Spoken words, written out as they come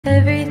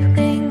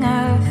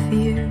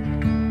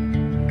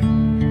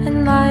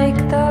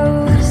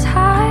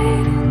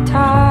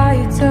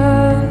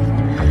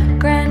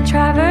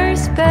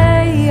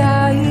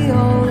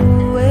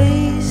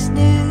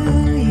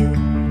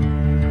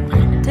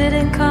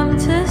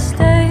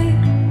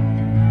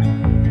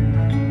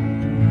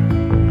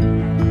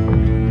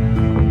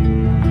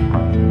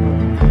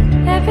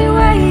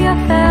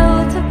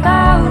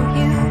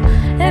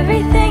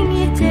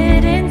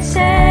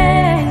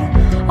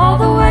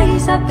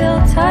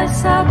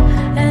us up,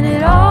 and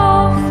it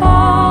all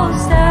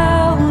falls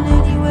down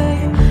anyway.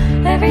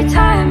 Every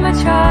time I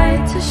try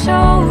to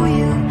show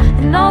you,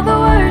 and all the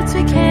words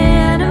we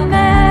can't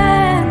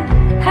amend,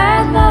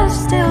 had love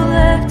still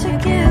left to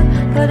give,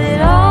 but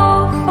it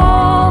all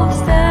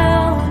falls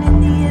down in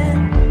the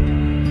end.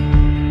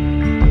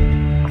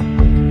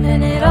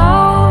 And it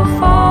all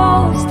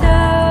falls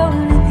down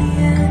in the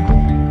end.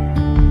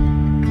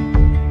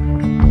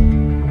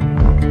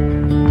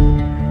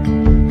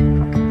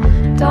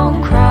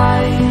 Don't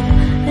cry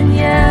and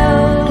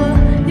yell,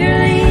 you're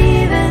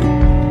leaving.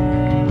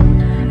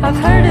 I've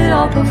heard it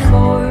all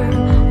before.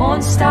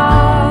 Won't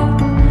stop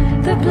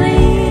the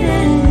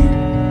bleeding.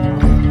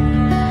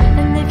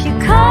 And if you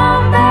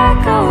come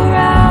back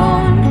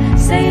around,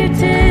 say you're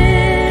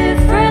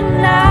different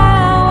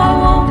now, I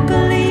won't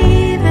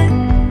believe it.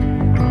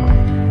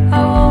 I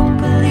won't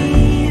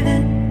believe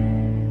it.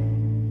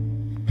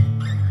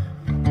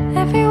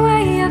 Every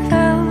way I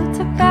felt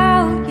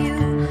about you,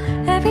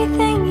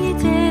 everything you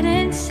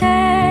didn't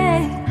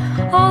say,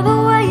 all the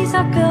ways I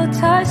built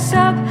us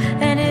up,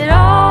 and it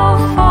all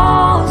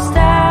falls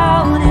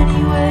down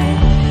anyway.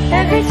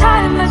 Every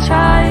time I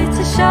try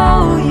to show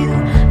you,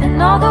 and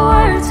all the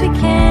words we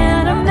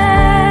can't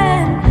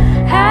amend,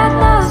 had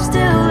love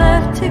still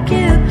left to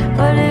give,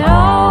 but it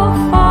all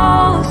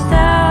falls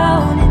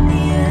down in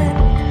the end.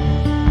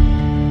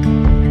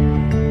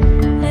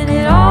 And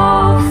it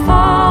all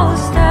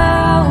falls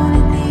down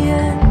in the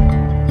end.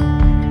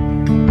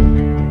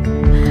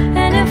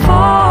 And it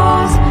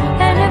falls,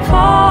 and it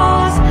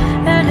falls,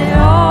 and it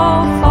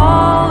all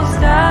falls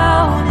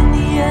down in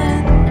the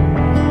end.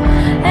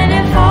 And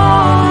it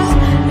falls,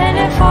 and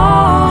it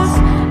falls,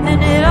 and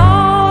it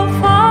all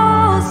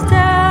falls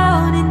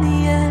down in the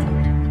end.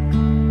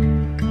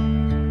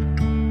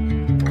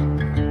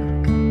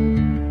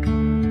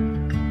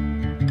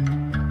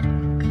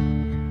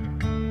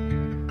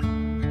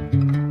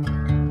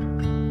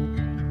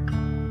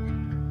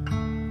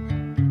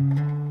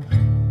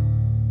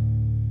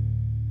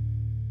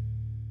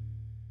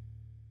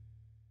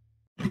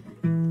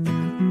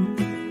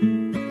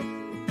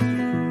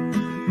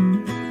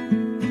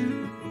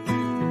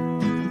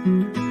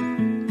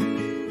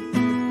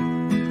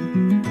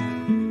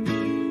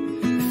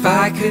 If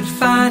I could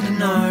find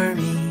an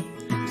army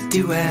to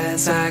do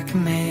as I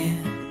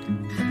command,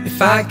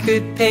 if I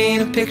could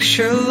paint a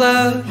picture of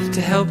love to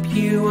help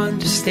you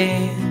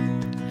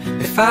understand,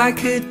 if I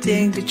could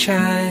dig to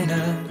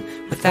China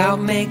without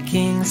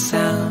making a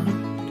sound,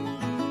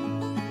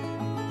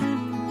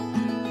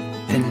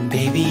 then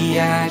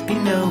baby I'd be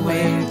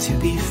nowhere to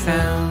be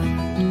found.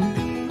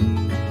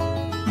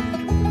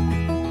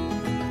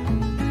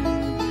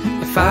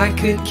 If I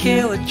could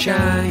kill a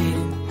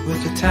giant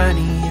with the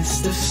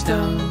tiniest of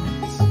stones,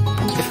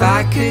 if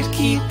I could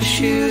keep a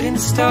shooting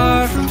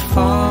star from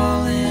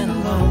falling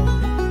alone,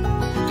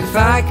 if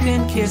I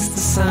could kiss the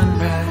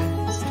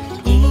sunrise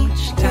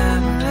each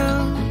time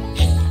around,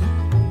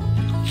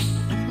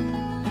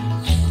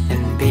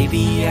 and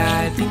baby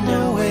I'd be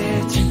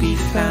nowhere to be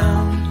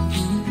found.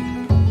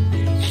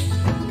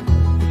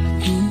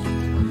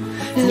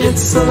 And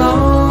it's a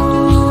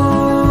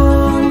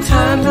long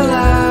time to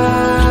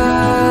lie,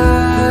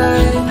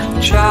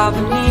 child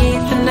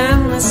beneath an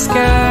endless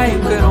sky who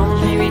could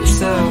only reach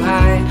so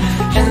high.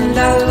 And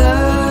I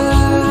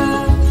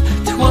love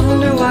to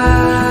wonder why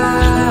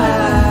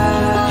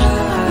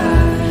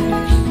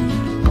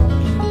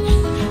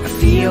I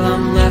feel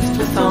I'm left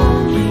with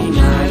only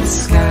my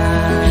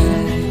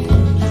disguise.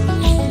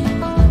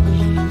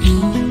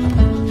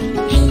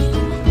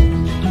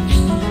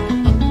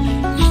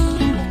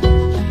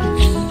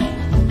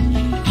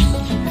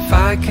 If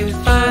I could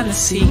find the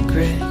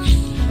secret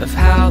of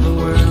how the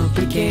world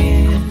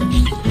began,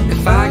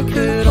 if I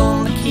could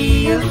own the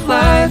key of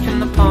life in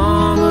the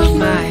palm of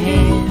my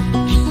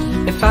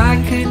hand, if I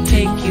could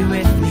take you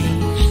with me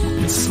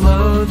and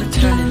slow the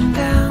turning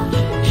down,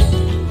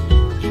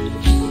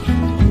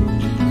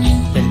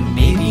 then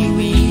maybe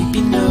we'd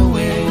be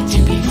nowhere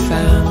to be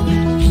found.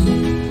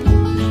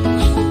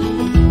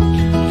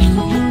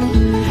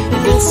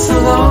 And it's a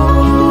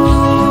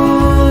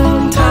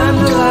long time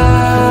to lie,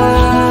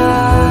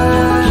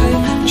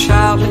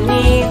 child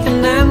beneath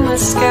an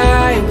endless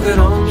sky who could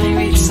only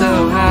reach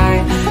so high.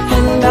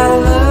 And I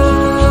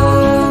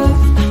love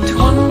to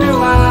wonder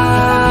why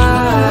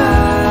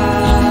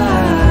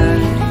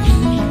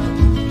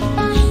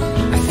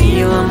I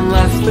feel I'm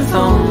left with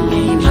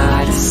only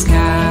my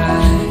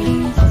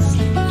disguise.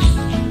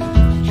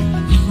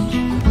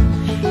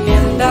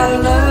 And I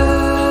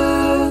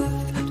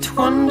love to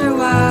wonder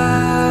why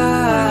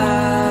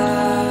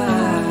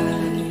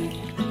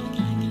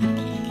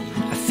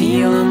I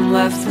feel I'm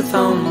left with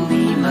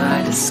only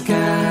my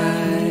disguise.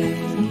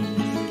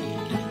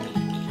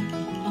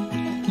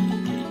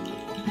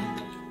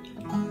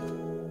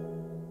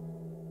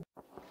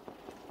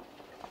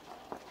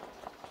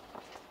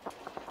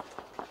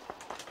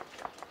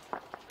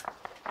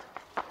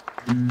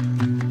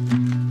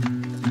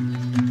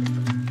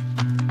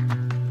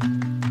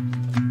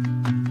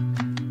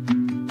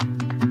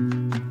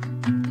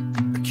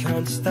 I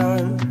can't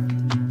stand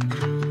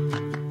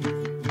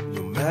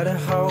matter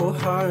how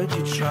hard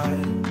you try,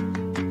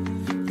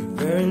 you're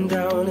wearing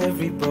down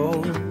every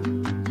bone,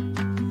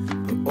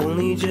 but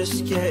only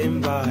just getting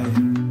by.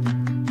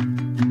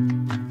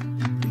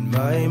 In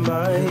my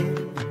mind,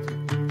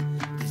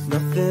 there's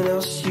nothing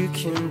else you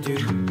can do.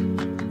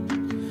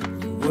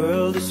 The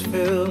world is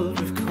filled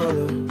with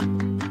color,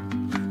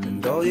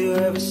 and all you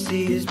ever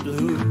see is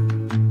blue.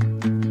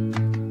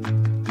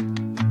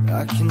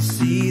 I can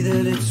see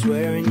that it's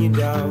wearing you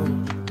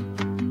down,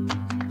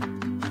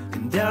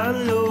 and I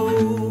know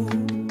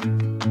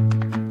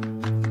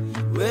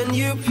when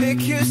you pick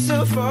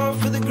yourself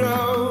off of the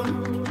ground,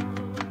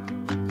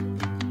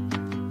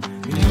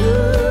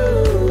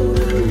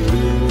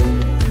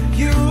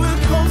 you were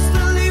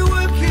constantly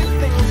working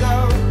things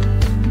out,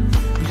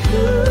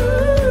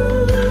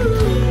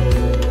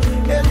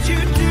 and you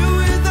do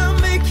without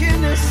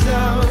making a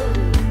sound.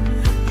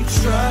 You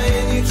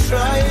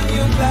try and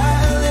you're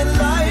battling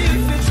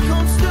life, it's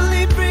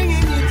constantly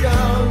bringing you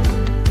down.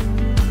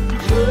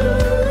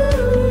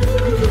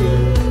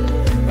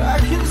 I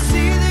can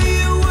see that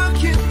you're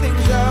working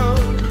things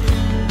out.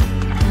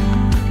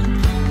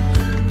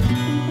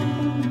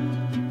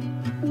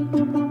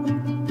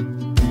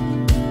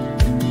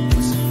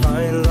 It's a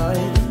fine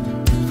line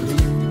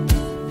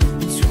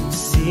between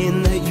seeing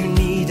that you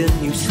need a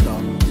new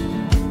start,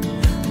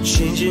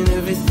 changing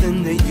everything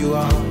that you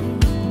are,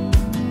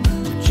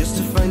 just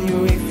to find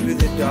your way through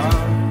the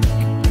dark.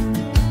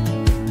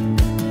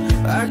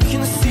 I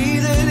can see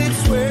that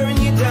it's wearing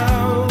you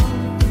down,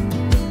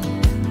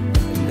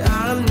 and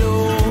I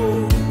know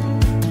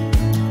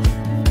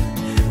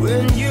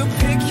when you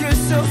pick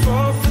yourself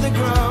off of the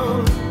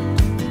ground,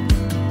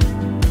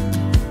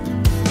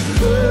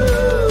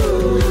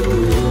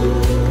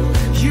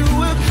 you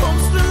were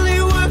constantly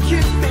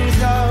working things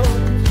out,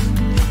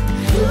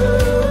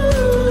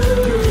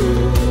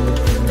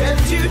 and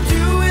you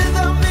do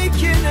without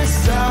making a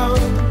sound.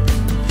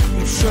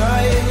 You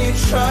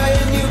try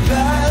and you're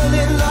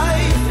battling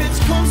life, it's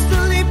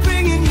constantly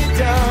bringing you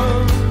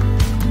down.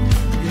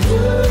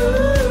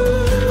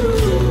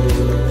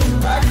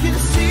 I can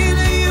see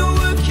that you're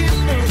working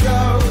things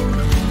out.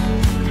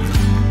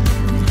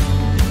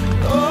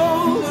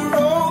 Oh, the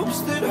ropes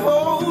that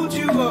hold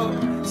you up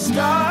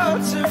start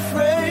to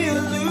fray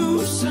and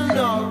loosen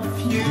off.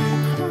 You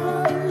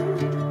cry,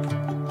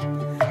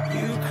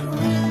 you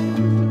cry.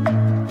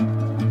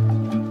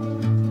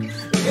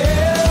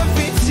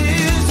 Every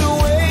tear's a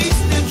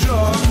wasted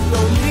drop.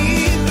 Don't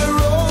need the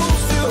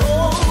ropes to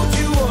hold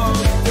you up.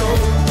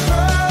 Don't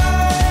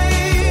cry,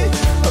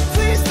 oh,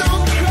 please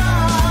don't cry.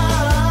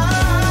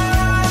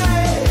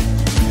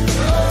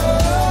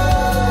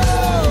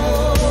 Oh,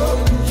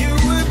 you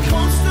were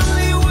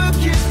constantly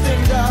working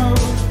things out.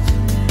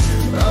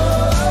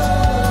 Oh,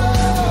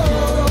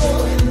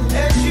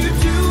 and you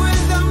do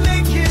without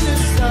making a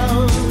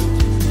sound.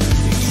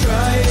 You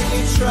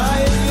try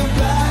and you're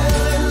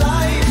battling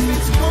life,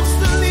 it's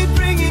constantly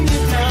bringing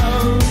you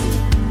down.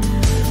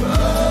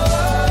 Oh,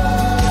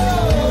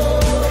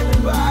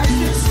 I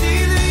can see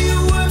that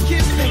you're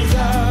working things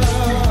out.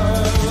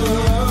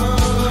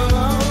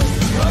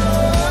 Oh,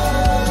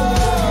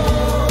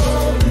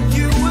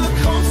 you were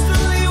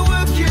constantly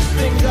working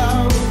things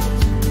out.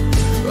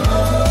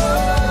 Oh,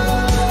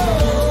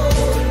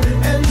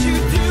 and you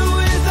do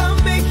without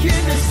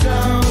making a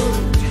sound.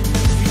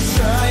 You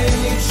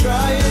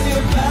try and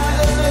you're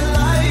battling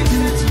life,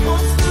 it's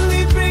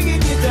constantly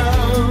bringing you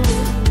down.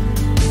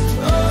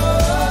 Oh,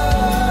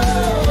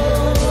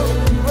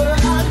 but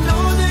I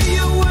know that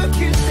you're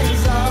working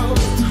things out,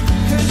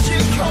 'cause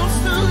you're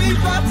constantly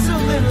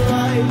battling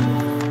life.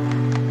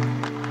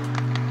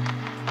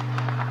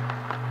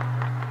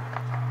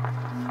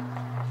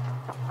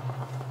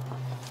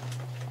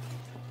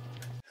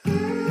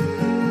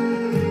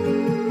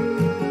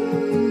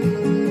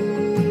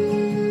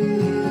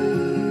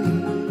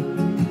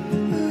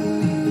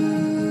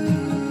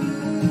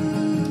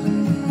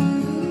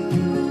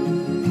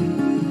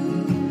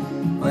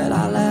 Well,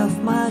 I left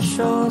my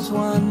shores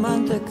 1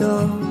 month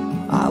ago.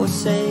 I was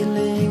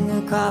sailing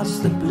across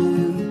the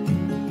blue.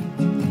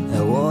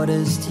 The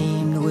waters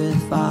teemed with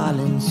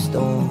violent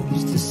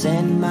storms to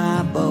send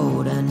my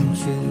boat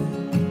untrue.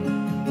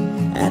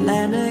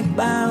 Atlantic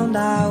bound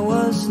I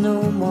was no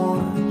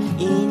more,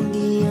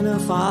 Indian a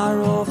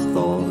far off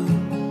thorn.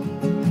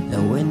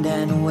 The wind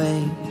and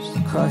waves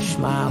crushed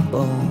my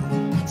bone,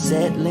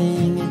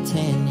 settling a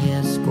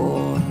 10-year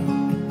score.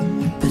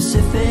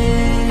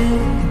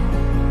 Pacific,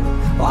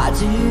 why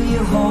do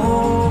you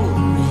hold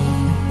me?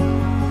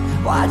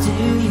 Why do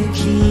you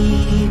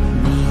keep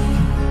me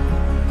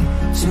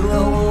to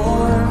a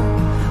war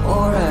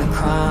or a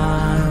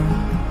crime?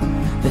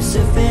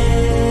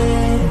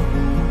 Pacific,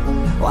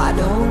 why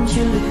don't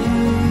you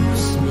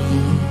lose me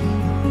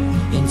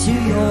into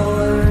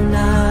your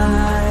night?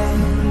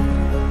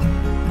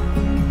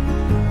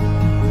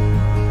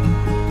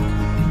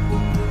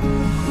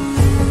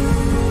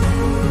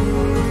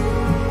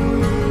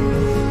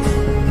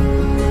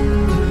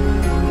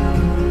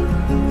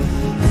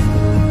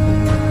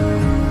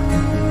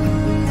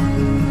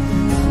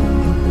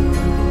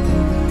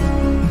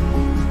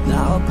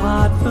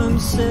 some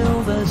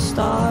silver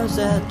stars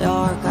that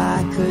dark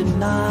I could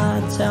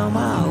not tell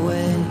my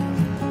way.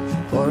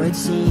 For it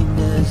seemed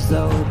as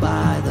though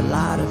by the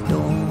light of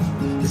dawn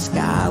the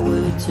sky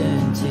would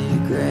turn to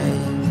grey.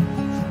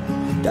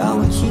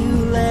 Don't you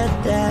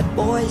let that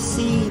boy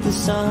see the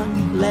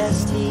sun,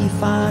 lest he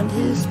find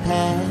his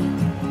path.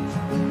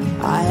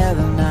 I have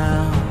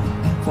now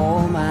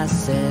for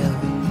myself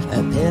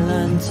a pill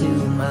unto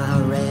my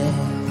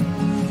wrath.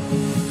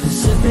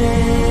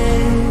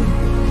 Pacific,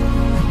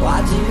 why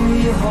do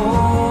you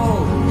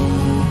hold me?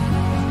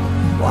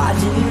 Why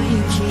do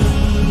you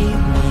keep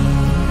me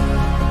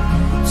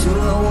to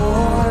a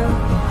war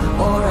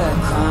or a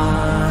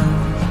crime?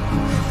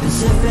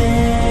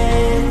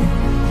 Pacific,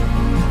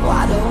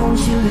 why don't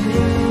you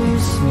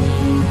lose me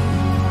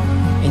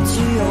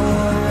into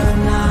your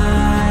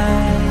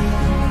night?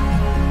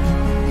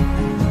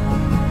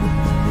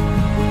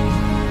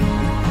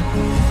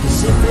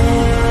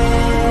 Pacific,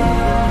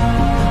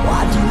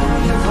 why do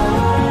you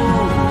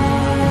hold me?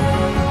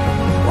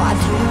 Why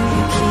do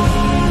you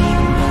keep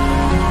me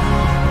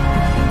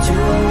to a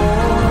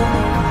war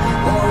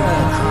or a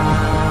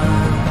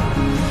crime?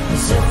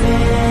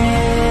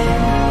 Pacific,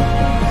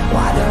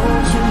 why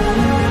don't you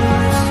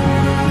lose me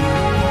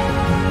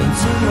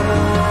into your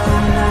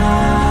night?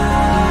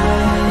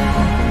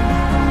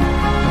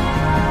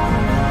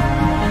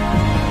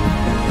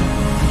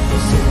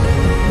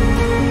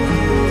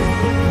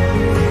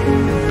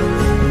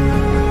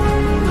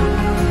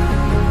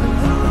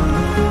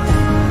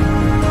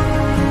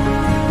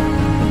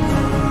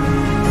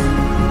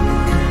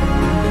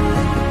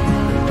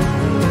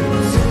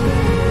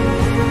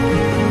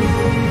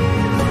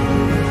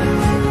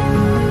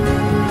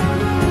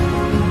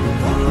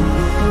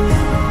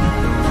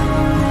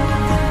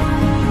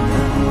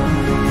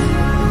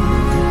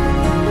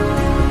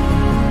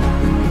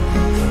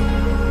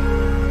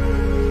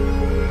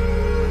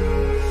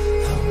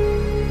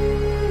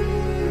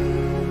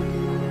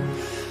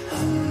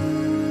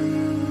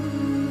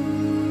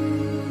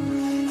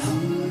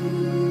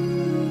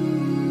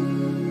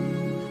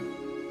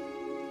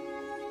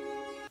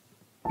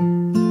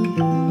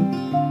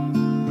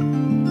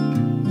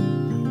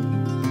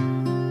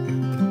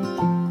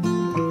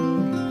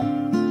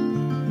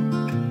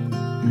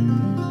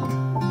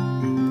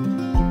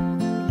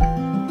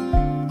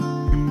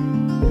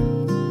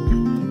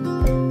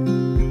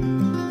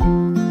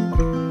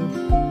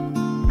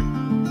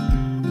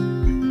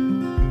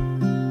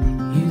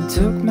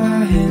 Took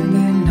my hand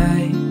at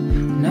night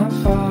and I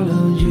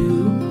followed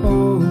you,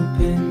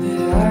 hoping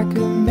that I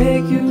could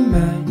make you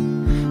mine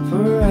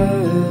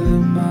forever,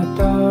 my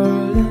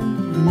darling.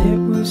 And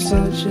it was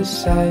such a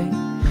sight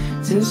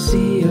to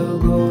see your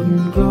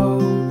golden glow.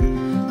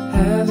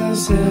 As I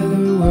said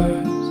the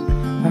words,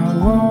 I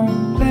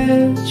won't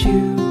let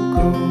you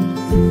go.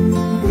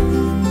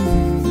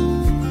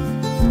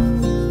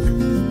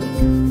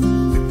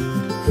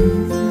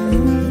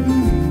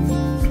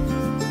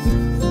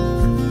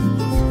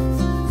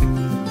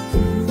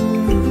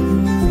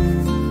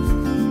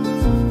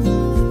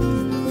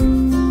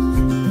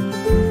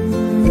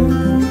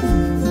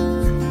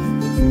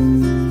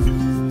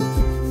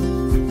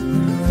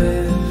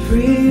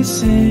 Every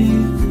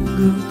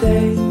single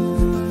day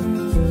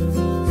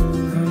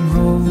I'm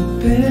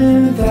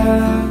hoping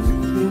that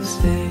you'll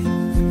stay. No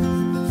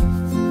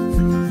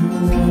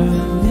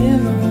one in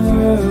the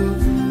world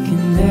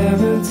can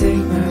ever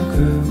take my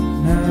girl.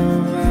 Now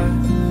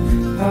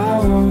I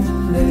won't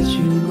let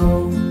you go.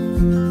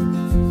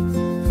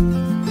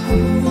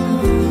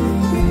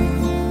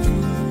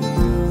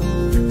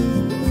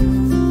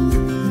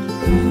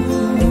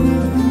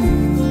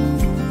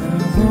 I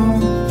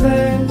won't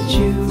let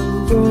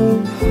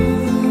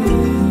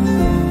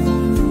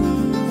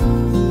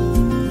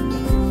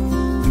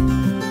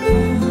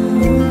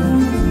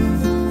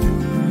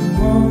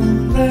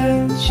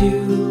you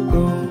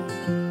go.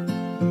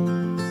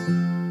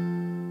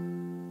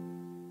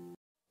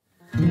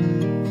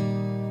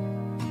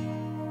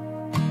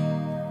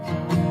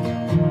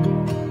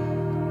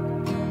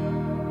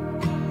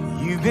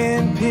 You've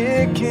been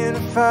picking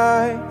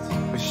fights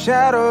with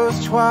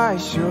shadows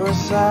twice your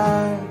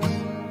size,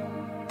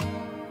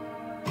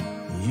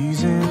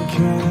 using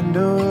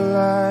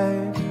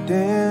candlelight to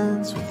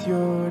dance with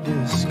your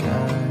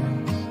disguise.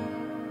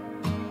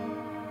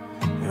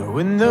 And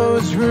when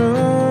those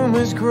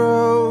rumors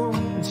grow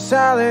and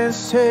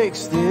silence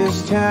takes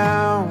this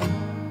town,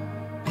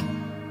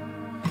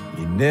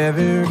 you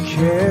never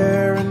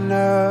care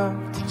enough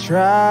to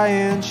try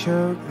and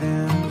choke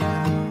them down.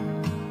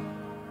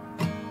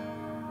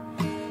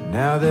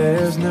 Now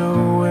there's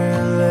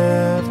nowhere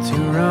left to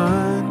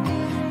run.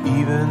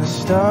 Even the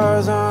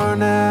stars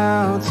aren't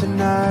out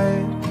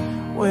tonight.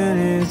 When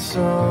it's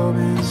all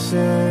been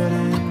said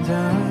and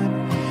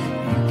done,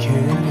 you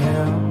can't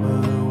help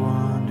but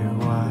wonder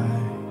why.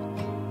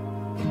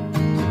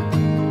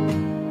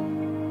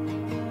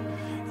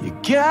 You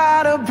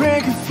gotta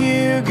break a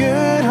few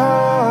good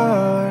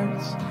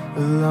hearts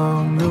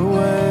along the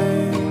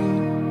way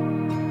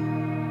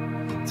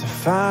to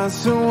find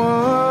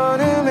someone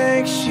who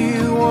makes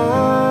you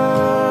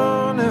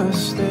wanna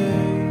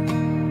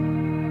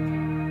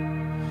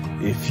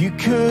If you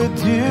could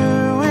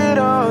do it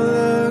all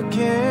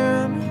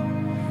again,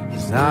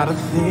 there's not a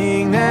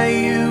thing that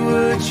you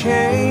would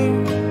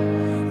change.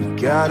 You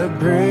gotta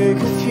break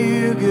a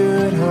few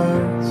good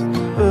hearts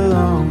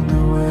along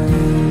the way.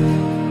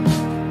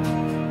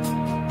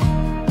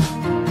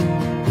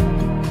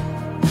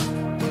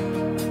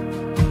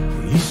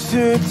 You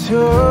stood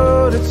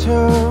toe to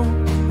toe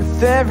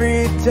with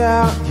every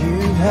doubt you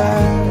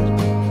had,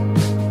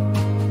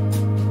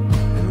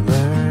 and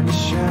learned to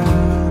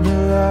shine a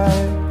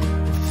light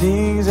on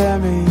things that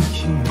make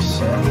you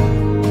sad.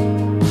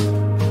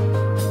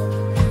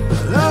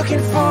 But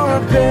looking for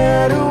a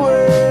better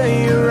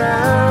way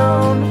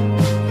around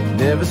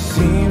never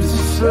seems to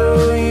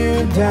slow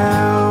you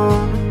down.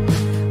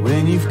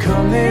 When you've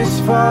come this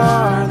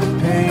far, the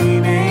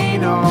pain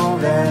ain't all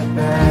that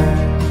bad.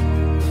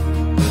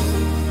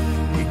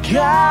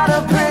 Gotta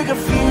break a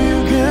few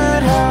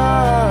good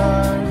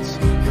hearts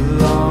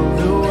along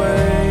the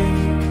way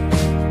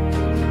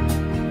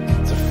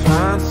to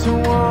find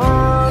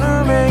someone who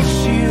makes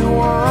you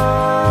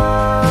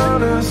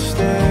wanna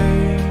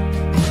stay.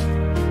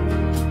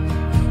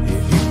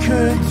 If you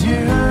could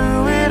do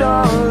it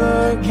all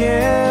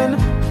again,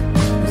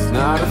 there's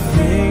not a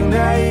thing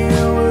that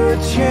you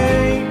would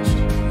change.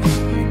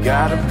 You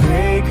gotta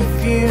break a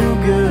few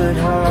good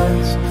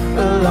hearts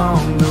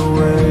along the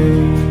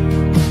way.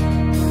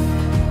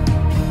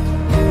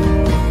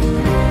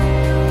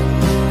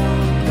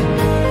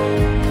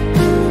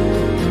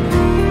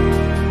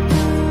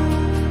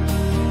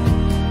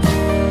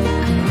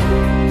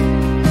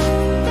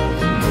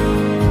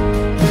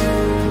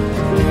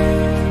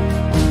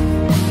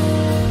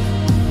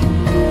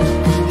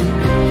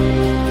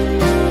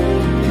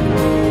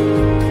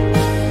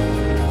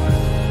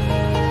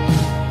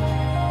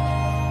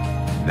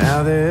 Now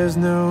there's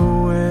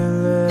nowhere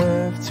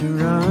left to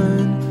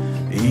run.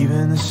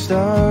 Even the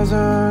stars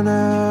aren't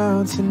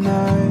out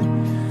tonight.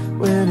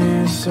 When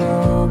it's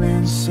all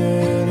been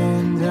said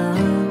and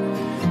done,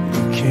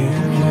 you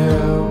can't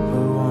help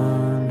but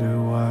wonder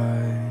why.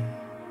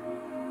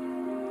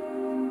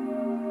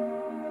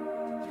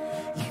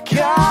 You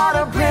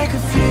gotta break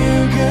a few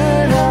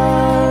good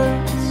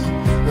hearts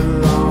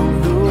along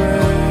the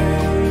way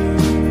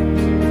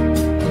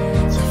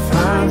to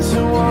find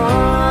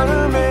someone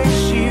who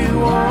makes you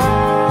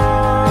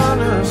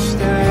wanna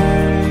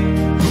stay.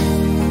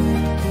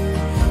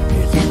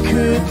 If you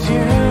could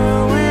do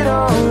it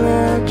all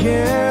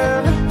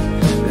again,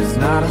 there's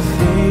not a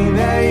thing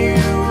that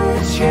you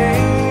would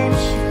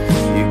change.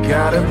 You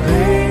gotta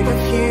break a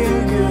few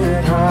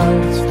good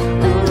hearts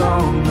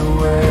along the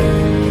way.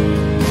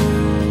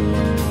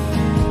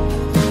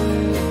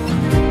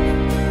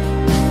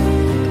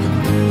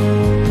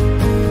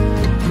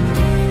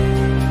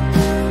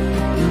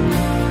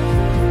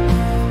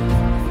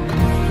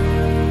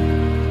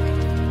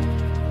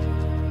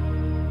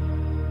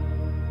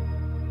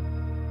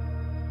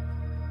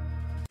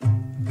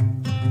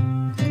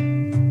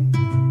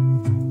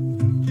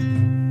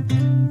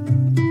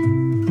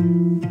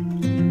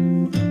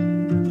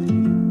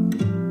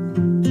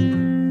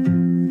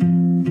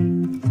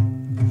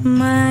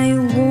 My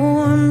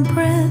warm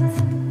breath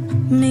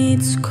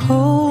meets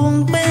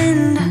cold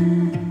wind.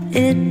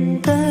 It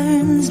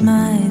burns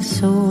my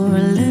sore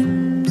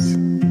lips.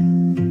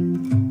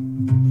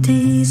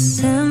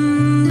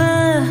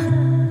 December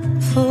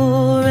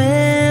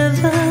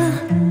forever.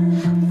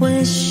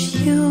 Wish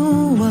you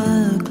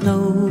were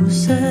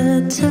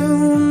closer to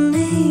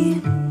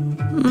me.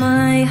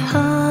 My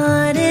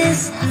heart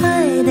is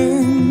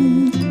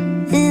hiding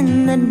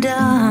in the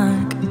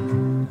dark.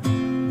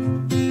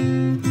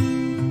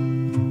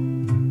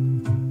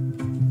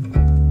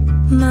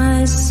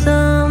 My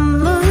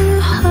summer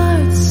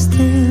heart's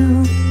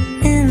still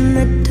in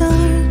the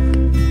dark.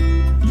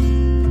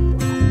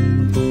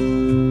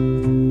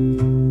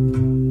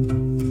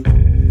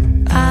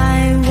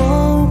 I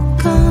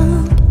woke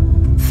up,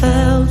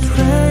 felt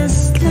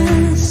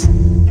restless.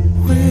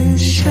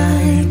 Wish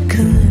I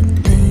could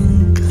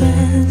think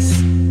less.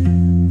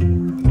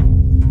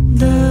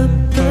 The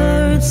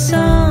bird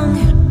song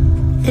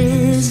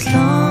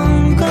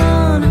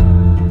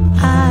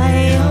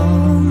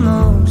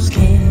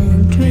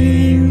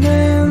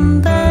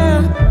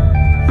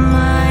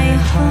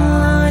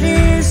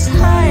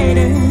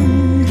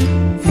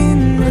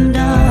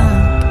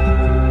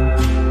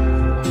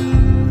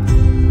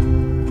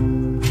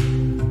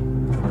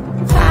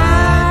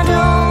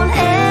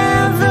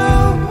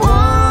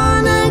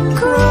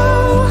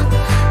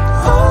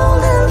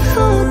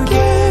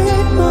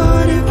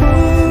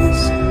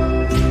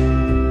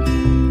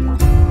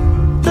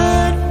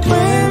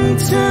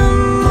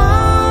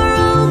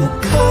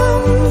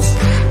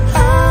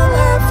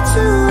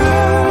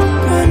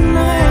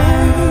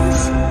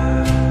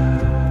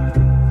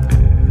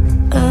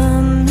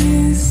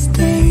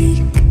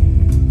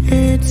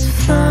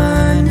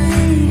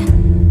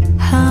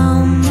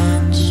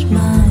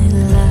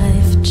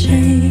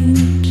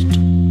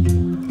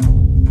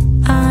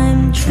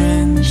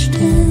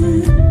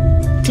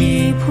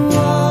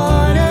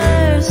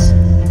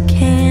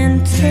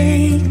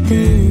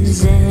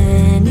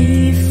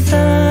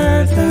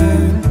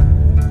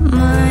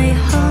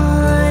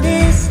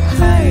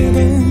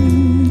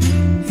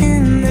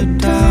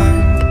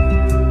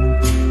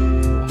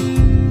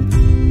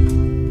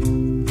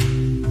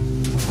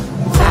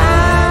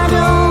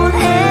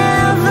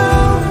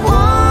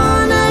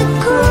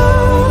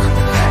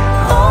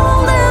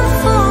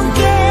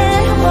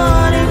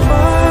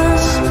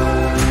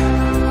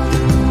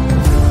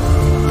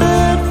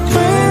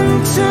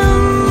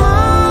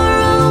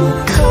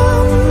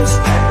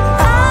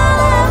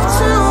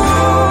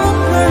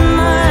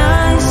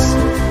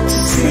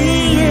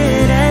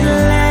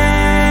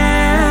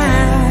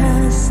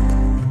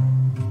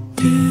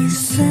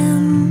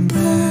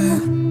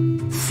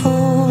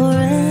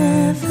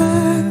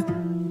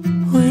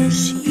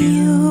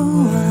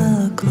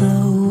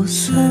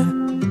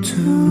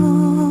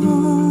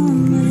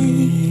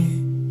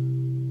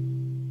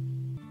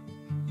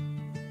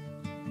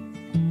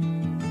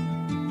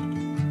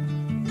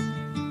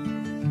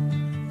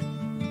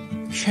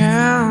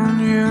Can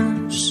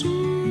you see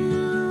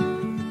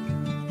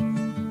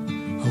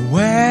a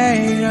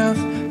weight of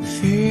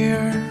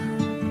fear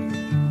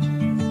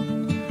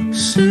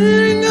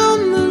sitting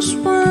on this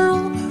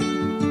world,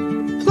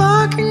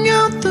 blocking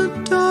out the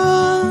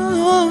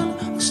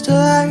dawn?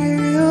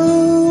 Stay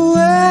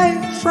away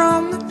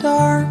from the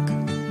dark.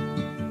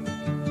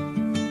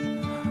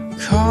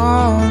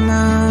 Come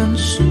and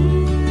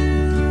see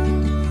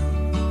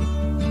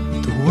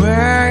the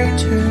way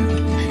to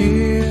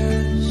peace.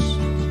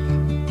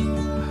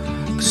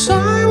 'Cause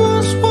I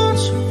was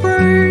once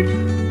afraid,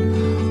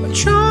 a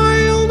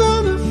child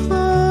of the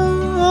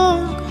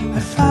fog. I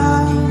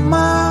found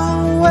my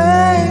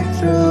way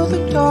through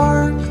the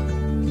dark.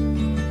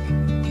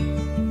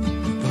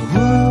 But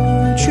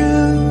would you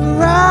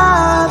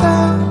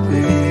rather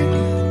be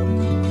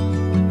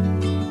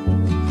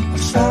a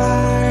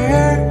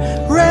fire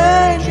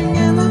raging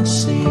in the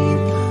sea?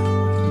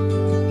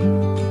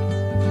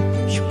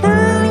 You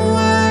burn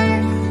away,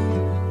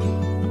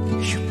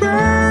 you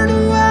burn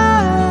away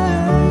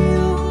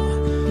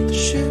the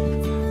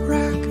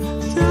shipwreck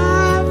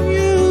that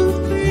you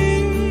feel.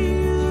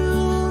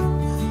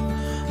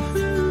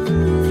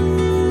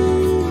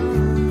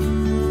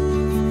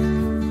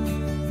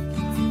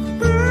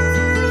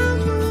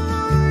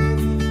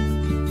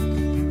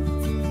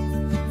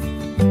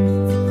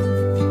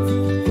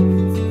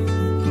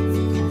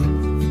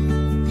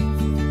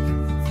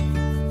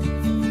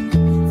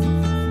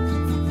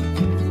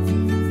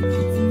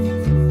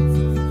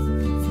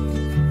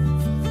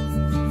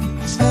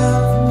 I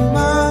found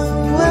my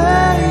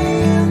way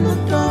in the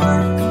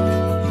dark,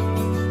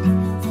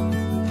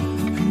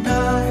 and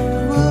I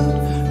would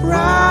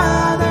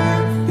rather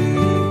be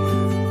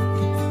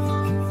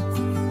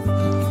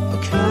a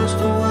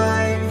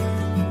castaway,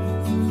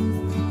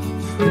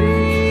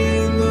 free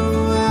in the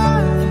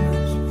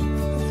waves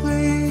of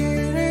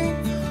fleeting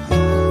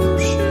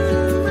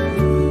ocean.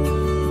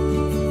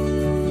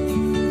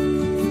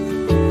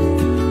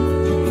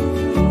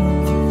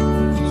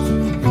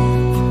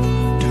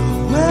 Do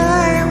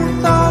away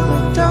with all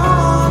the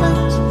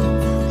darkness,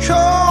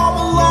 come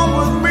along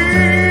with me,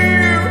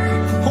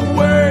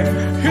 away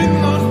in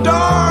the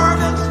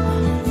darkness.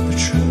 The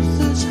truth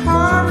is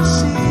hard to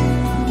see,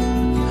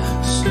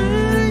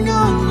 sitting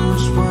on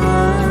this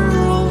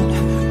world,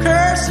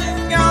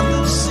 cursing out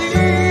the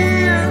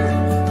sea,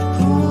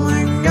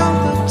 pulling out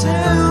the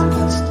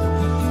tempest,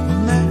 and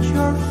let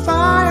your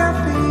fire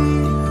be.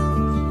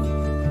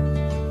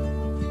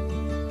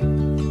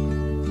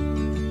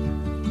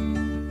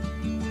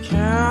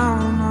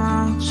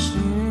 Cannot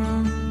see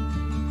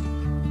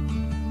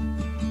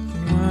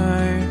the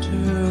way to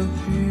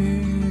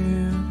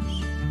peace,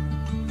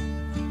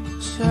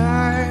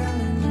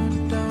 sailing it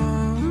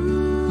down.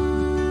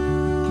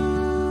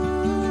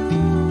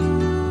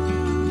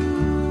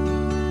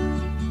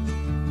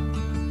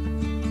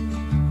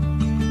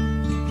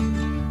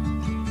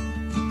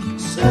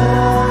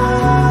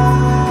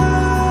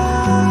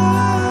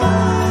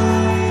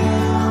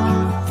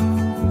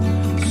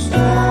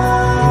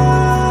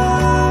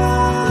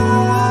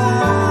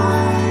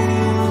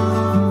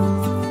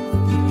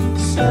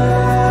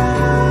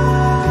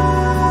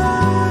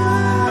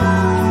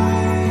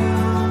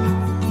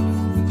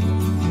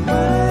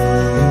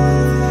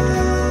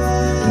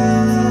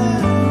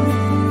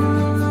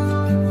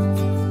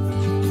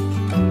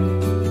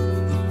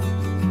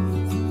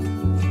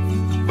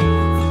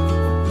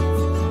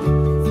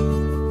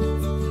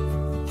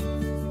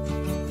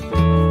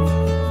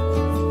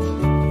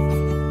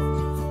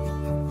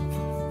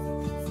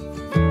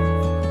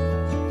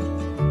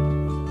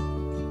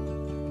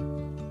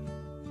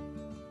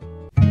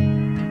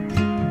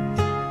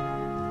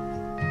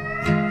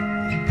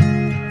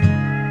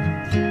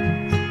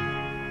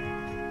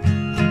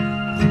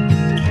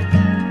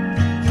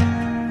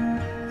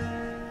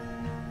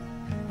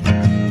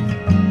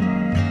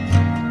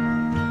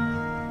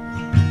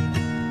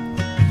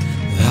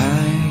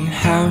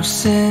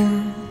 Lighthouse in,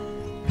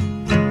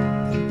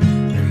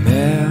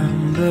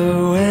 remember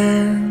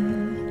when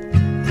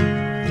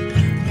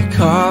we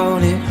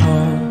called it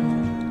home,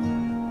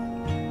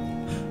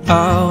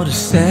 all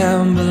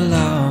December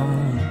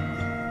long,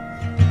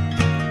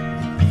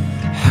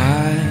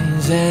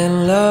 highs and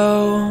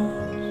lows,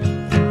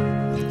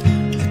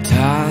 the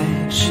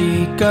tide she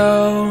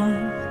goes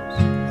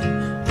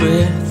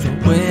with the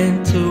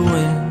winter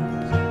wind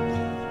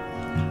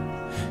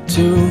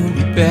to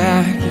be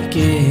back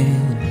again.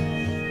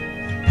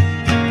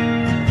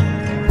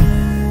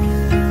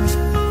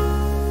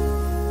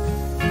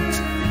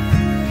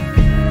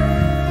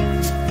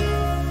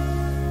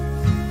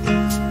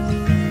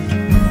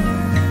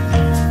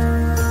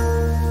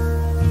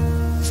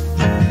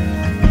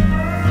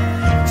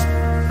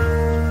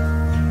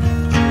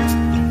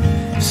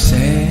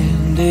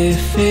 Sandy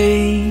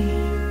feet,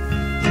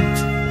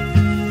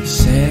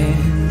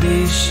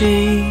 sandy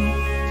sheets,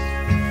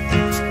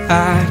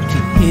 I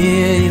can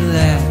hear you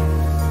laugh.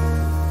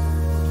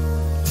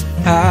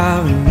 I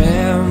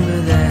remember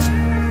that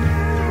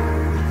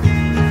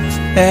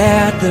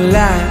at the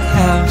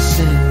lighthouse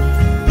in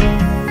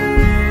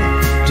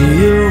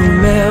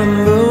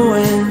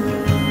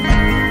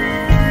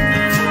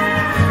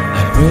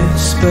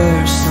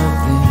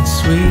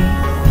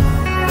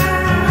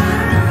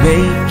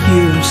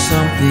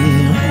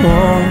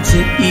want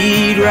to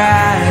eat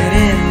right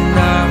in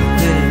our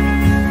bed.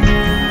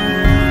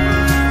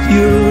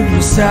 You'd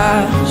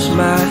massage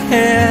my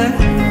head,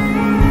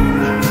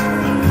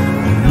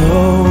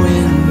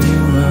 knowing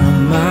you were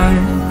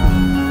mine.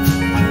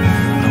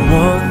 I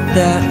want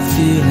that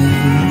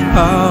feeling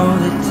all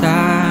the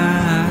time.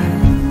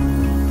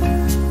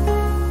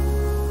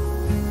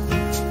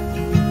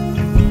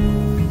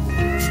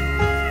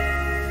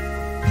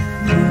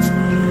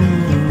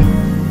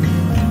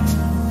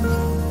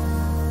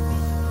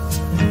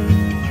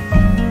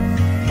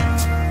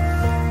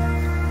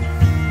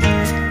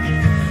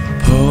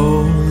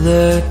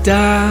 Polar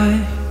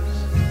dives,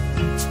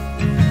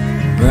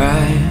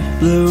 bright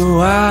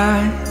blue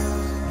eyes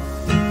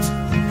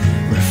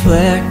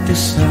reflect the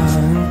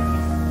sun.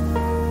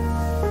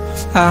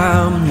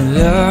 I'm the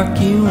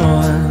lucky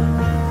one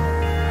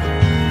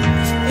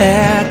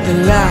at the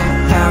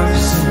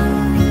lighthouse.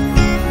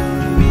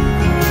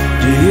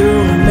 Do you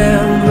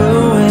remember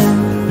when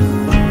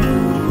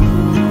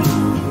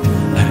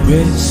I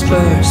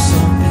whisper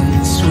something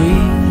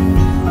sweet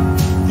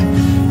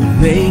and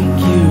make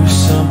you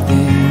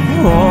something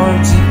warm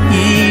to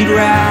eat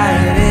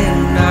right in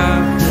our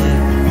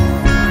bed?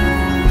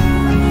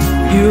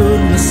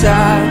 You'd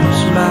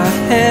massage my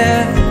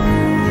head,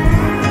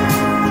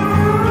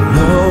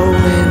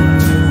 knowing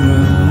you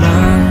were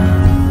mine.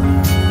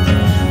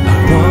 I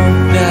want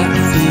that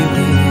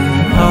feeling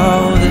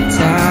all the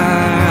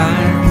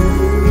time.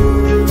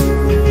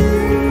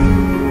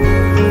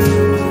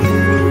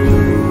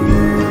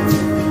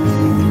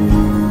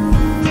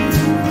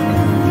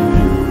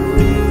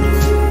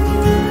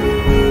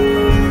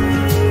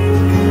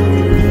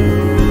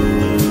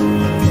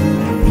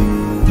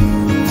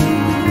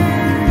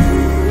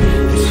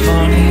 It's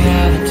funny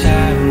how the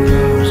time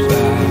goes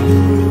by.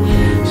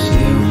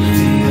 Still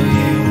feel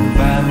you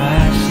by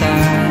my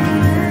side.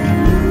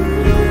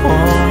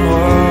 Warm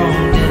warm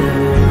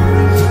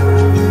dinners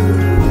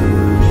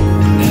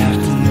and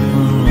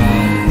afternoon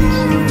rise.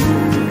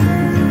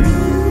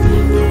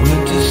 The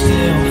winter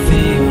still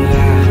feel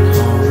like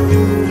home,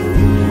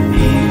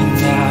 even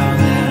now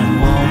that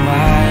I'm on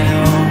my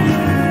own.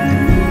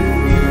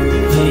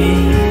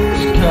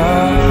 Please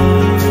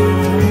come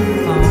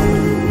home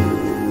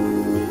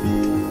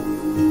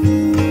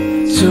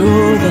to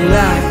the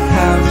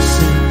lighthouse.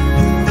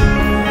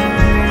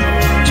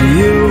 Do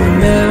you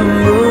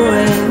remember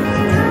when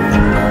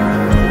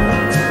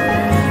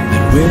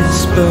I'd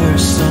whisper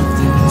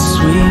something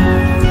sweet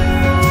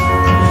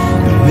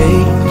and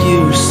make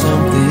you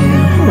something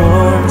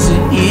warm to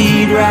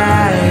eat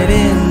right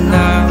in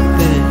our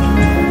bed?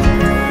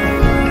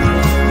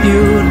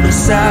 You'd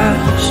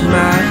massage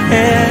my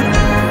head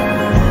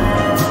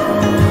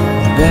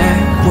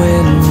back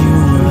when you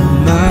were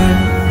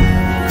mine.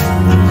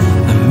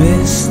 I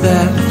miss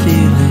that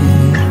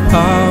feeling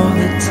all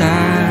the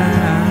time.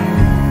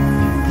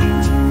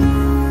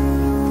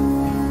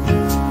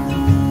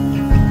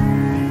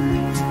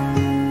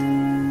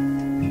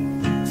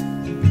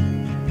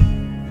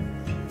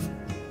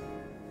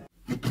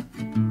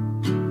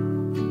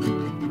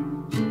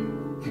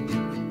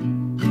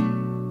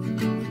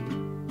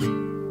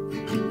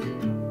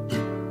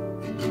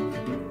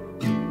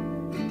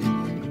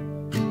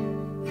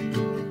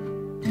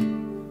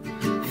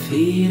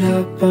 Feet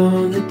up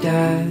on the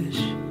dash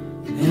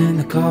and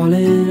the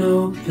calling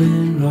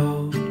open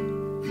road.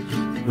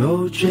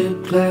 Road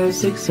trip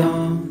classics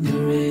on the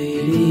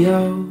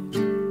radio.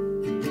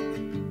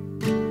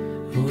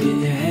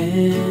 With your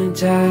hand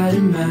tied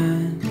in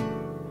mine,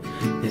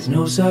 there's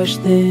no such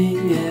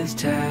thing as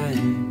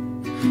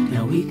time.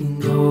 Now we can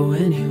go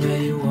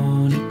anywhere you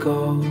wanna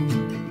go.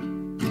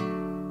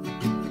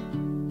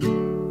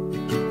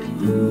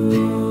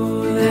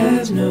 Ooh,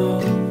 there's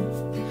no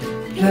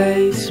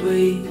place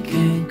we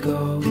can't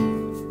go.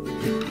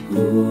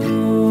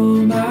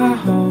 Ooh, my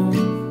home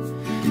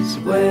is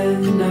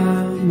when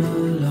I'm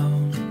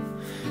alone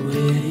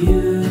with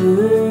you.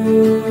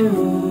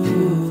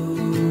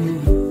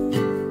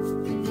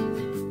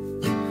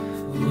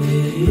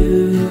 With you.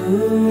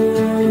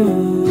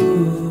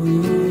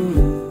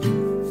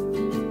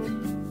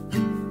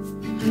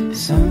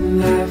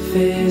 Sunlight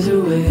fades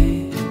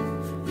away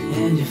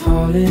and you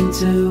fall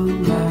into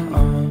my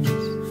arms.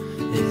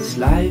 This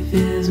life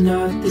is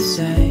not the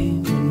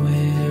same when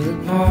we're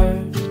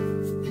apart.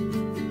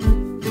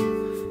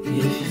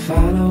 If you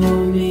follow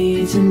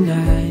me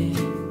tonight,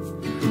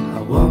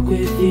 I'll walk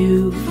with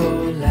you for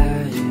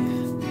life,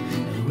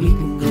 and we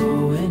can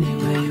go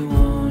anywhere you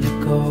wanna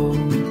go.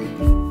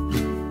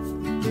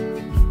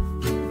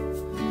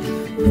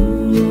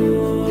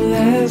 Ooh,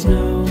 there's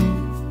no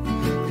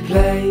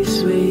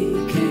place we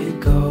can't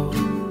go.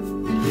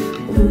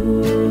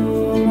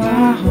 Ooh,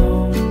 my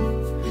home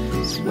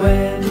is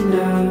when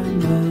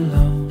I'm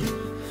alone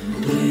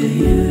with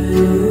you.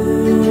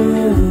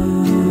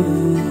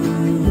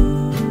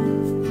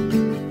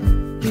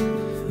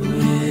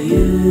 With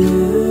you.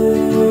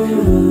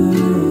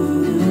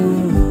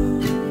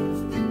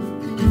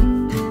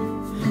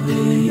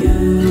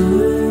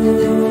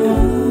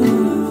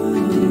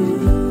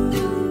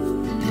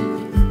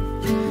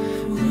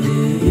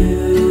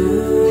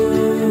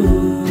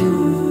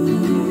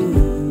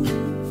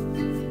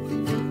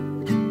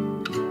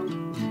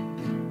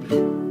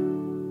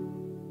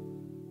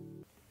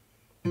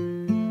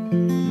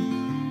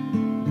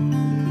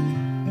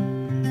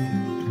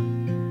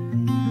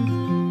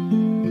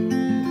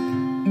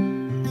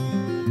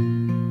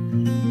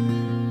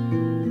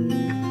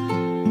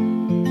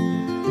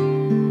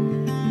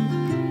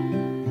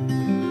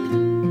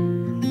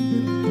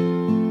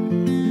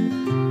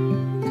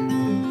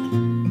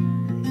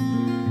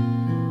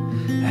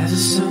 As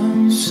the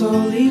sun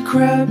slowly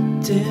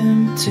crept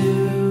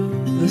into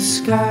the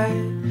sky,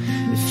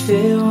 it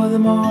filled the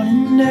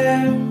morning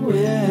air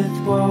with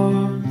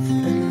warmth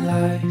and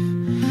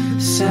life.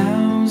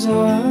 Sounds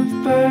of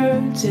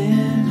birds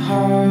in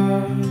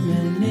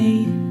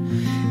harmony,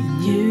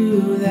 and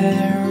you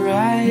there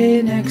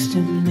right next to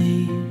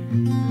me.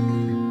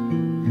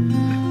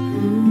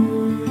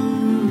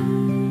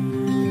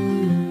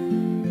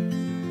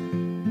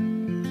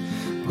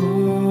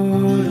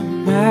 Oh, no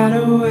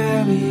matter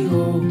where we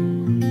go,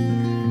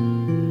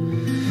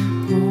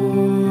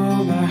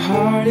 oh, my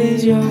heart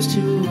is yours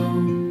to hold.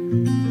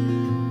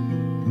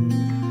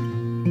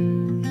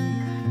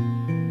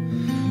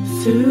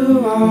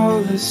 Through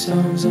all the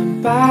storms,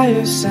 I'm by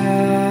your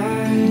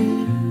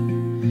side.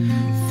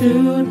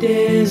 Through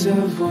days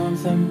of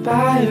warmth, I'm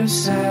by your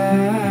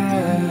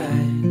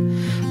side.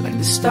 Like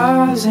the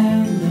stars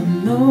and the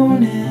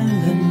moon in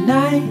the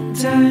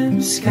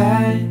nighttime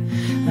sky,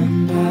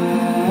 I'm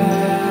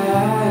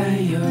by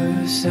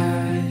your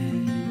side.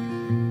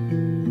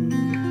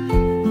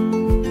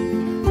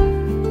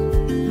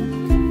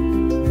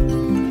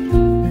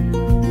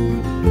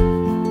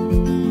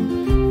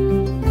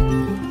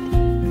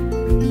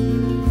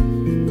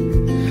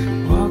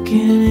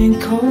 In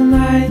cold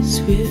nights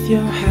with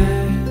your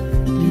hand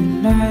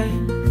in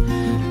mine,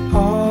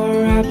 all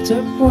wrapped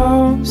up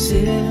warm,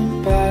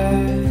 sitting by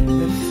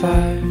the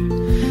fire.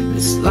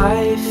 This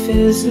life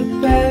is the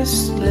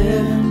best,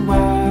 living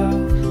wild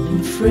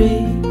and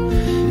free,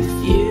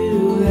 with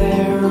you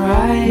there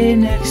right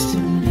next to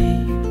me.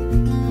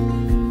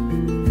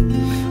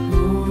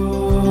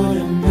 Oh,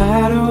 no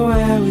matter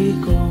where we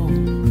go,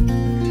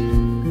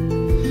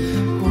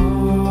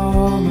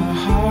 oh, my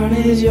heart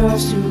is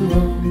yours to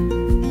roam.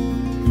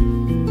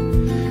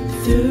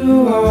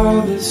 Through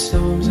all the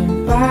storms,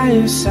 I'm by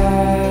your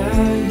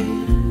side.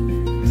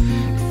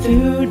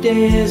 Through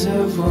days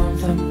of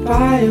warmth, I'm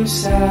by your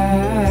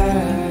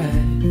side.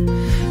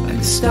 Like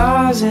the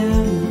stars and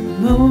the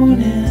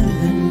moon in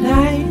the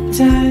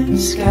nighttime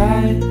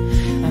sky,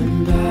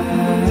 I'm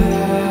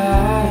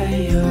by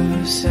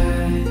your side.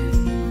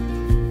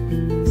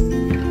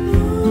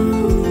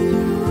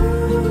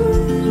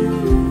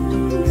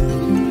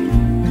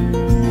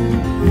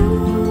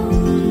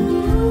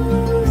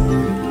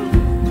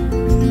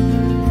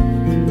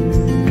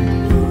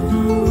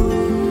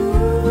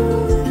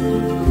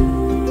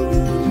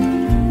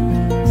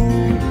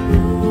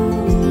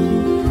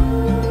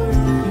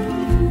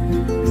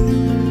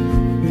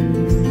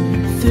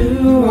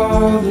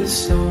 All the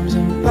storms,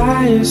 I'm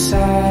by your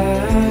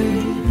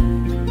side.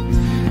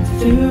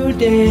 Through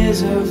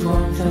days of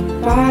warmth,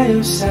 I'm by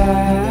your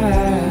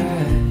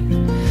side.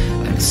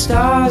 Like the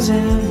stars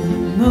and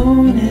the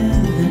moon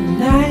in the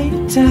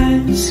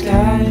nighttime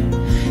sky,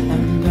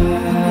 I'm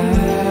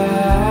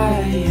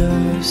by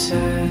your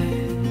side.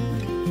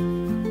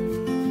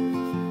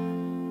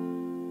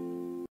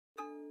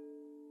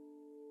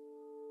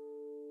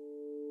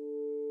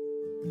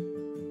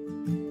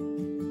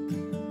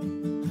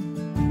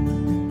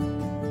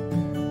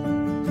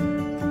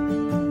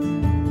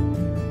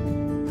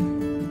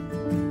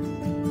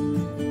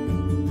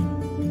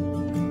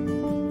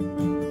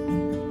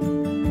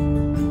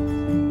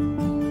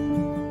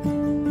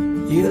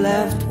 You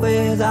left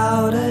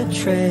without a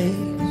trace,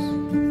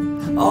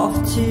 off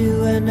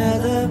to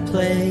another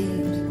place.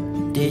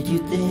 Did you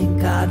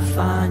think I'd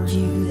find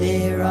you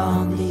there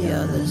on the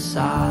other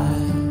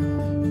side?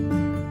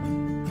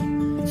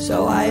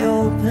 So I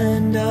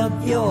opened up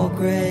your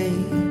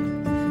grave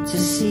to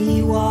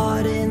see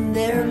what in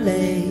there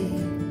lay.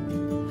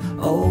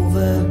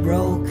 Over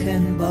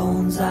broken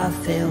bones I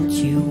felt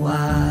you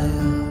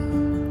wild.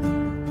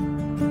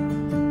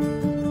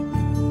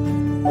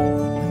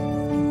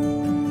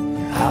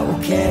 I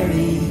will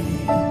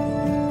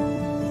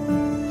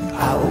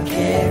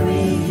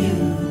carry you,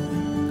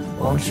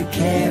 won't you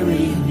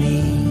carry me?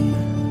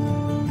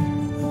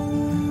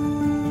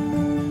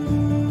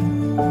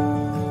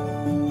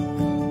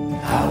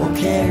 I will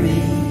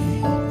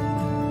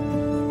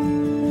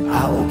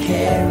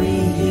carry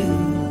you,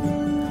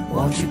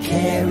 won't you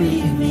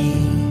carry me?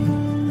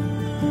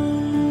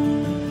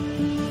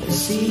 The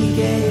sea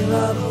gave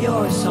up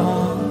your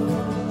song,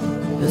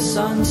 the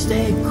sun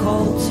stayed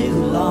cold too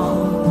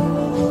long.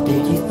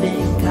 Did you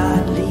think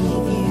I'd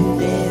leave you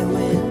there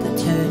with the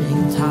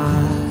turning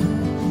tide?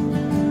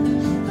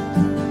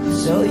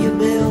 So you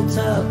built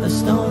up a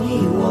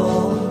stony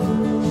wall,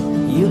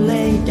 you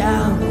lay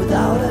down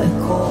without a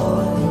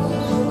cause.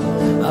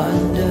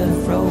 Under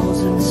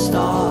frozen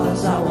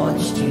stars I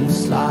watched you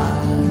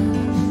slide.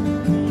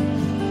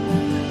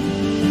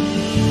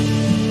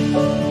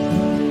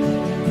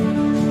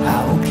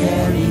 I will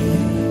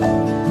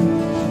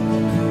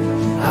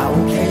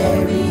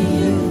carry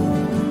you,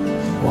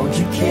 won't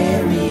you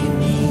carry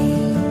me?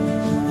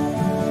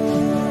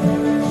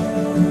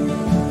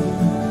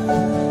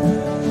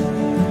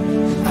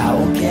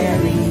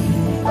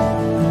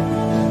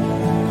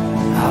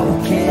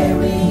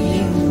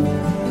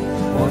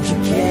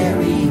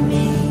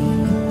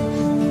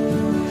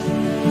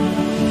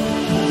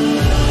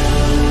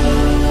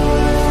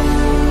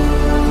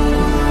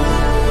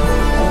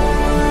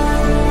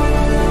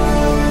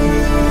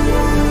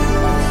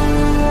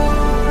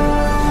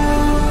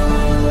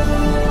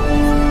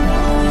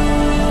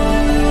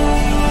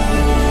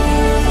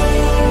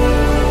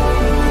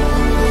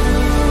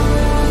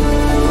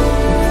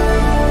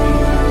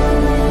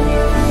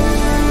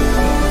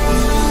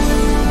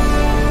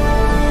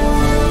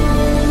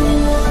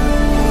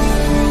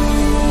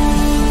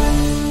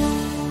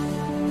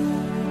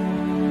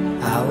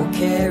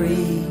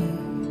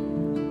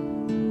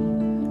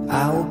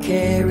 I will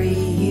carry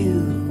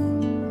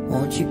you,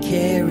 won't you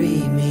carry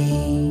me?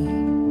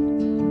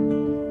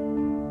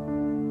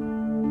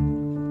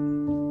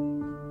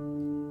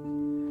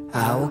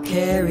 I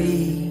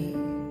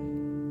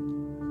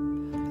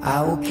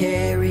will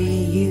carry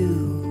you,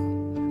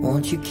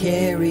 won't you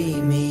carry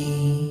me?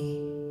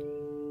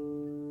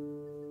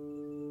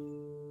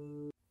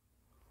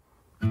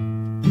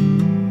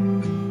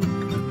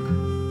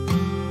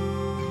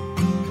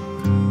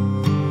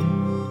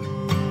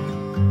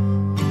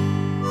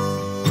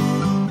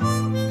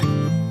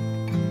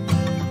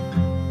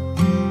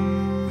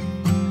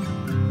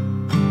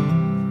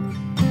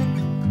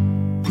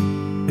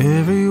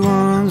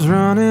 Everyone's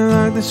running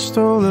like they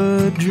stole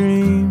a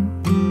dream.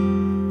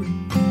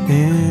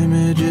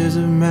 Images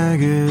of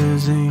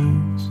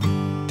magazines.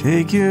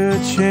 Take your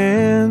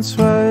chance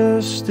while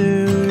you're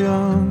still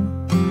young.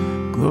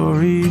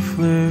 Glory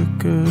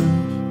flickers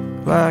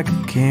like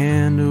a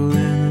candle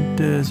in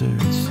the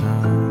desert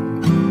sun.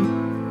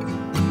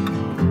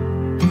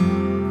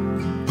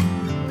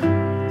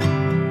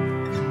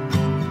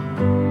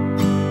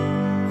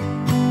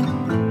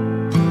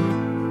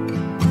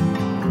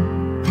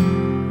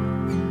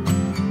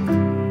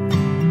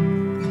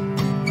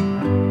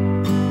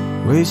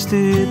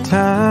 Wasted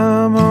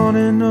time on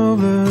an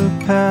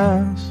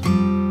overpass,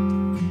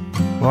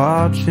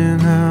 watching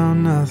how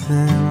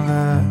nothing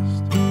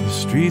lasts. The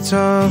streets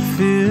are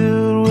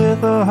filled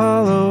with a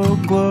hollow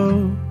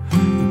glow.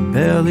 The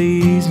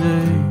bellies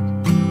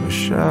ache where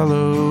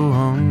shallow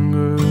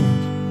hungers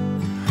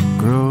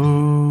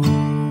grow.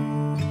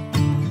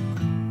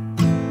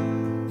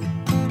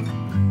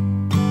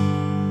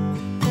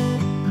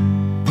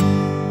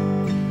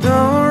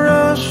 Don't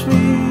rush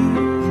me,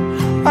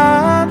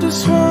 I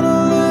just want a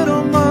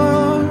little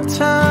more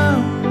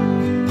time.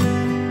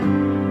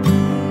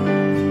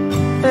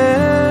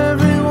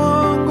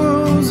 Everyone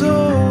grows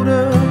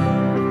older,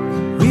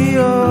 we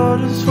all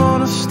just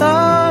wanna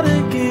start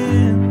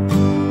again.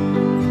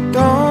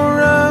 Don't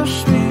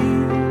rush me,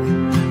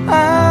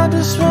 I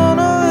just want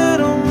a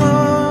little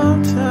more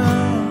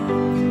time.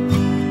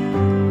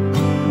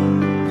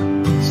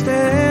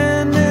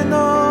 Standing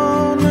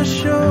on the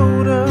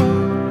shoulder,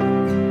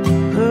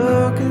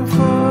 looking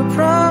for a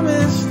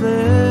promised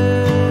land.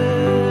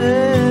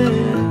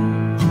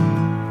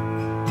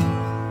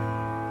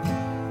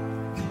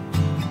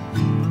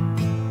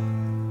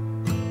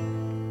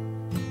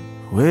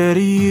 Where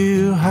do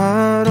you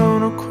hide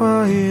on a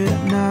quiet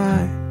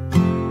night,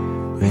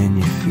 when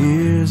your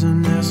fears are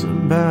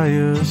nestled by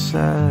your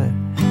side?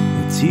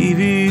 The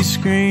TV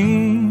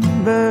screen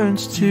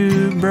burns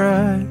too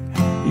bright.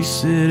 You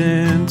sit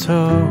and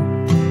talk,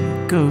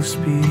 a ghost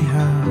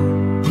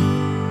behind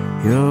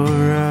your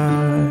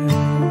eyes.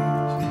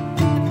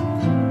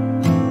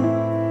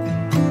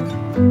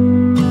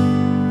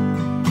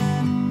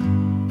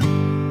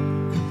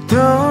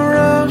 Don't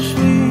rush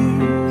me,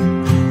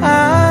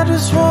 I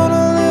just want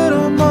a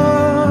little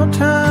more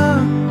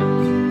time.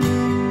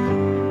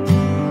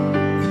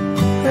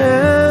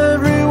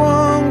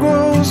 Everyone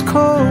grows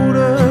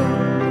colder,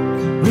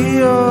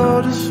 we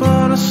all just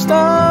wanna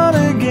start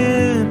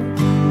again.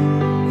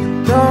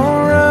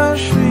 Don't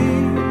rush me,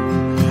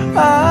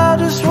 I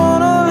just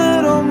want a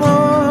little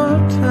more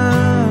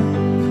time.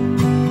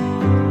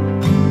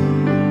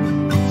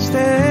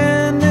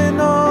 Standing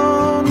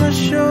on the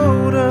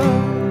shoulder,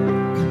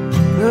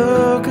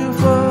 looking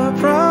for a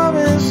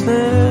promised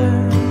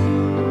land.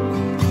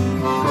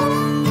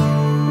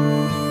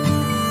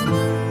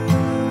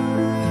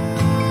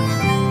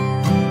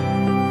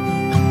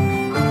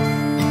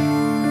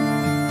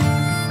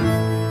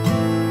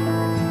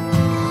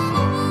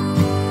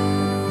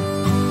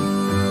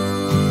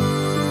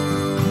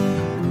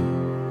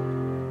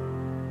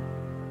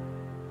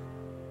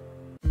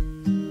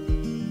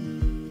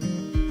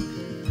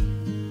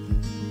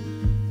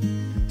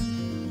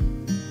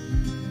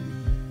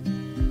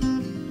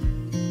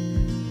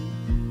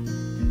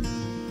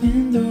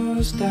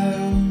 Windows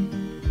down,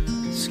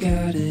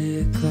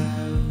 scattered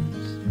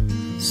clouds,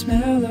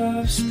 smell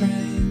of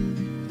spring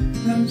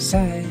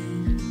outside.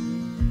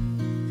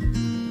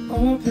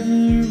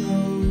 Open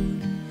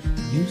road,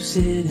 you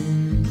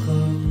sitting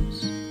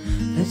close.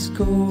 Let's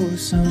go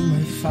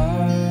somewhere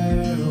far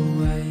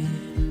away.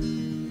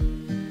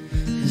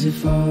 'Cause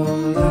if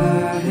all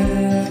I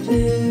have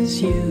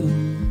is you,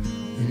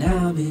 then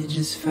I'll be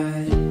just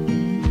fine.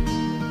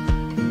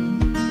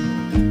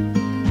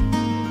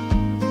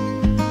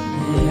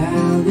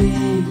 I'll be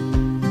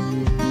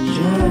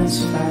just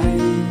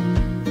fine.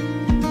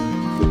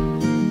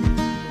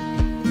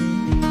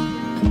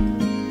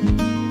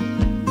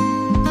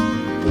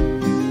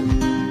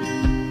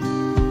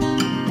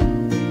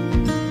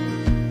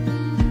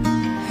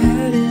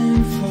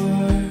 Heading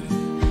for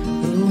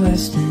the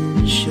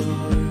western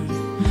shore,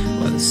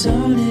 while the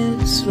sun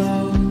is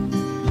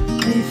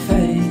slowly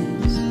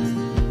fades.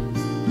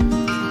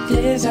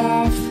 Days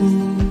are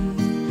full,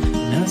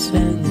 and I'll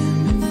spend them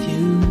with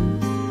you.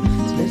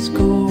 Let's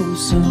go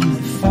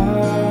somewhere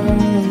far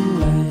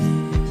away.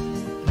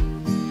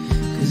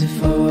 'Cause if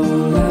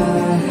all I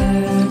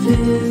have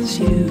is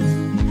you,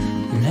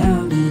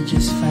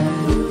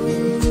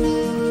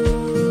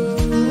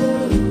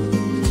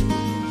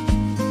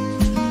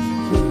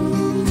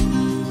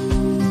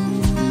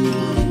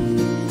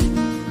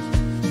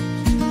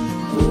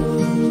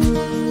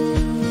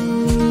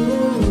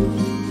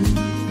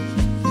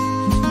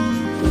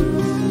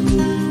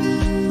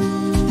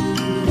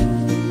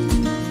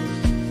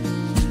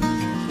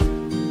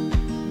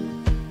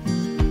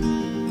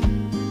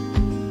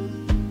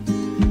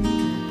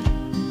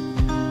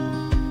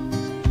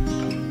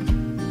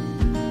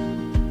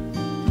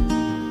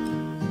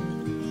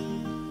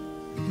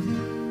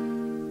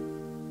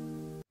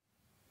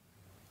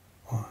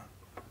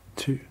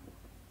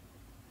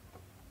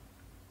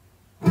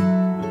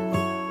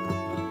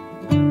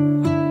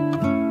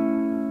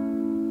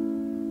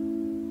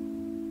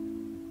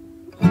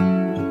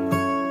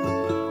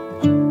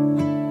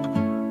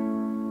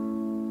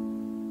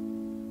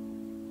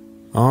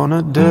 on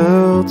a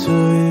delta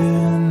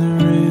in the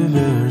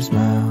river's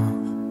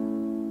mouth.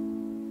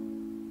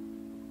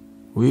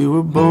 We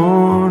were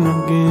born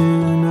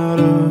again out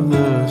of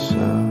the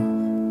south.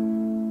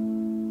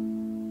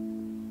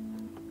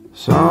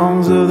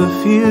 Songs of the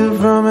field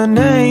from an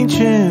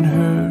ancient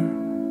herd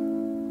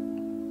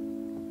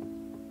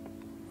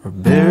are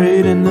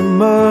buried in the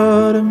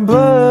mud and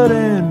blood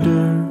and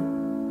dirt.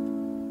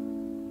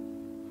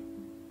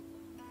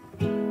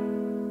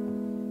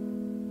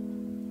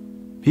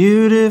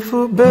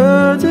 Beautiful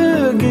birds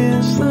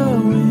against the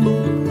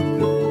wind,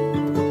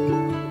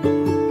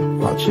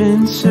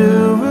 watching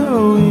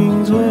silver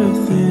wings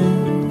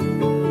within,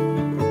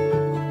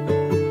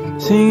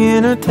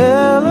 singing a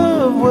tale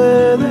of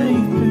where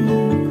they've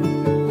been.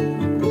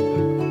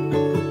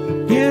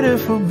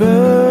 Beautiful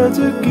birds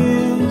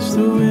against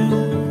the wind.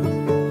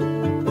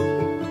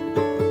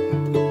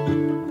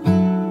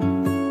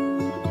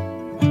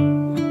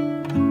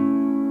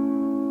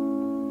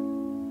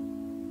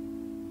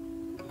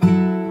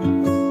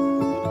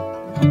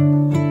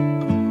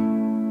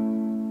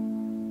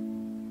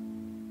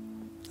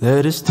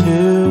 Let his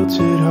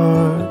tilted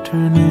heart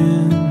turn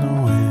in the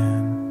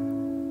wind,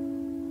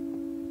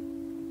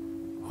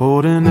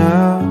 holding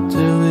out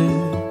till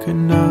it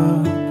could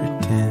not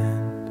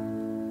pretend.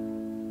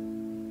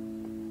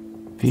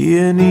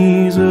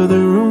 Peonies of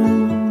the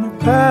room have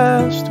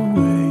passed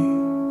away,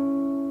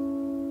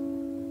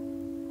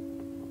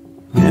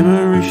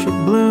 memory she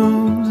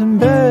blooms and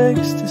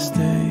begs to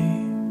stay.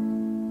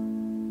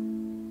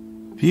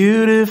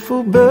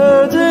 Beautiful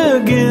birds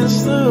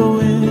against the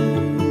wind,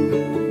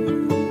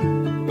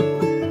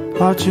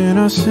 watching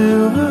our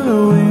silver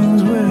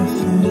wings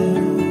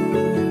within,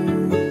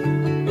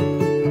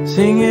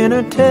 singing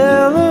a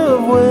tale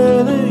of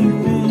where they've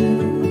been.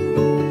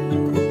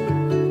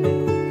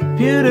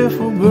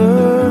 Beautiful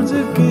birds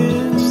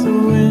against the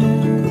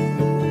wind,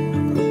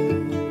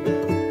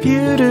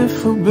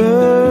 beautiful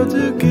birds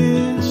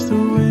against the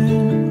wind.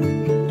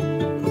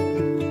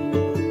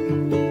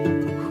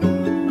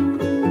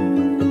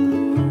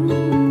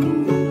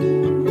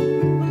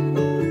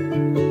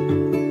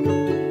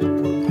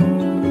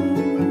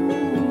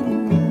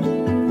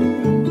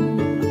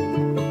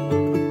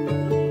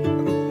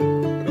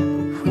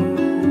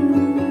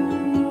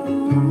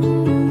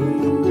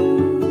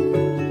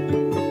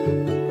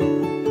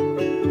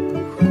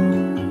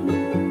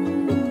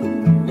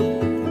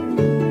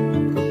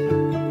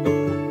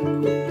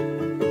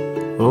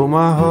 Oh,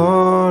 my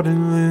heart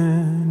and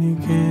land he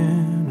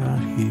cannot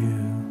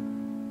heal.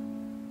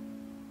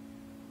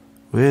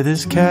 With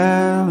his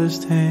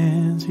calloused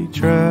hands he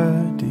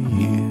tried to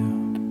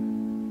yield,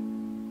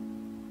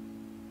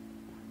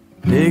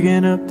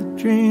 digging up the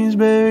dreams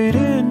buried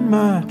in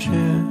my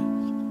chest,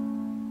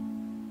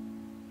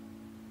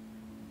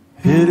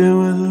 hidden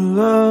with the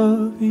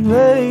love he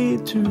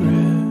laid to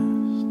rest.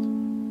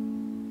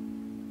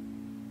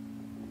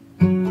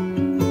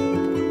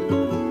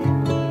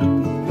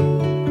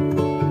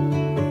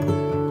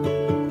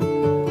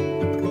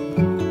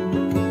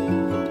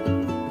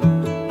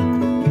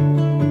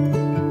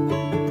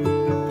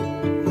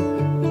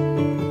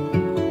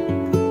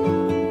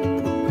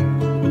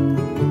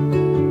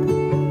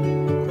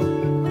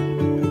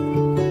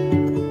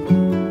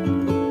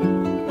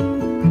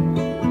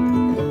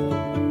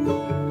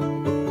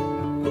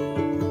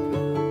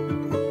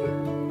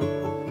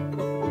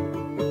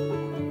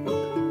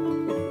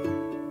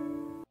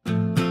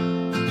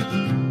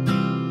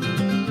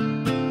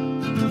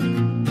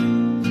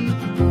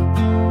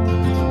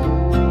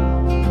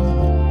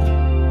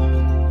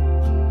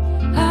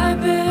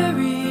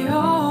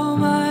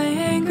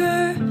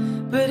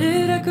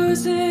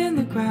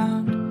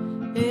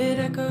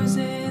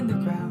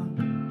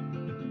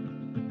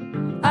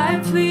 I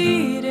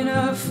plead in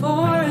a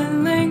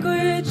foreign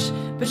language,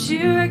 but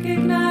you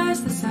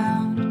recognize the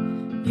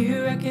sound,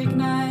 you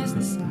recognize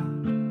the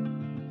sound.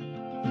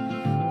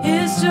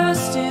 His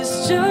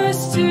justice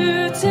just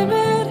too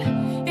timid,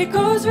 it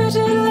goes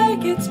rigid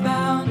like it's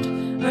bound,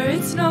 or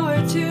it's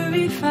nowhere to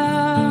be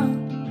found.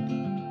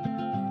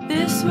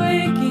 This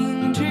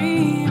waking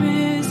dream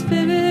is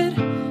vivid,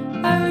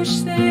 I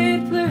wish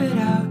they'd blur it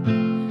out,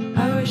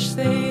 I wish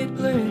they'd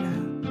blur it out.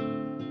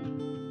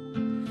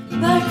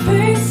 Like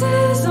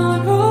faces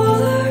on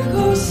roller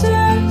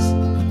coasters,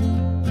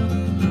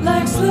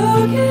 like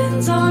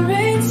slogans on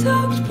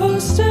rain-soaked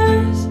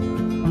posters,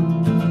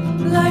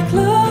 like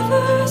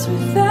lovers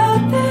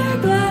without their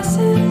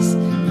glasses,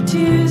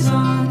 tears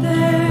on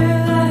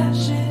their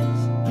lashes.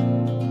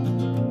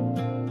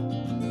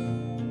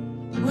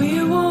 We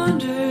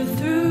wander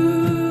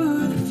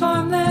through the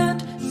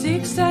farmland,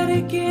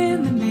 ecstatic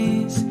in the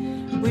maze,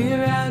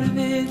 we're out of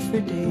it for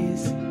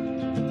days.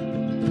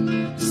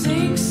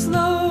 Sink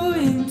slow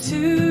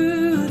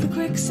into the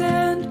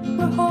quicksand,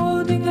 we're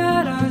holding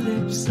at our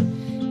lips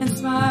and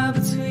smile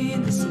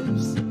between the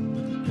sips.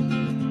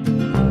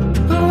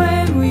 But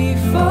when we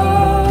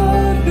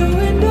fall through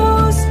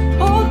windows,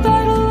 old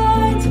battle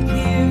lines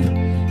appear,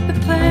 the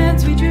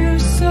plans we drew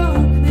so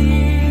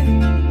clear.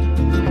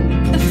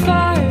 The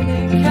fire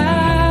that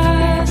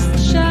casts the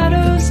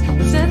shadows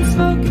sends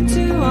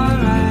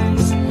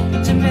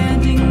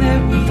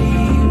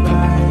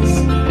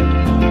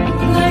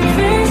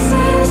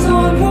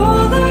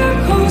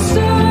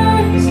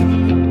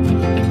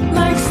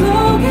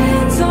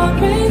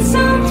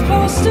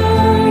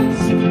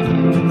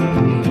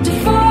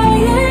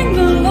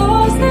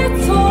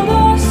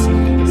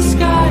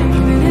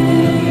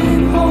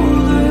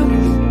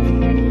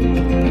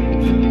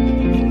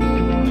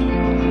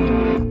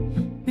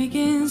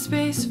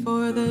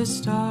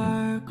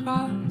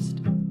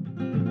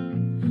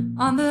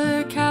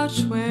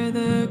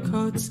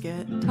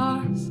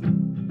lost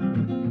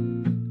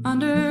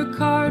under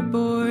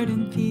cardboard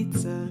and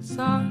pizza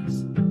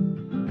sauce.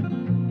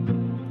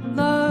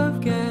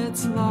 Love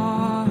gets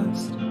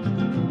lost.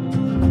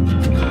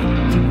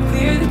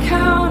 Clear the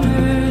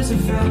counters, a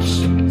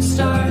fresh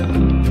start.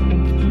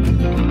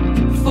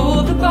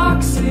 Fold the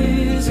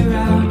boxes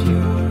around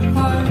your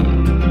heart.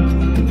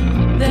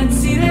 Then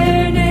see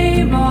their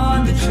name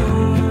on the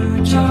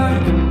chore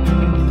chart.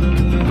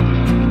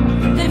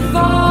 Then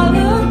fall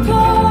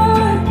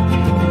apart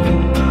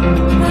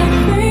like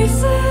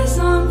faces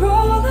on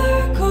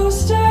roller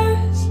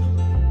coasters.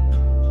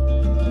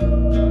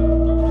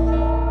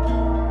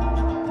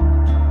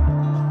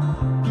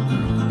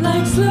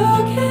 Like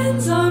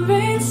slogans on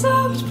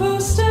rain-soaked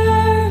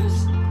posters.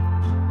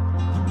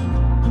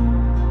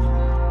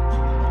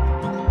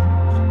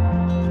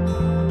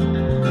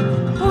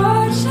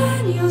 Watch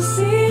and you'll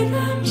see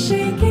them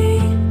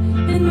shaking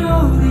and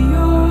know that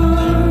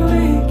you're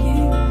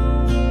waking.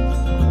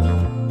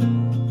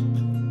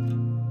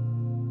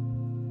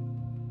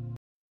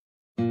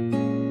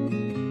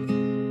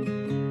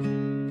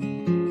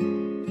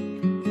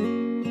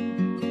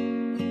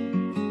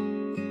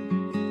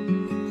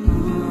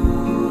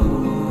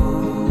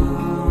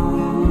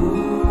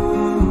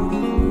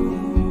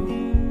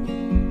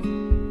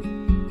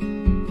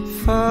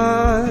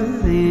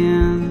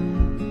 Falling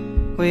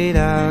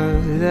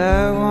without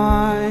the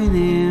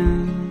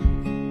warning,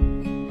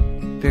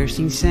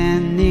 bursting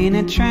sand in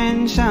a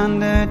trench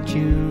under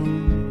June.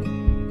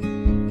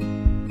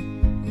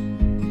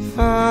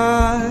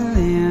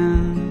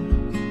 Falling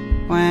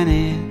when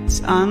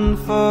it's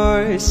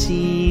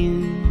unforeseen,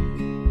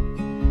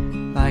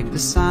 like the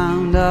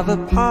sound of a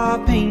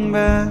popping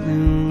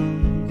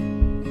balloon.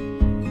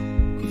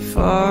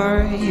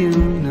 Before you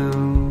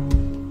know,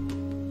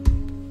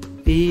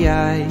 the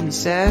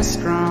ice has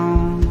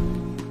grown.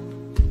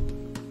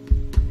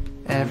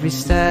 Every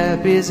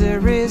step is a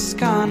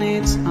risk on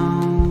its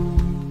own.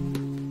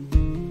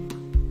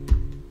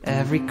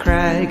 Every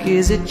crack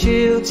is a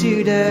chill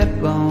to the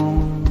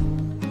bone.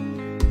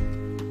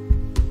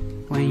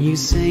 When you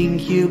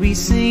sink, you'll be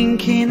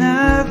sinking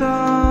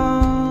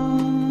alone.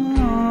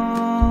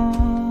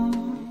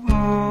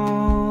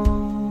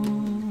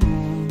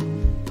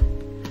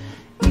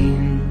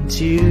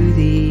 Into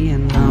the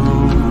unknown.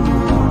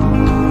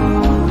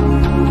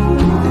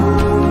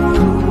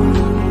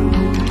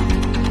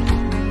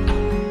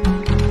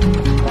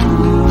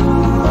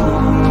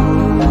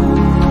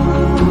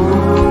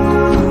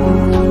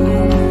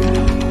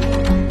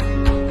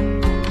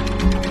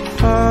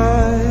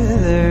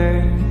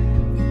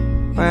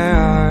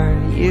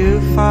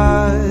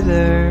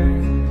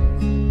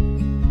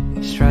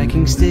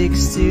 Striking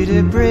sticks to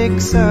the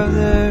bricks of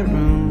the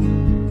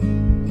room.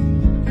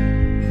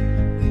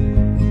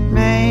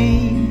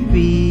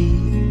 Maybe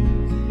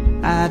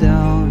I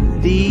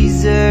don't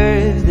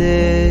deserve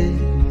this,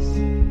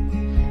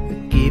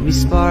 but give me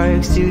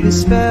sparks to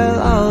dispel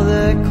all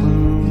the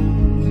gloom.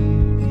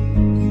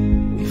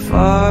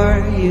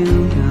 Before you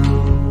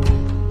know,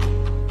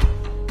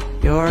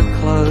 your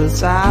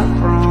clothes are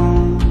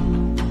grown.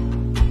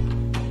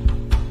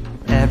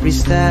 Every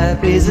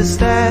step is a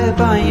step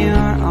on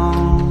your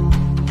own.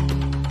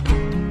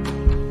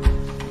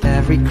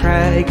 Every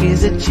crack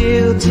is a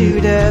chill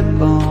to the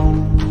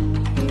bone.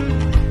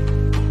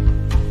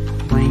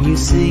 When you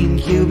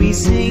sink, you'll be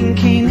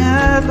sinking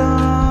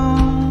alone.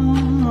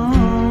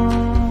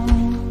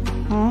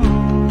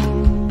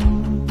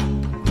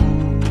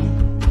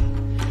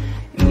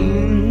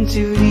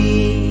 Into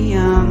the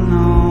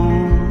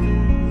unknown.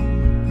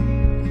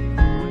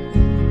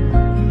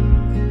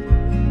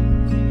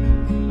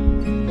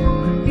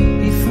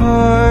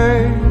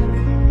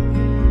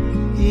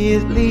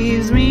 It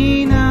leaves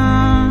me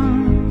numb.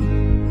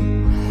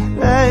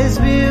 Let's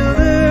build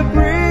a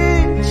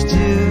bridge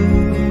to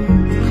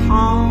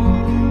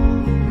home.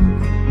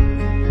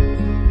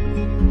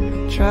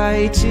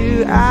 Try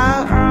to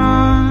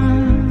outrun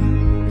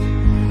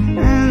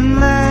and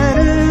let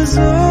us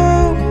overcome.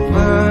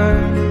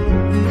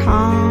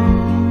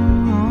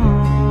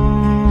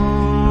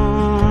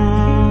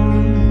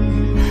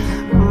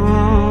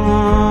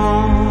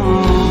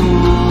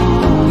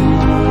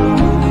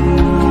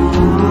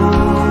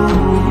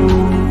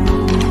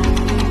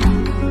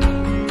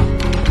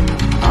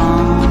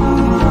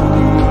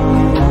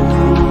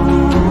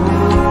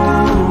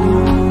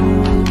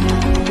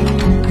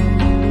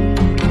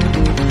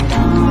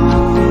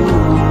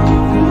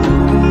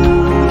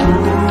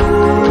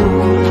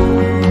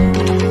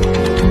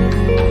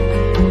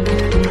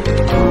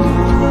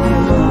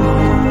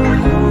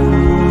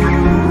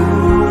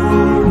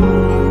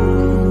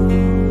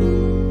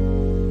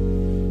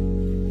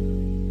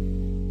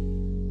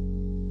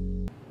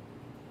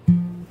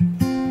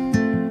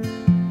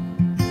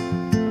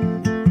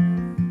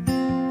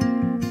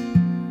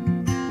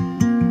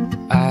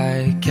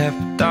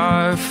 Kept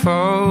our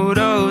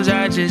photos,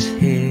 I just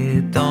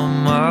hid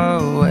them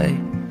away.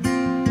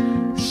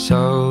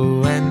 So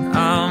when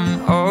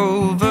I'm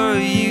over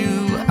you,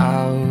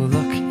 I'll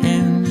look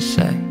and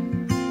say,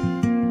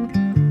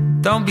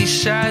 don't Don't be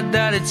sad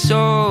that it's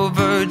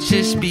over,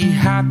 just be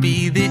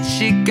happy that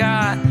you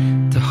got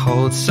to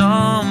hold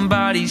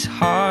somebody's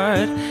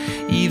heart,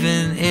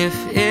 even if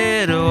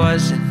it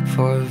wasn't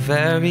for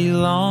very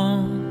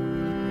long.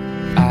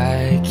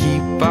 I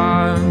keep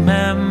our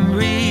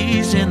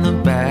memories in the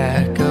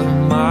back of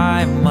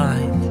my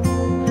mind,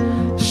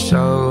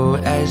 so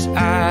as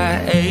I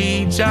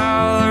age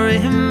I'll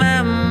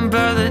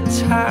remember the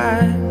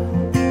time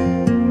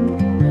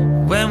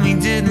when we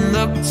didn't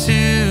look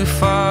too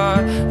far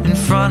in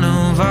front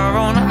of our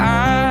own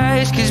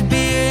eyes. 'Cause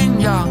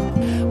being young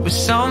was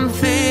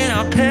something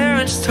our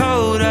parents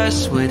told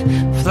us would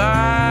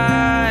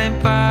fly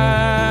by.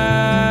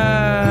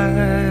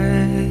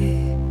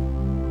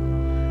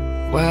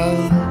 Well,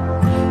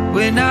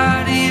 we're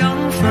not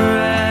young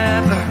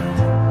forever,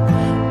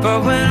 but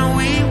when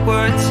we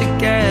were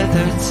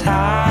together,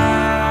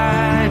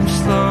 time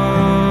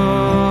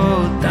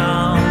slowed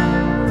down.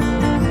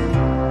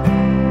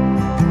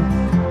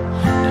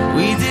 And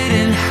we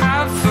didn't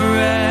have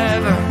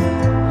forever,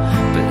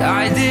 but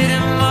I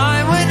didn't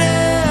mind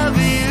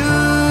whenever you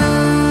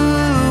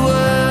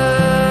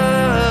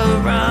were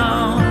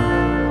around.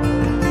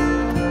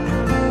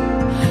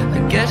 I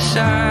guess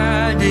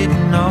I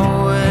didn't know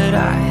what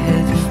I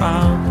had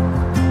found.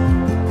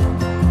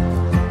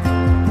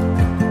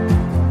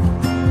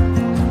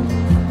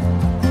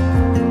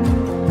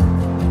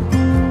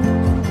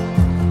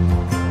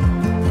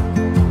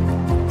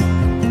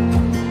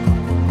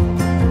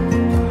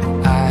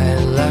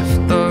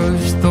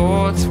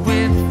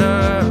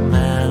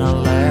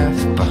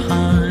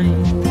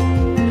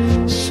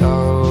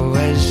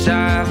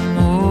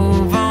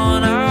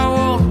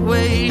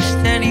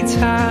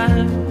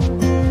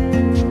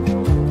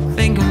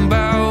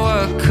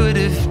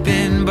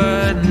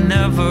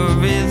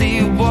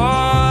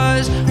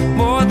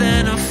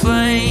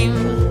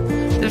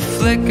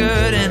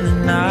 Flickered in the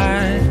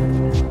night.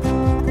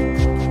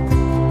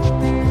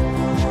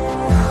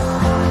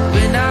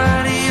 We're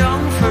not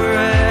young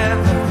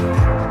forever,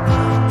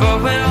 but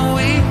when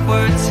we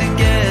were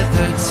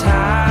together,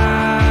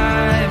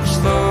 time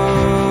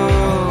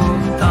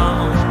slowed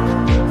down.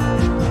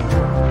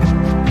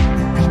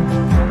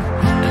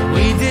 And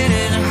we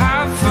didn't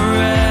have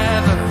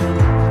forever,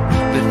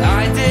 but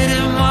I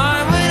didn't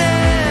mind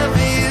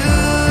whenever you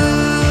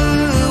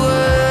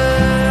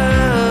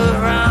were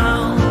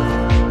around.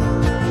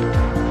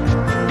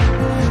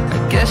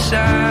 Guess I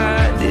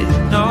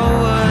didn't know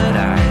what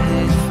I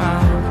had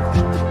found.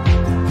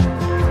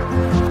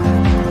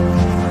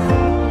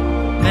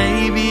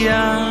 Maybe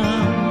I'm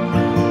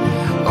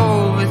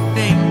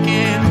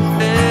overthinking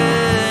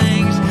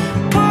things,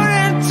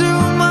 putting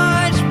too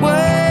much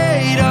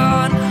weight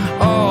on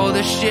all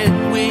the shit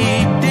we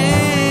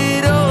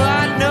did. Oh,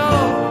 I know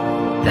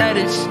that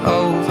it's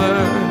over.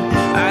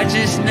 I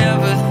just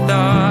never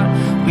thought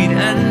we'd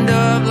end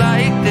up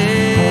like this.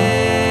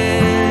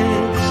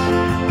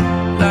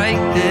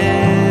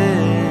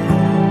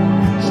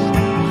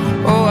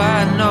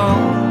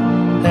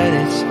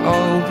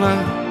 Over,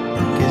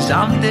 'cause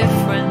I'm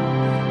different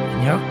and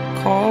you're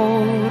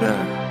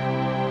colder.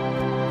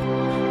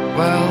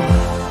 Well,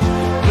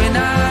 we're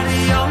not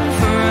young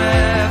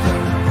forever,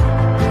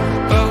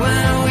 but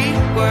when we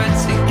were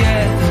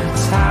together,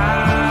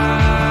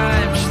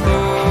 time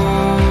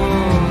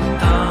slowed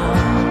down.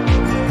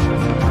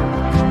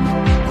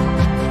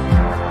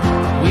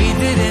 We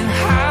didn't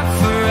have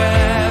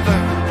forever,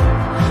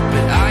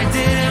 but I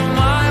didn't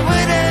mind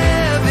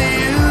whenever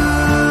you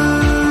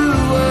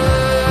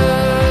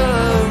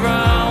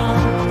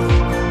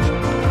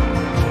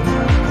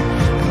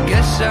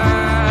I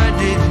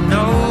didn't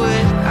know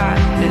what I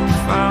had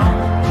found.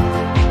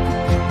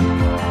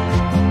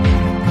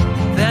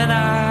 Then I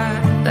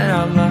let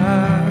our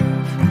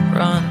love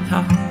run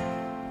out.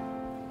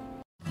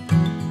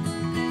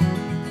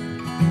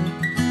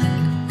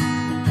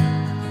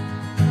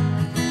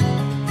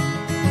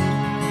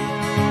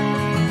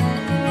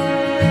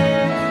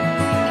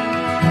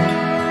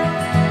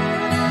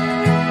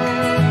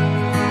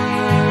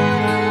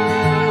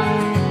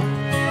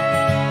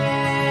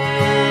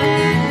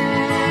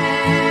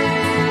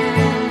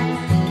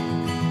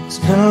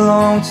 Been a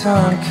long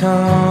time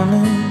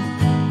coming,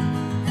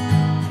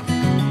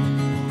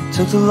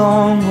 took the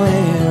long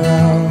way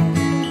around,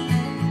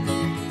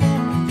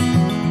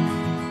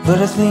 but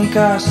I think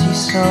I see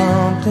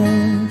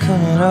something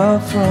coming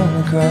up from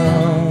the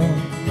ground.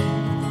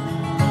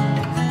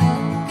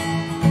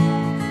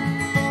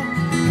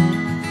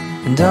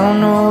 And I don't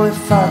know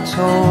if I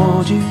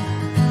told you,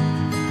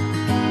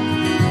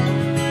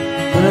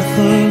 but I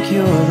think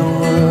you're the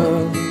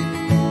world.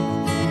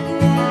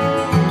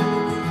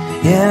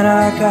 Yeah, and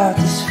I got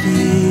this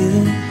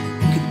feeling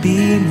you could be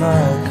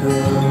my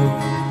girl.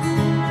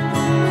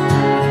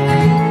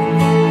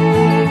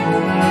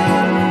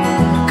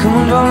 Come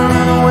on, darling,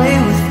 run away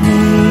with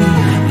me.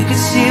 We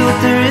could see what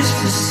there is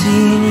to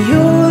see, and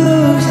your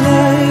love's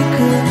like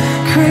a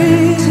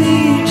crazy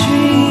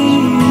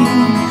dream.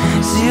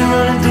 See it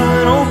running through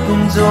an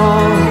open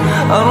door.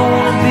 I don't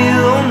wanna be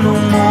alone no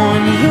more,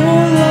 and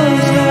your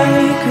love's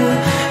like a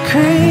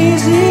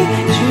crazy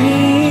dream.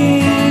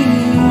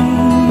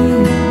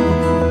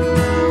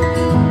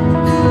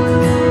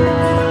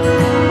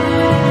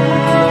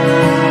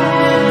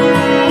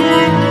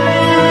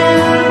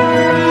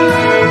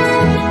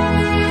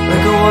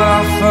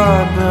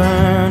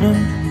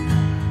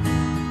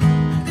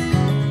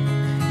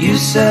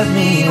 set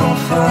me on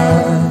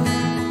fire.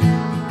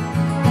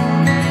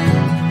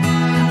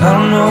 I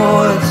don't know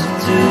what to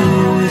do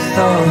with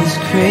all these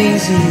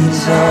crazy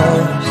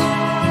desires.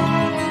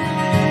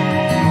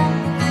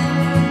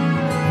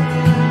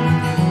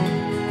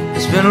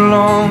 It's been a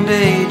long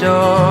day,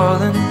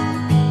 darling.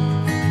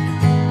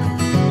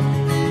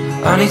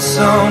 I need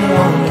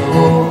someone to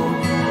hold.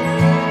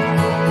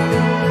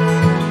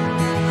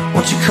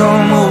 Won't you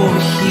come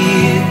over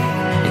here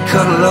and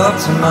cuddle up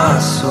to my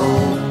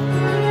soul?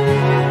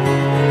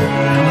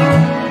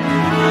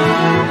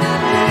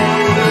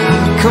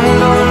 Come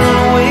along, run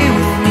away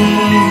with me.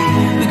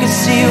 We can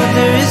see what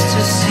there is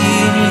to see.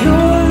 And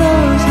your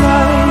love's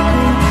like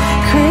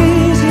a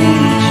crazy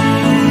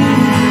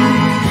dream.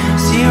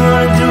 See you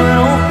running through an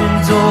open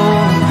door.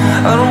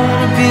 I don't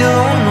wanna be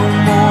alone no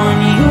more.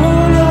 And your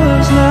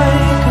love's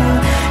like a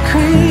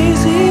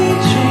crazy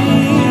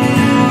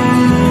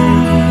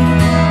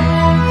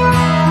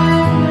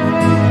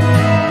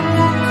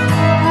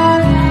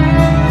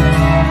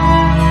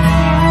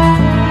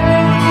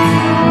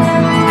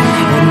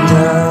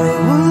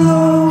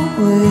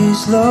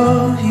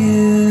love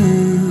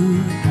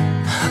you.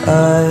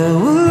 I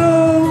will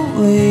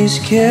always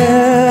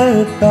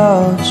care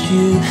about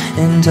you,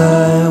 and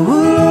I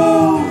will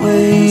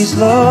always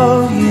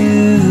love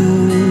you.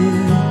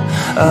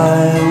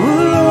 I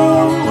will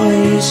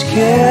always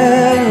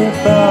care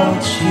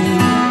about you.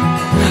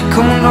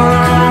 Come on,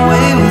 run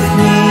away with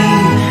me.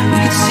 We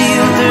can see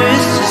what there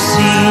is to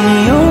see.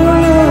 And your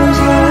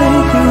love's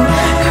like a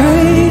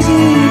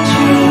crazy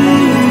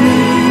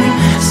dream.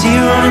 See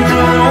you running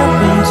through an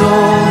open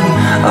door.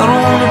 I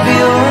don't wanna be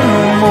alone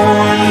no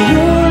more. And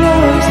your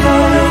love's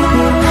like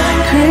a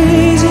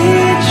crazy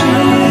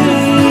dream.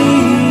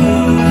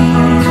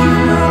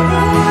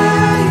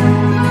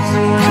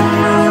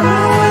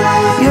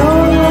 Your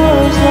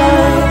love's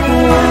like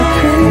a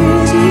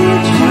crazy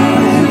dream.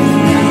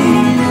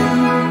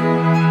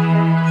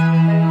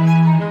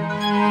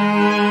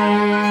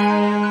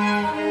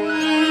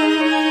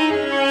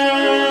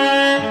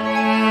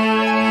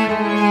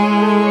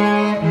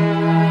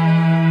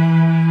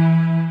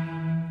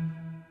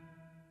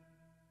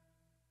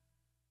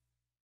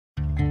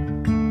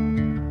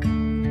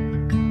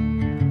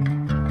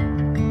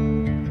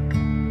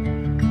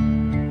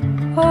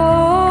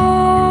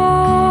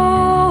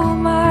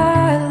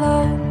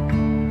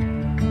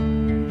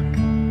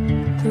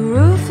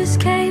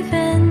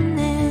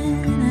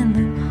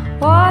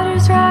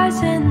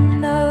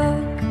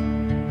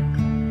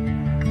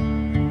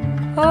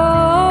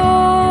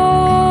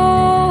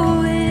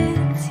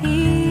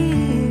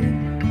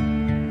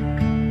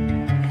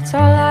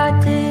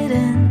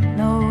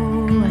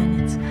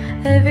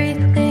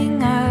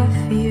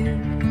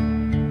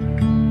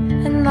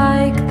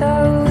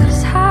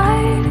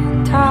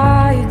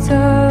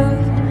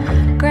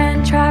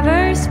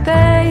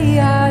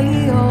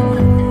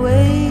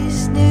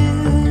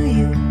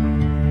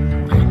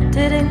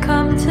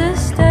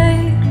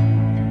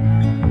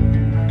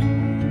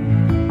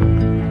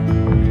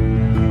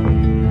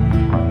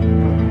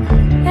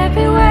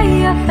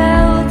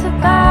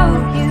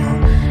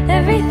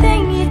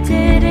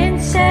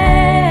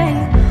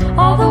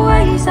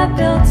 That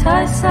built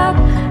us up,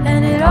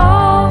 and it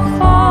all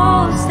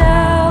falls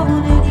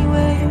down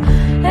anyway.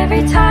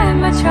 Every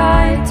time I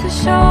try to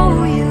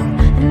show you,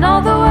 and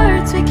all the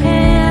words we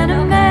can't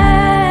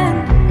amend,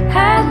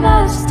 had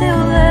love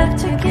still left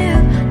to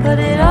give, but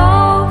it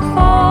all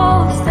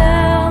falls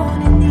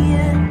down in the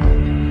end.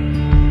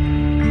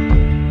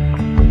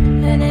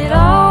 And it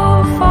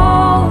all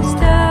falls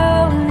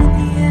down in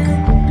the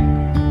end.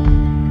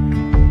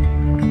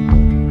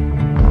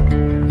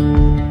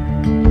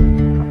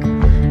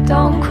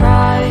 Don't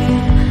cry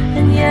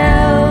and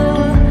yell,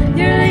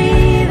 you're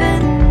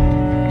leaving.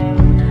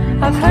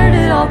 I've heard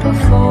it all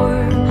before.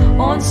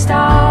 Won't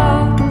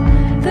stop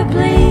the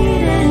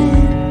bleeding.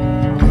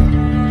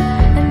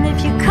 And if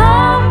you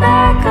come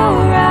back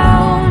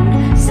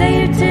around, say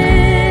you're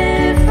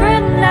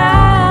different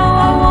now,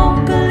 I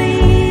won't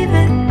believe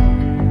it.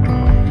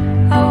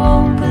 I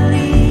won't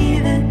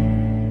believe it.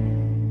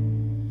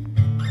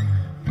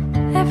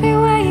 Every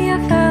way I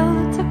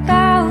felt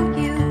about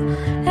you,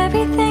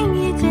 everything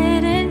you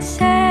didn't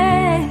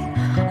say,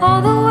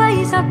 all the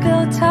ways I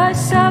built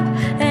us up,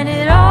 and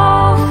it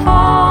all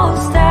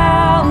falls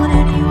down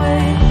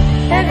anyway.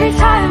 Every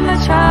time I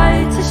try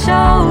to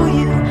show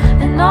you,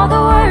 and all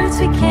the words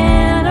we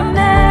can't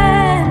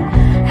amend,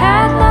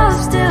 had love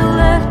still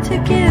left to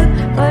give,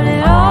 but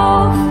it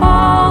all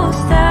falls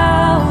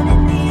down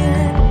in the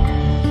end.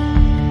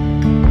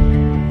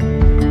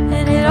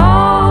 And it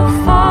all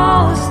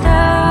falls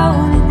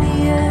down in the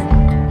end.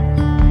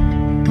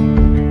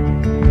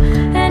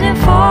 And it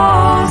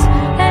falls,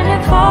 and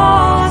it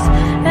falls,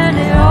 and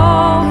it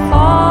all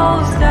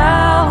falls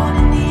down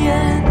in the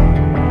end.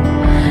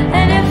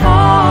 And it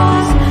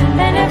falls,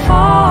 and it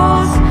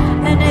falls,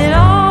 and it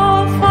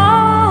all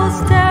falls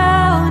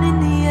down in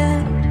the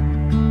end.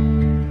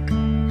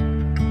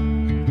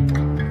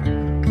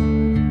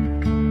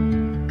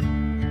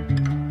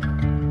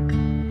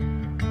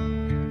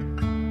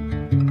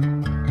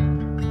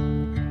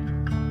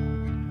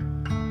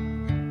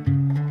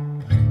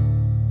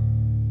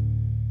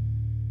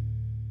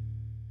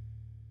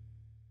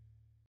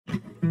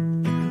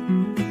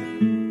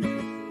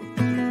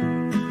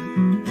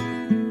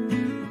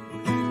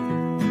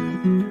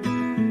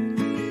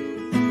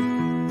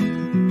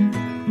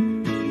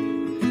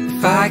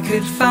 If I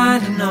could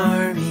find an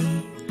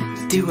army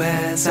to do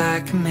as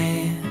I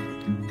command,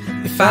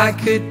 if I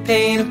could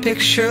paint a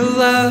picture of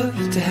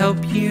love to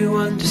help you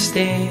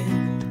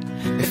understand,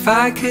 if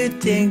I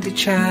could dig to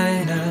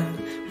China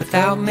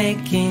without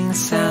making a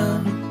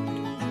sound,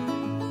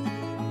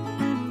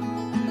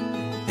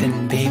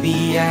 then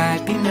baby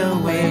I'd be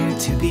nowhere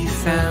to be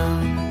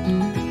found.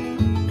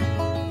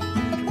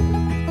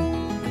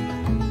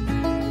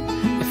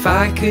 If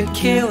I could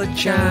kill a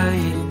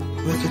giant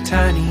with the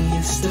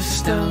tiniest of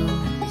stones,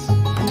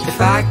 if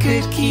I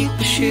could keep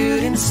a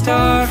shooting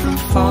star from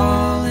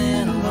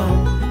falling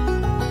alone,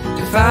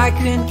 if I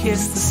could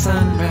kiss the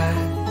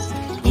sunrise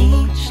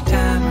each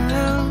time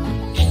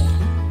around,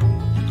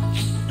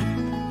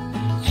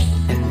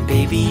 then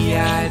baby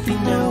I'd be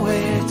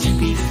nowhere to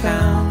be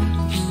found.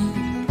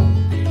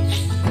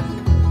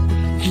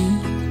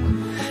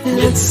 And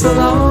it's a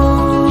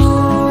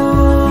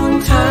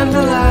long time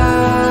to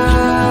lie,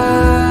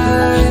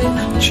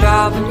 a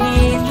child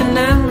beneath an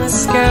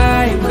endless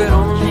sky who could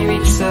only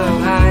reach so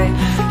high.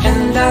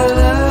 And I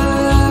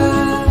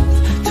love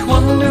to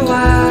wonder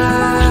why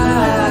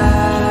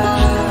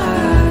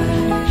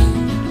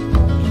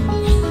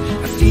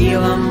I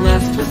feel I'm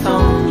left with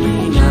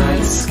only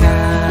night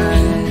sky.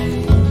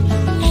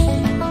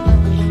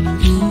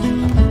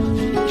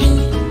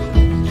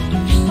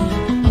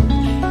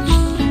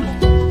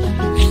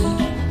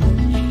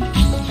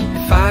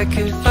 If I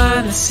could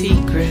find the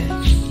secret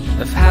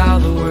of how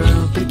the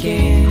world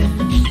began,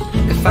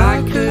 if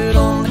I could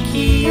own the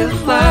key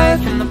of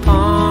life in the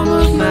palm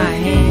of my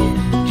hand,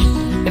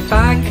 if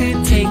I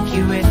could take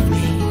you with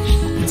me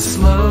and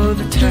slow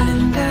the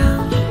turning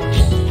down,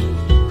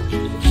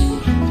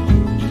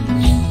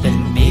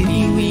 then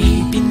maybe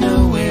we'd be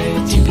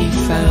nowhere to be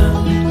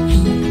found.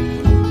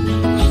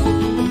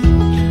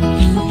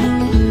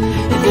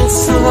 And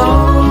it's a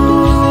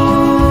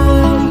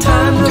long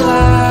time to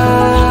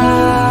lie,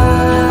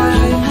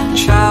 a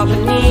child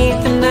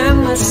beneath an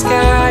endless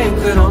sky who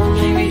could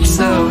only reach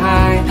so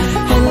high.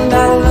 And I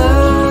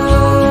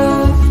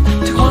love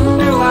to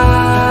wonder why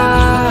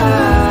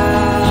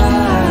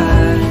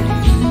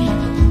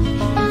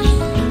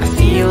I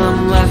feel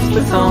I'm left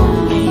with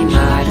only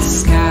my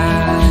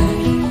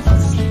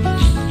disguise.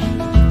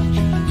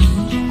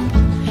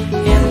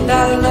 And I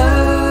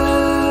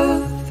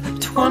love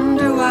to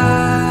wonder why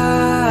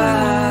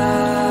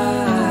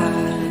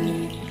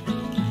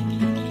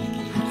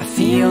I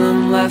feel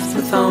I'm left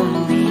with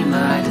only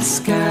my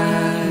disguise.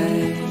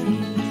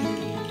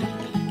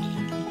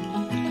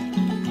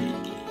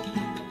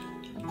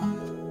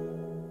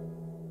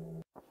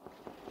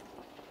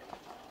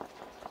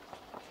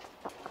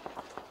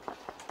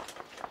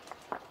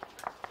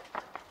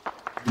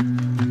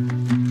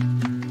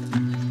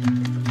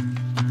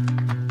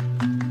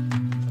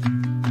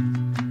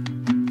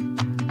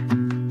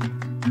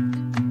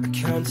 I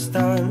can't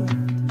stand,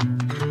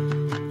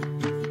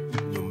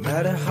 no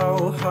matter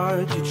how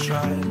hard you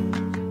try.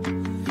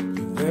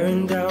 You're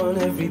wearing down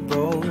every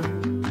bone,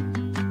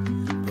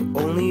 but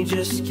only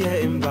just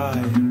getting by.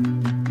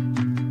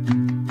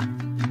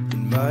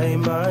 In my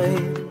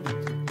mind,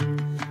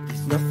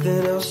 there's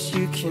nothing else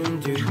you can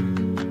do.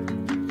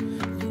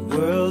 The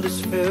world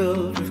is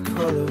filled with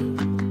color,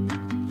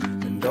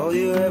 and all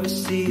you ever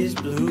see is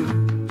blue.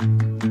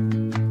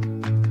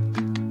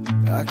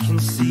 I can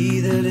see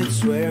that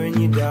it's wearing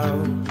you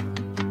down,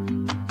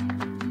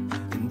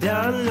 and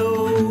I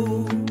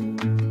know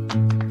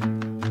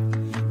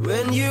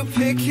when you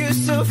pick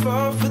yourself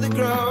off of the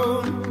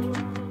ground,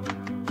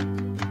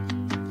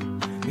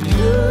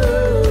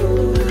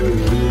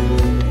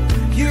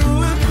 you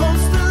were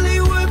constantly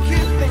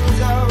working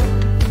things out,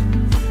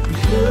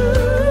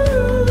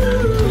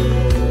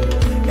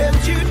 and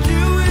you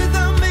do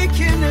without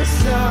making a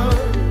sound.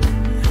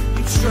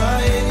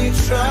 You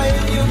try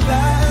and you're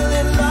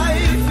battling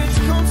life, it's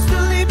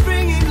constantly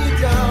bringing you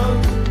down.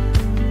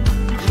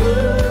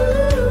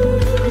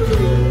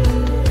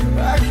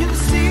 I can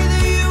see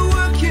that you're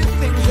working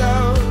things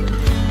out,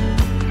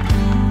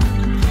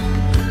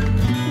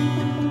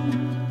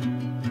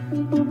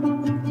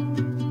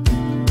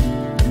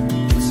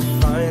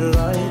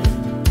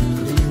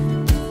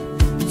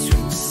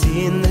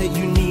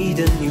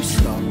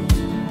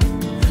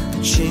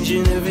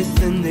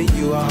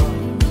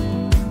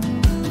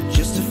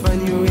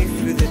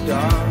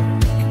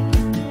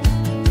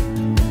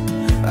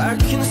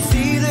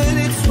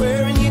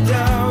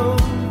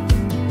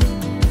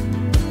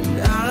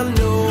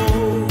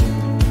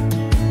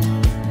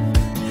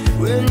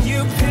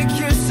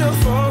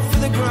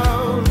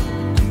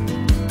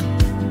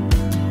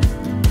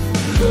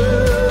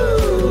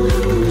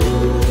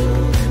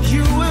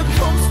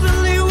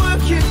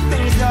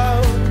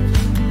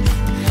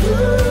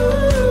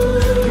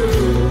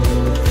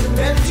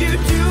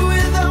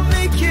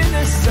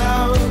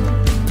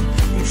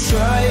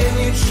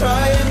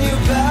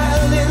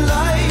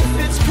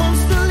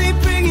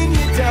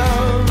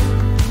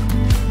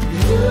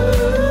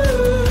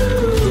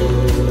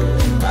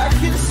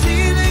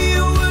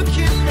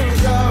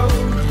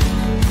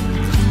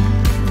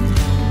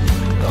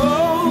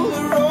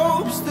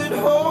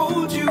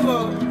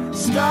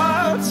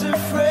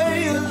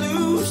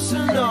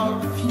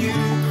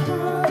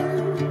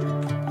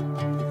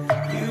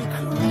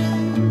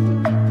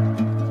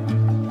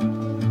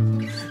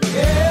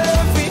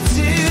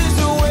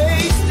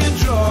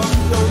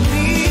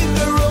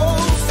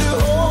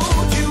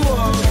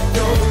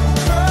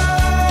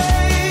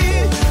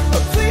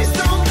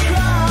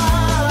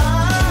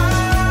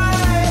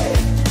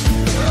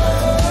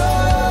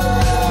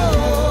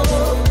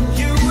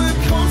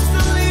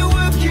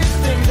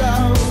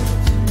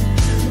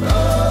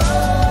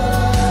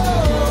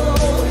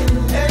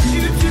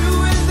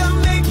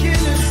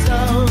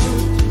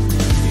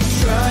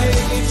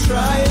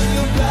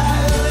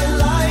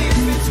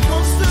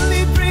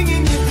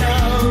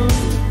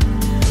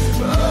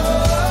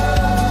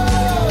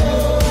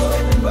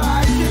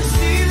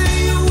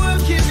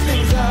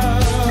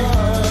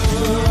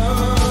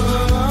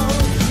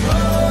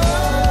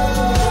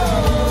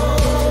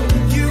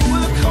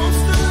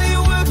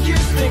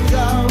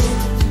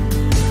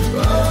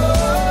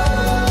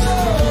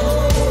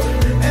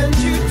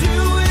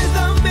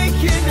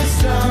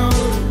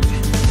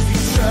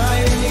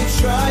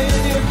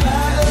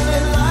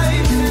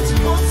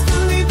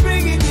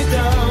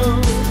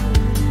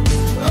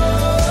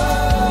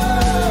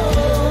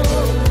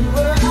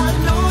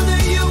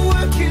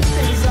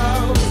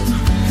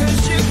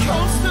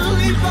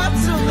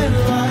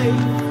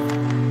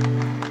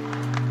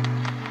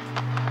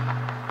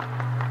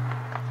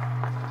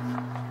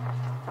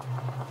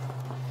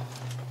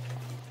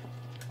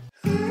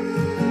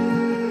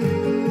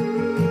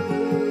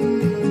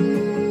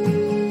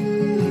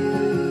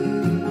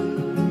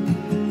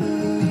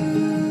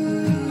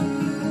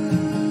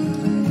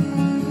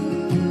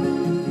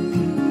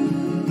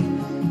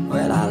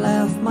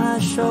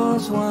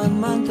 shores 1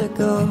 month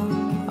ago.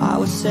 I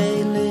was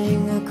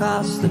sailing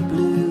across the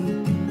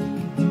blue.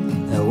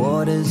 The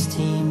waters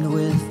teemed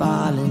with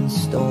violent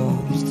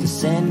storms to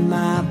send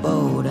my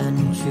boat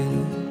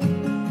untrue.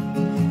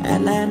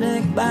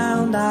 Atlantic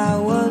bound I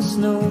was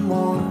no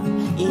more,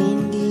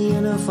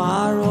 Indian a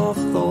far off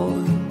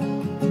thorn.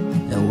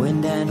 The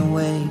wind and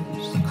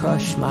waves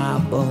crushed my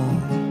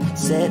bone,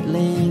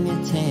 settling a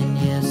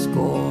 10-year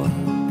score.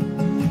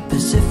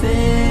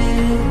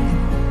 Pacific,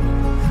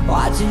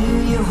 why do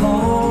you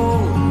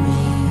hold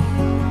me?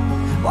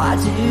 Why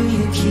do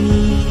you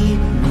keep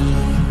me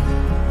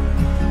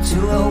to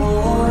a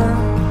war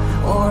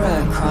or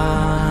a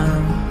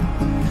crime?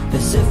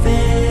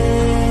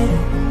 Pacific,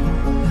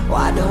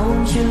 why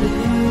don't you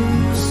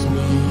lose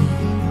me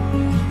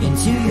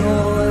into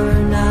your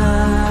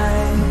night?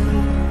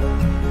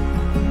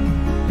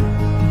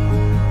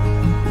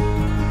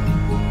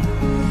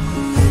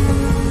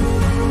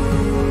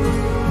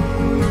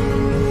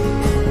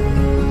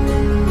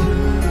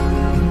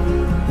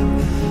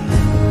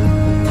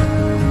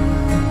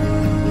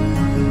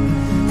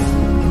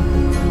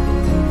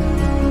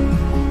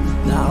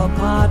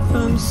 Apart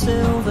from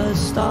silver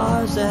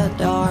stars at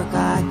dark,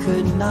 I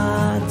could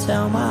not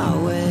tell my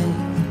way,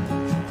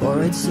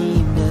 for it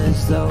seemed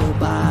as though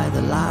by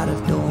the light of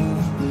dawn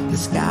the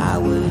sky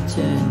would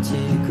turn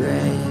to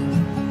grey.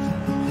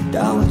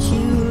 Don't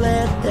you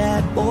let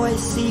that boy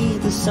see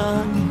the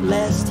sun,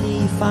 lest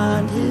he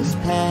find his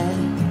path.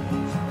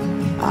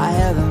 I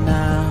have him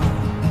now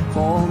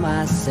for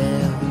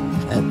myself,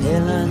 a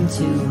pill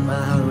unto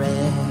my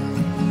wrath.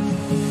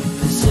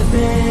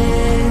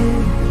 Pacific,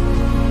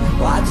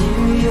 why do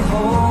you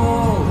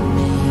hold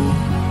me?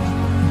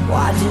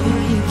 Why do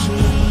you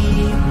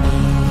keep me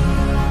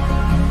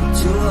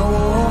to a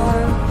war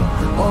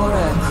or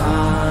a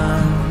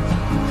crime?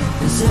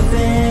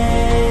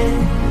 Pacific,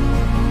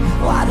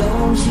 why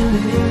don't you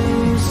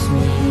lose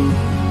me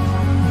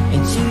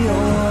into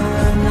your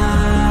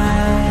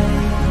night?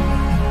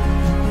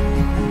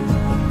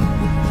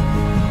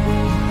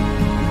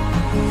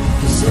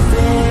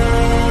 Pacific,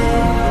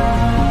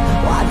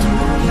 why do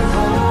you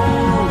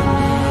hold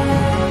me?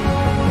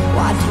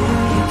 Why do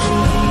you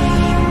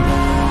keep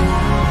me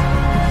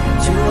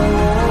to a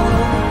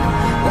war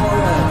or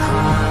a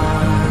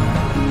crime?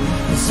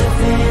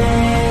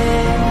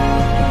 Pacific,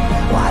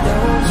 why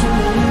don't you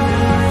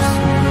lose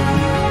me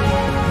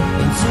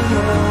into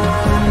your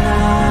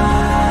night?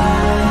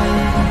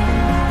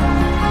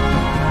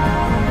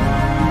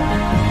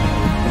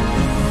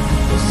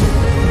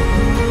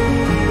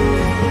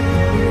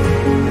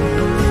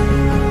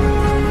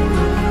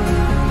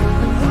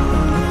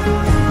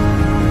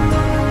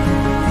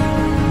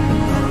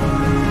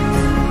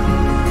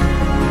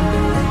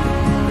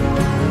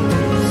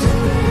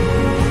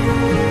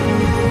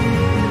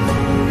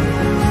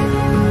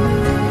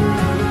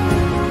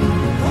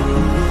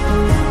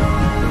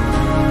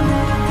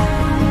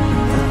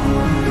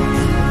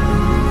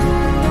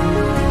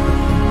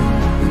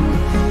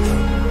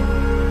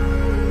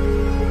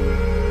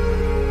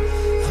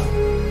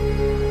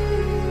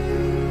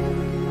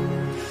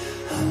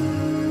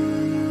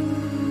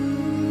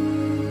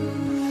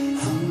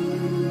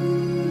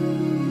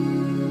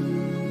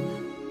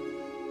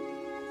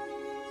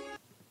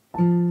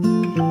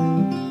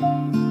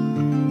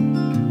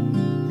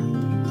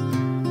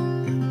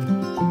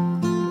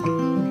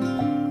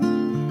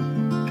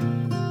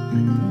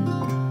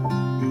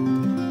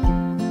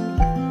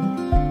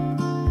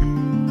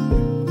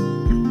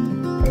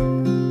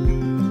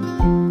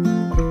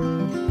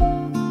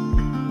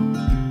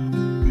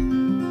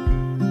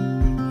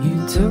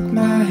 Took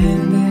my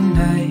hand at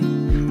night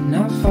and I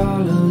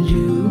followed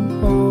you,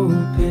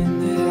 hoping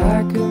that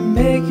I could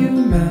make you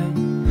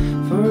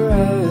mine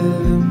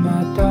forever,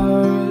 my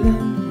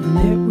darling. And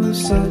it was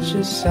such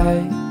a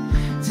sight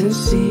to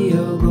see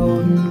your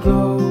golden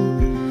glow.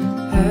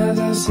 As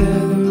I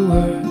said the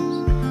words,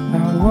 I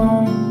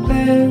won't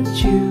let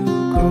you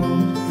go.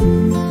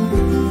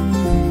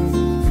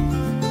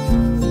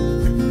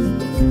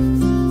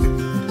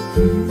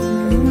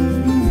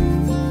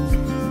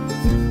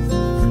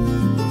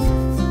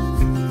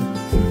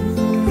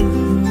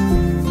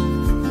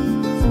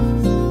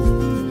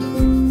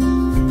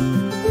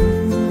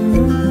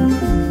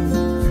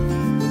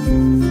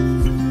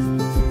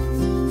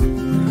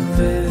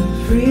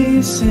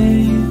 Every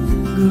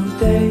single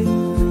day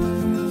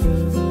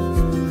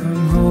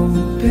I'm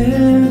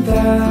hoping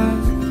that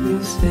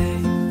you'll stay.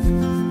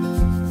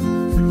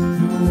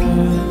 No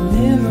one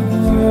in the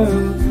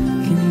world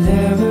can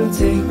ever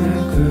take my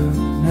girl.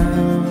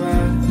 Now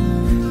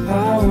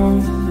I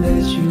won't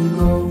let you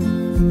go.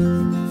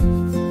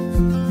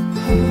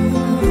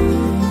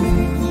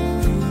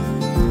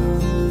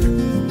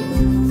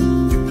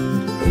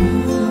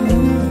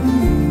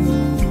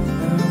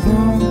 I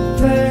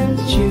won't let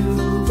you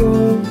go.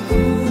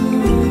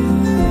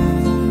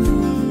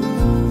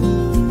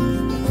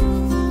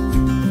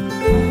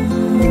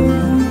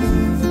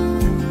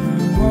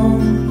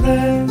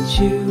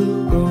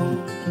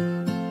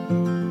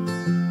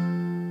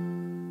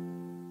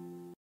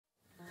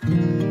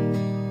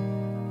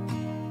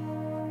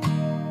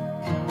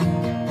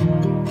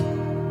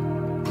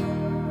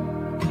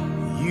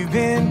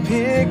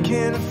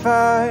 picking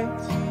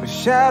fights with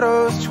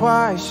shadows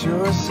twice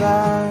your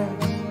size,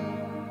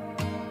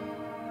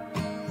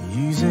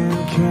 using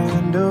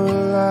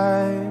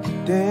candlelight to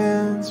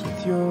dance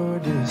with your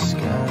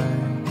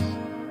disguise.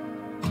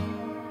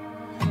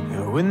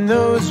 And when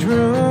those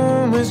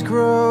rumors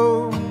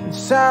grow and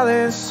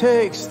silence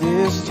takes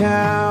this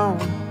town,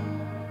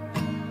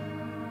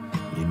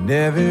 you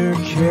never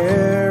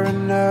care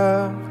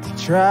enough to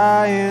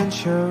try and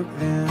choke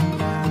them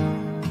down.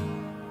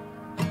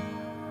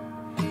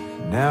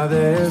 Now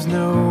there's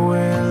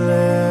nowhere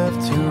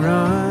left to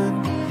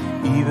run,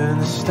 even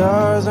the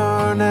stars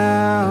aren't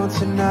out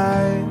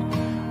tonight.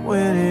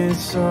 When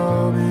it's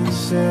all been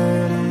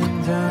said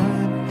and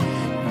done,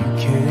 you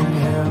can't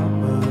help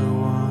but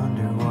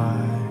wonder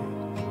why.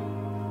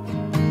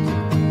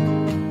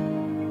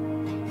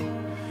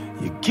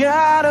 You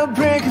gotta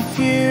break a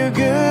few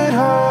good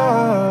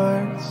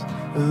hearts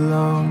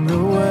along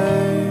the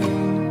way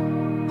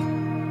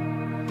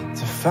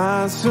to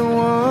find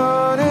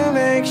someone who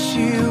makes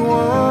you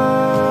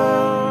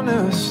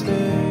wanna stay.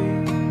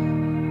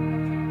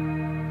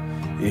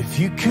 If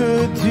you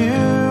could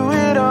do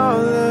it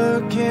all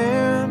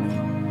again,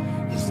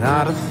 there's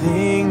not a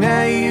thing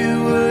that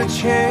you would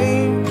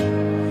change.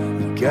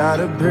 You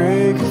gotta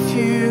break a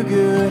few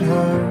good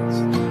hearts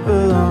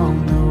along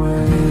the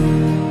way.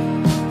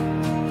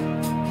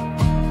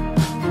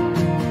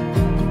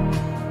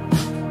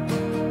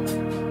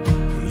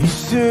 You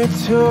stood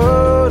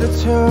toe to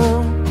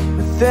toe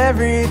with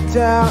every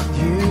doubt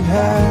you've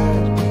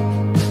had,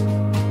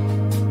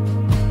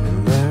 and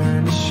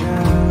learned to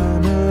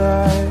shine a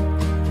light,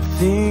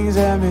 things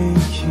that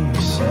make you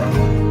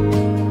sad.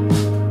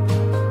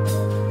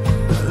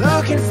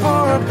 Looking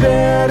for a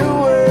better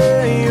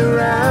way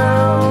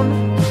around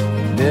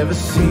never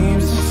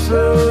seems to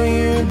slow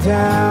you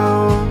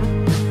down.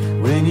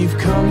 When you've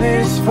come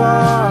this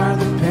far,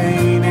 the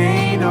pain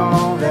ain't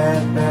all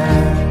that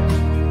bad.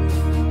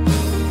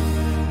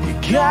 You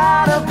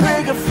gotta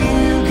break a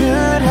few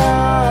good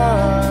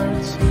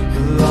hearts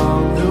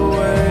along the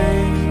way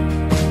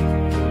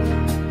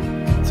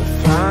to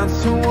find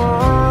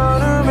someone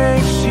who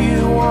makes you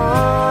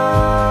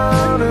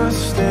wanna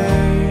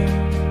stay.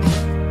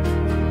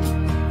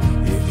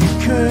 If you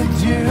could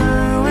do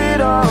it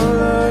all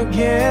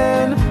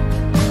again,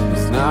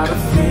 there's not a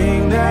thing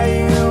that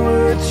you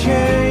would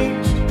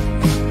change.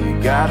 You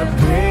gotta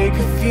break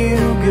a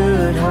few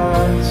good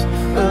hearts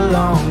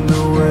along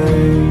the way.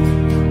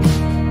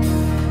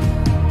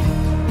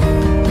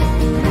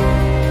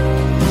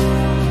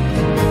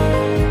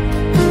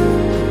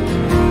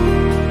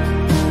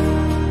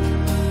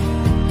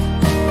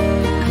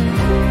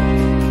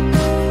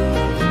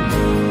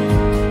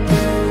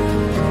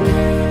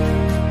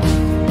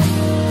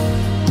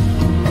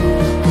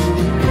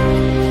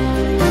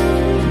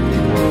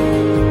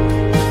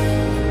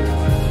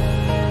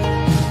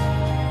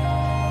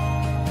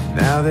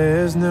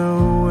 There's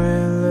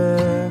nowhere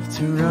left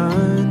to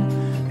run,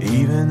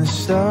 even the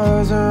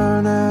stars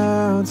aren't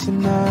out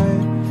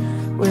tonight.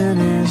 When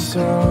it's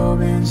all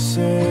been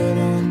said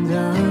and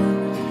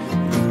done,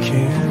 you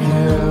can't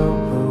help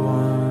but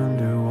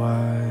wonder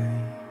why.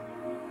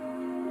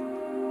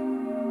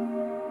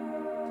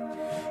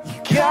 You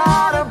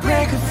gotta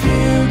break a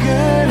few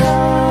good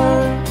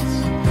hearts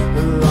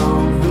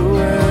along the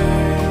way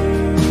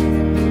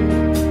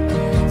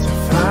to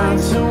find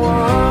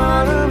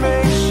someone who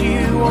makes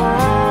you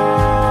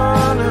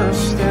wanna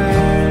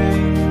stay.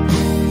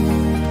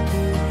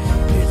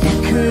 If you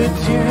could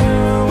do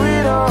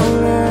it all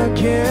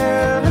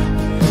again,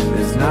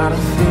 there's not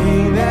a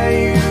thing that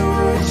you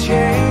would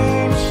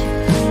change.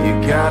 You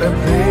gotta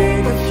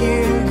break a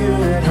few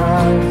good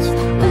hearts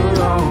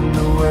along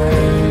the way.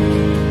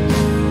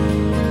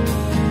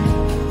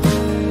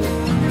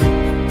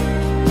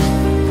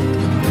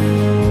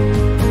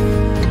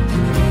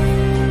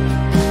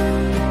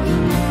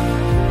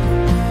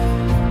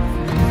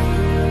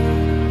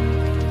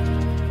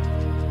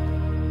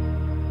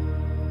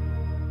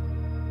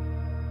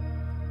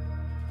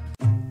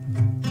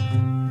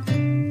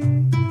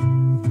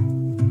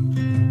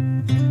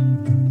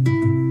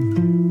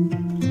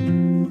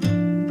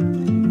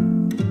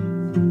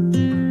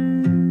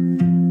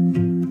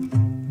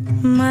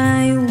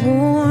 My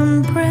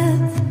warm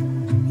breath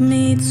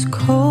meets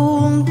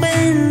cold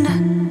wind,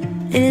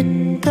 it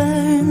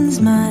burns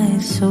my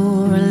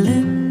sore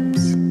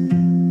lips.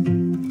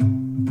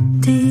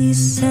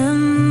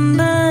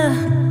 December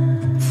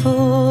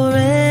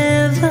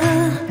forever,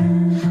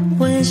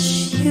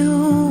 wish you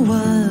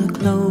were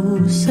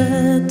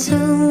closer to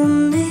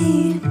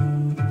me.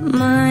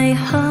 My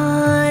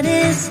heart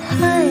is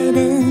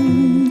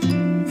hiding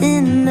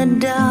in the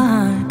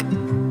dark.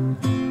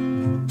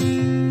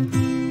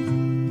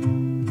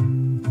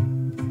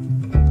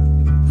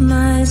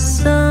 My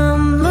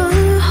summer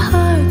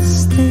heart's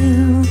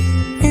still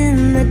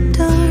in the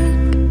dark.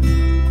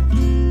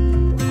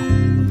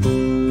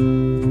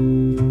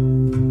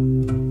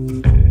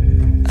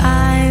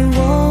 I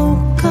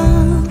woke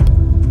up,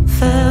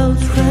 felt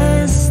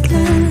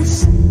restless,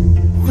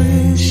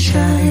 wish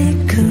I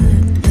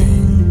could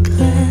think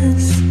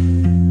less.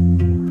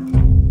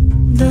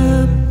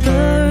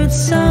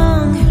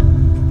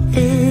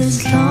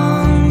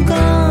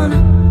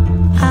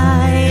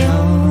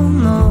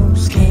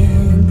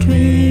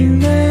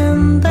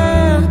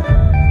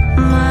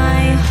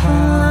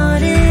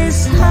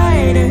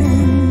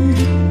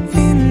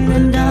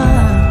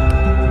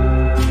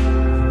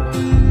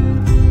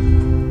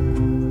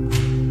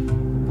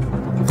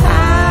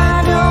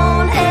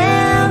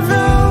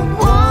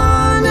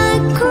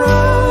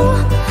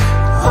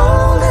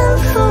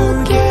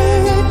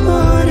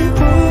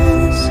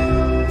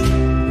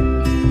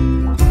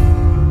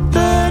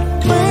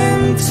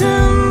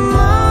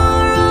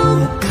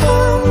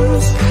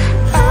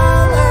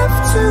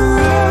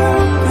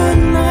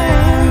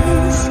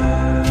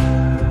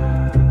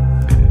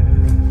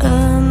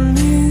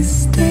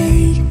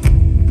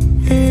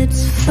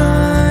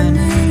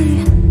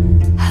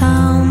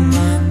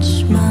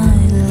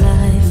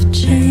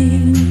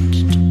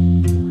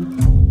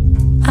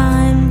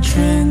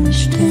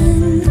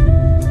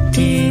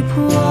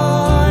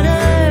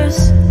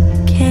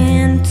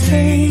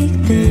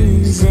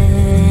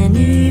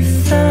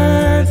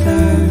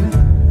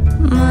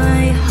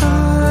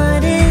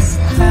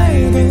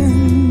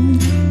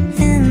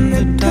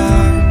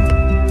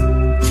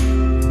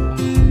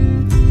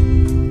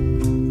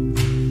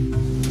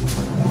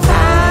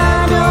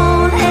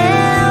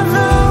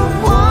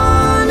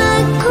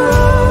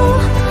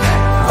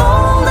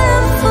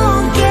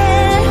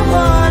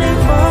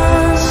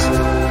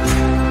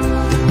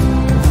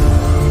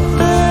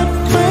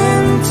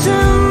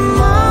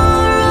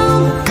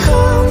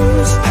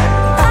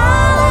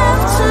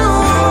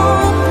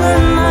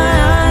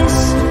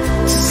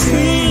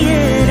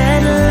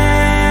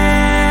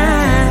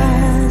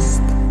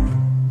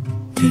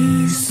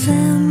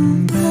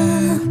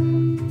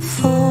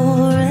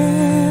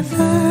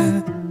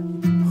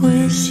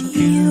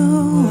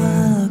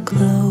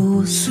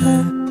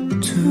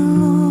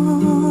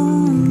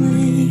 to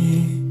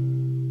me.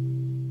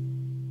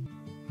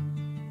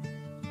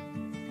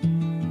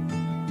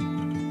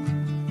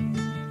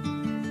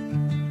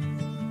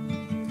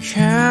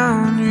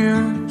 Can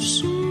you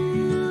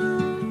see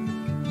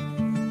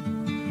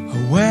a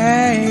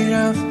weight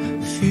of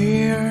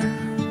fear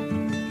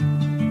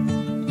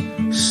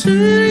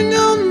sitting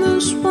on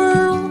this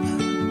world,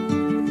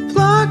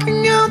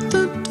 blocking out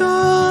the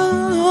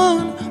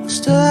dawn?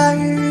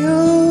 Stay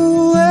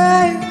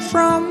away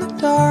from the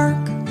dark.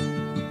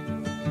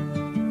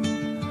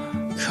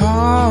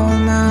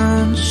 Come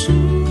and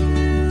see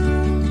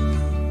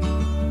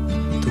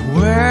the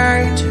way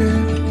to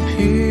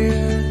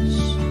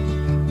peace.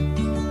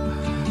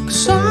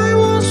 'Cause I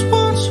was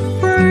once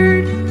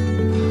afraid,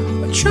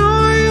 a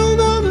child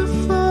of the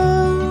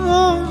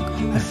fog.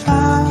 I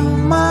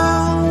found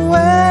my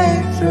way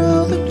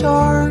through the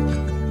dark.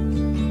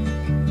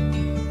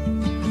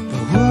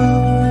 But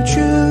would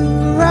you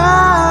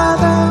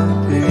rather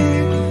be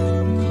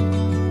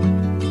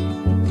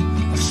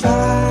a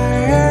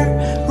fire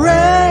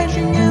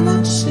raging in the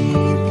sea?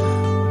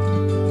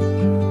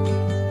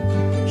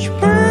 You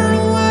burn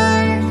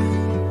away,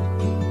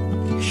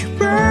 you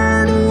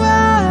burn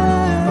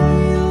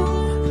away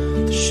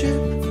the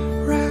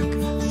shipwreck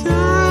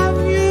that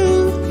you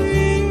feel.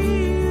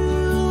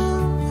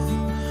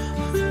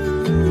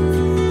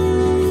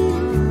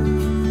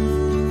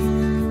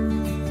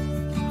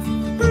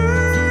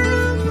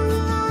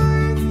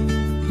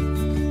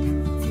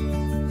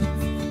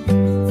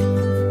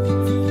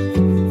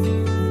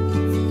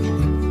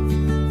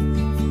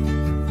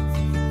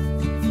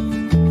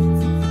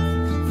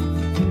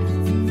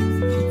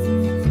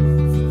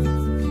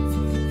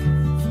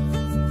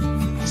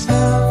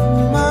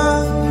 Found my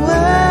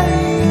way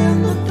in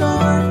the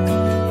dark,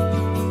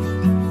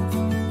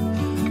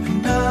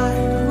 and I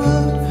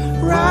would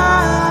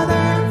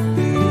rather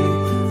be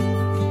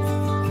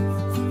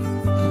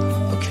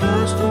a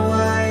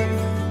castaway,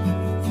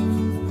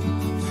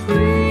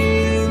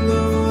 free in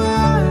the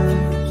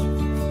waves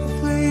of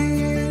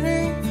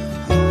fleeting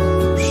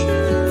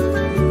ocean.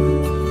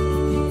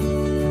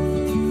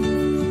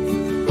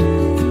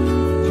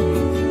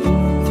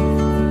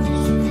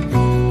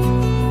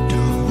 Do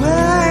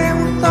away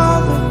with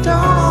all the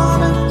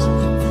darkness,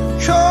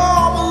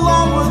 come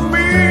along with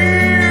me,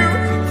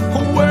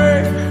 away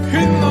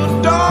in the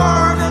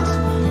darkness.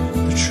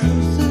 The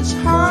truth is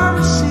hard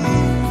to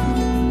see,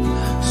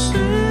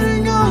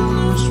 sitting on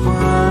this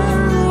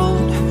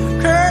world,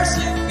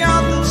 cursing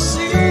out the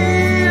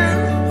sea,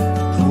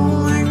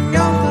 pulling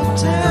out the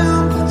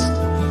tempest.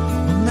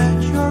 Let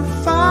your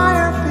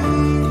fire be.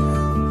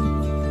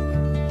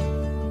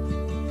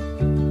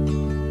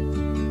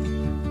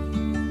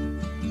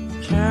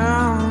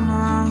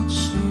 Cannot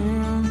see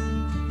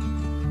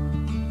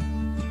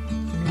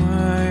the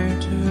way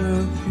to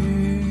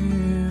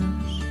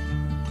peace,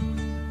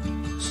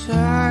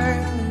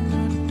 sailing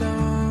it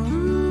down.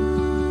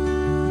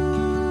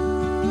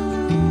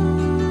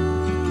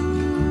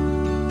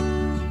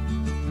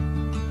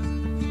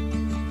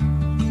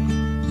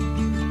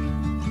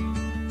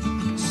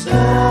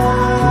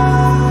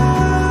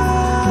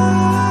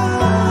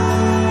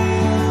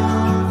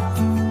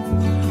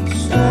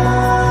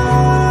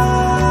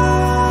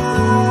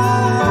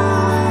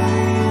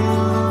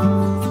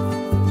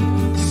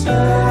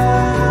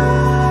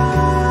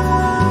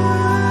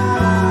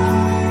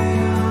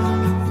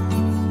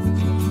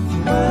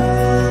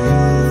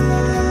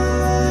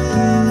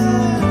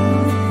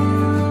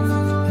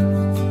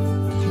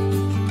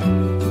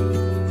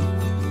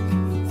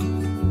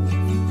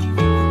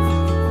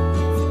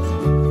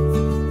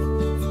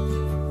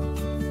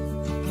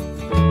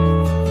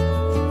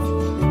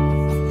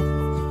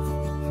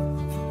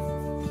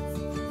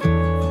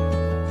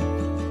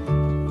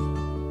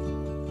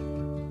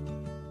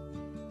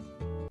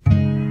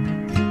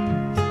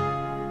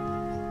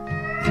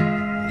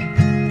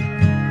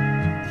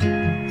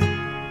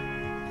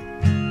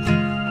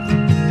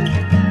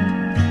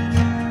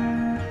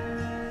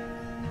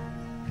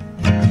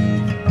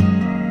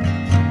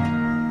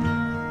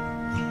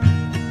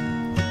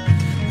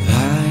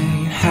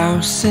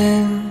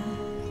 Lighthousing,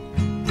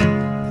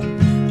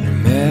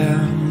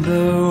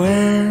 remember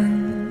when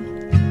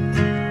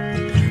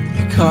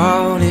we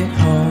called it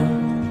home?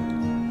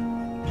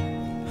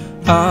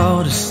 All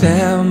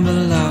December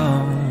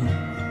long,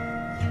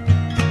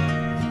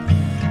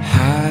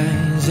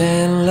 highs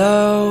and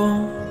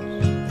lows,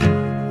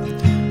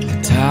 the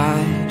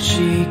tide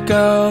she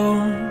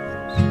goes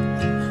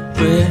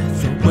with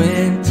the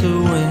winter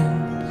wind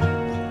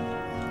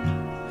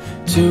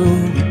to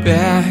be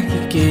back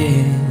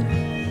again.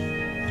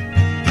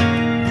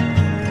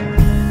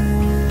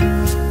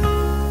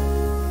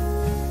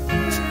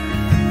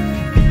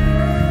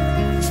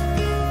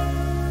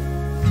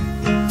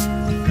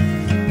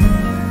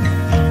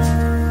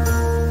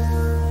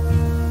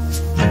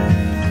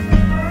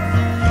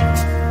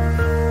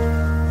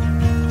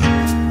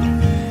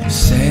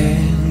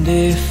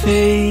 Sandy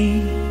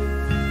feet,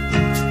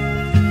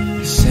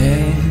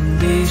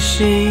 sandy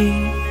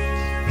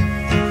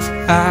sheets,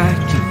 I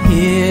can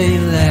hear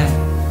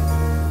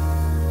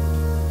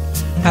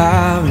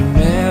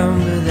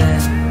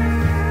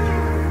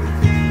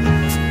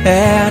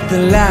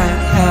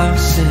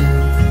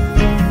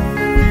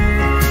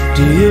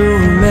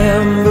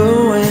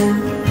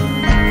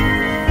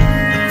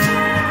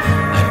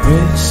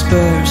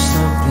whisper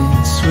something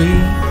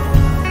sweet,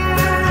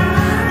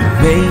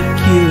 make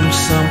you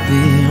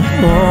something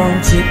warm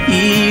to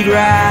eat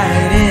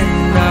right in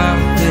my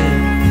bed.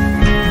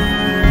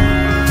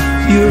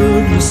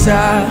 You'd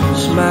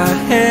massage my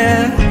hair,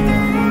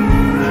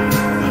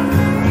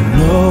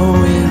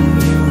 knowing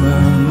you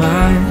were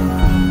mine.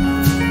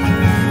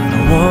 I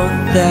want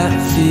that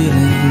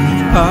feeling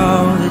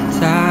all the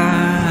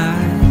time.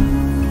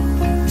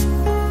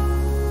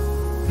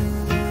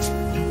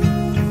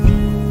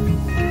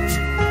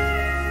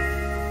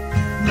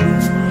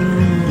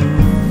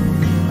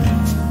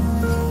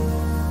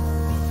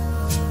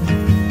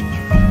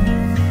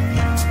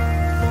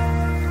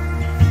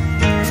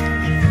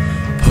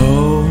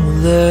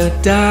 Polar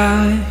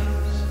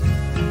dives,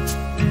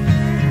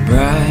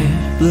 bright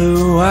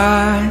blue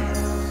eyes,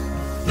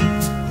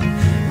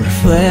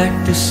 reflect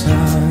the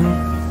sun.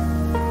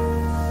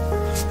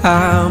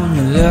 I'm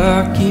the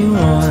lucky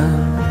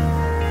one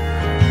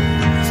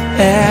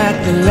at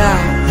the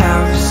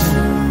lighthouse.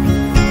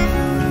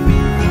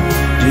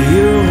 Do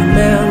you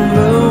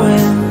remember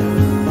when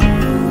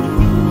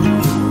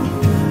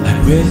I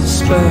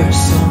whisper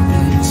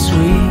something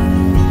sweet,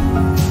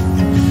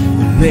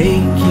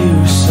 make you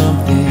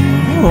something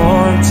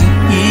warm to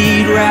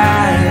eat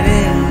right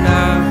in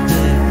our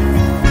bed?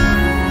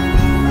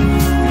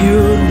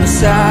 You'd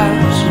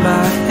massage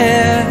my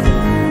head,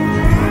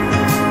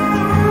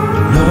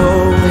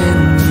 knowing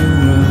you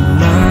were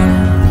mine.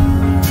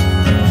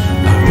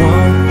 I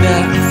want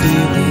that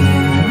feeling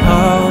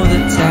all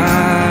the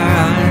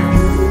time.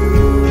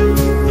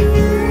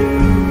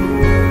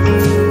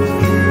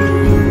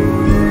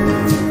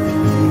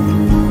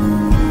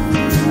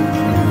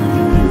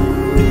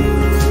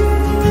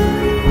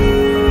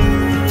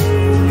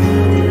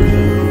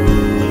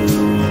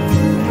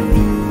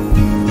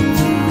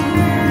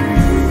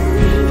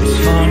 It's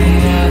funny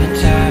how the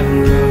time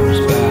goes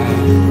by,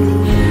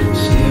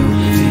 still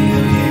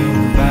feel you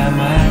by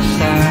my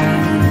side.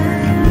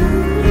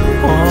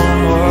 Warm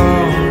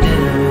world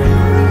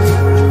dinners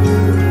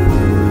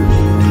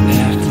and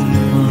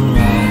afternoon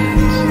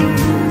rides.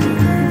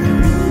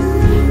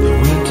 The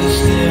winter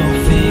still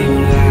feel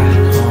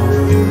like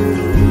home,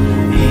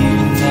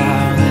 even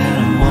now that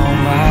I'm on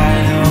my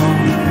own.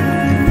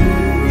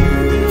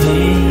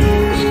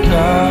 Please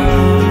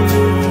come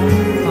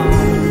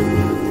home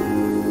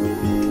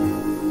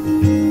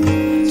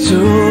to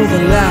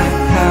the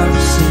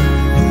lighthouse.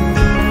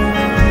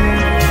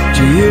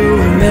 Do you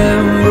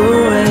remember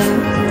when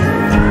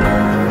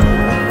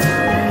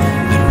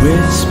I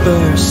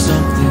whisper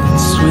something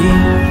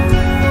sweet,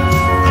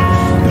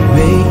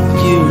 make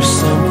you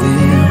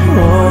something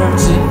warm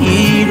to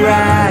eat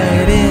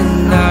right in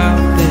our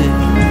bed?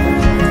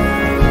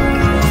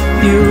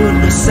 You'd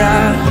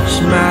massage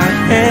my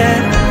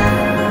head,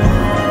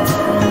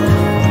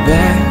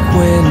 back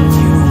when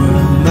you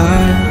were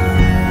mine.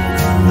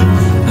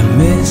 I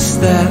miss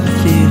that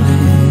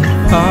feeling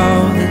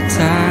all the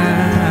time.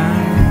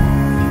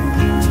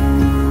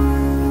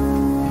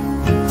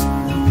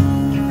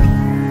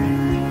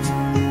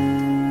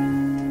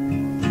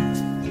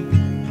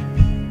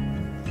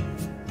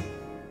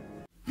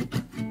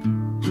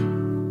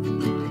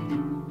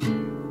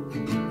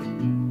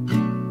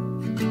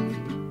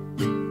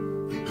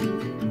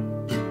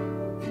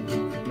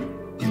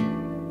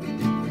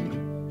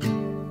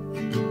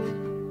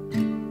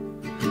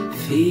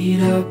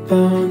 Feet up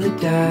on the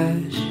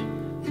dash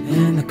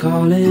and the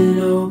calling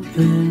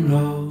open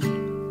road.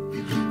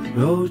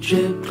 Road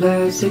trip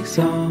classics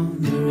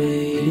on the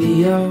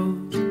radio.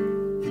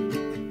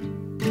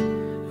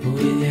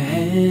 With your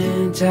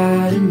hand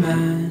tied in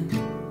mine,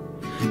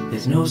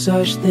 there's no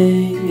such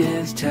thing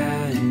as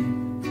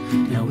time.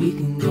 Now we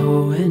can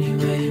go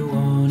anywhere you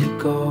wanna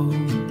go.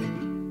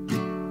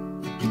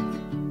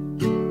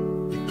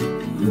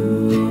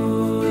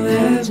 Ooh,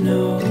 there's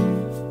no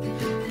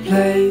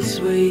place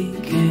we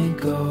can't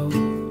go.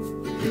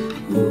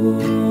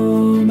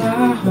 Ooh,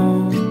 my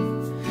home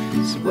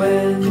is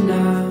when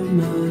I'm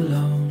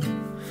alone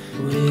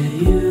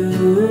with you.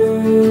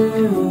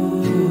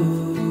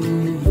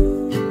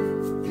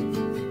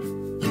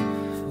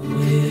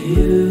 With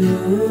you.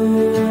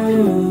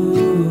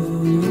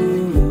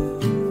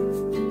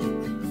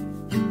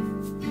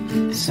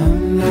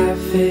 Sunlight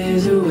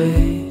fades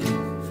away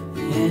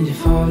and you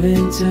fall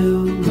into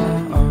my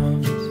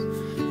arms.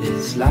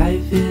 This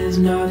life is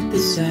not the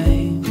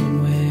same when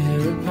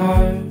we're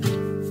apart.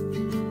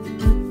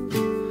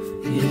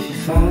 If you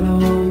follow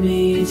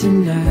me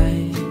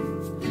tonight,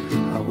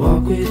 I'll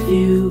walk with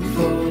you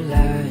for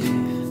life,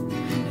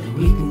 and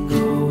we can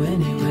go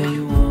anywhere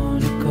you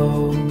wanna go.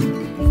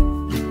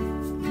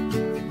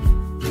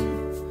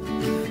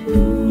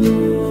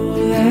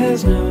 Ooh,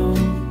 there's no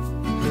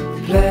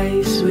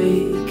place we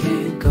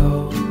can't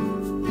go.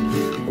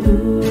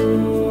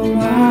 Ooh,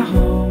 my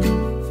home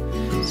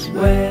is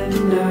when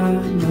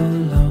I'm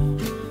alone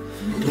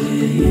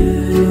with you.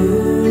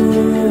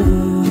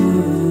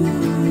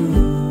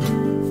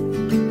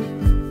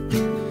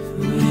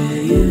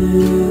 With you.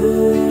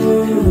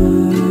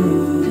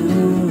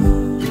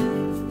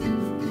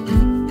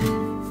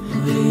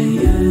 With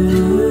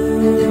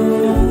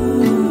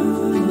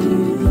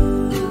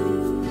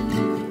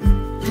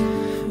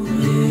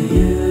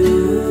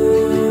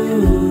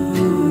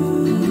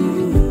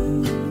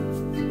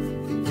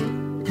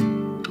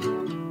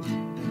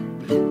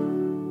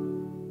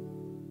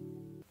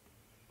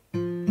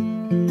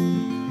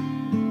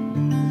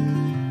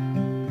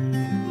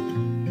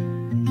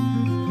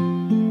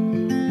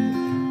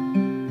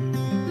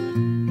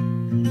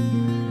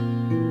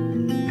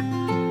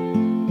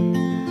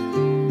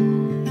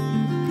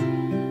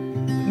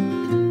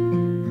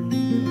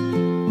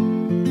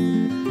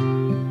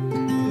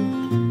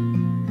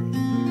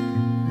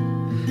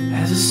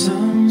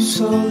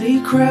slowly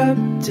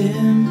crept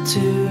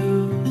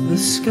into the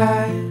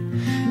sky.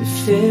 It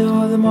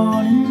filled the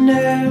morning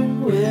air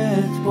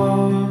with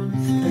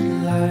warmth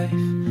and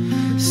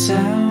life.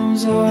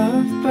 Sounds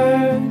of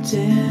birds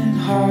in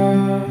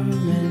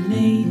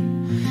harmony,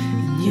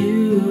 and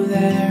you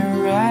there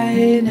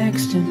right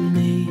next to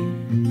me.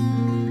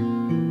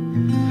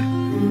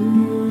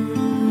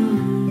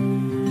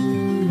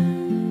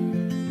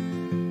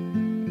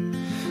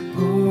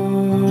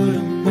 Oh,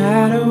 no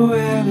matter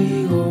where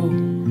we go,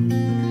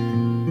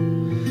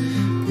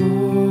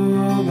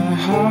 oh, my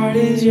heart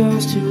is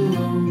yours to own.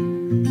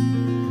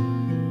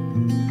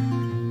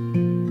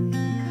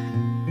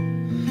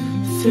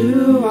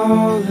 Through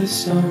all the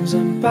storms,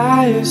 I'm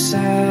by your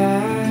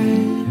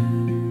side.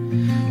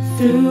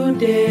 Through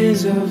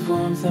days of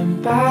warmth,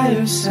 I'm by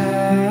your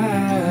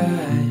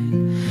side.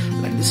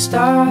 Like the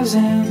stars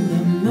and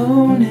the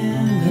moon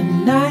in the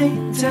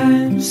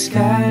nighttime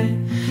sky,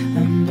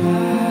 I'm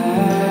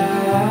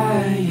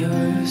by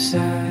your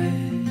side.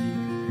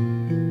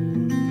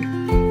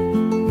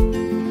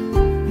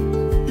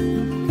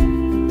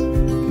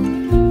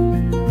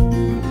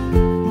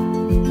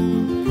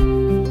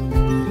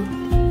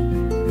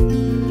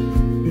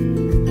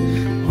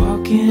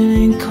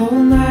 In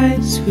cold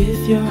nights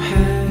with your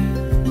hand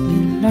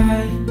in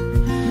mine,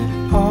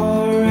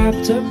 all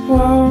wrapped up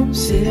warm,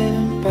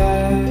 sitting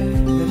by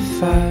the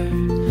fire.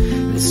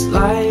 This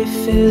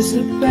life is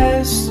the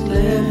best,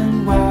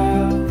 living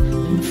wild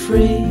and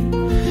free,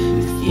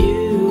 with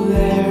you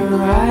there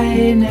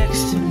right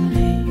next to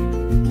me.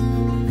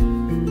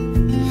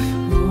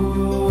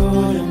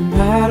 Oh, no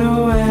matter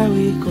where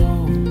we go,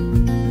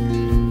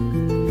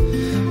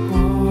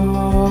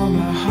 oh,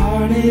 my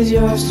heart is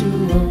yours to own.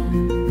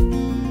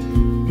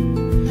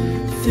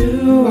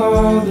 Through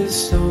all the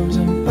storms,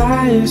 I'm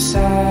by your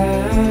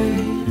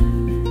side.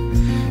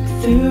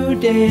 Through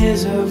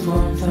days of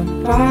warmth,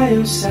 I'm by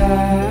your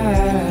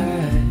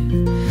side.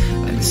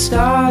 Like the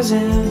stars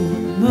and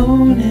the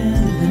moon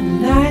in the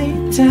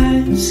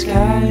nighttime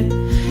sky,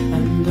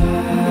 I'm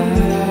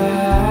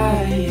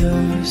by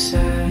your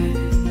side.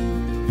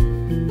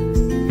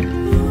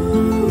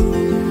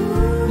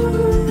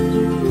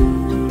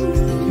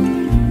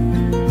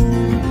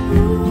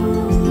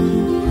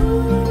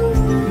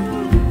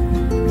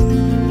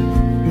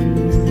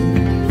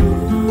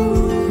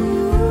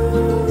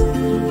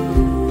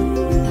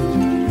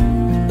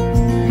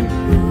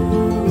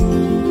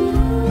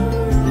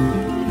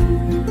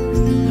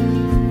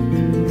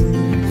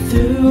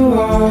 Through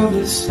all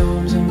the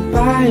storms, I'm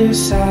by your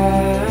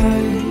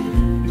side.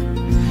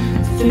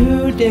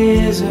 Through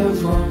days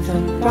of warmth,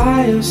 I'm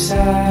by your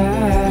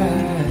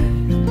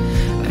side.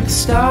 Like the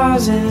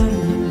stars and the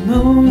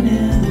moon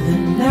in the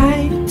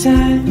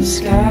nighttime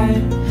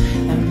sky,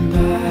 I'm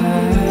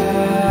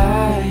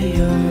by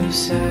your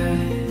side.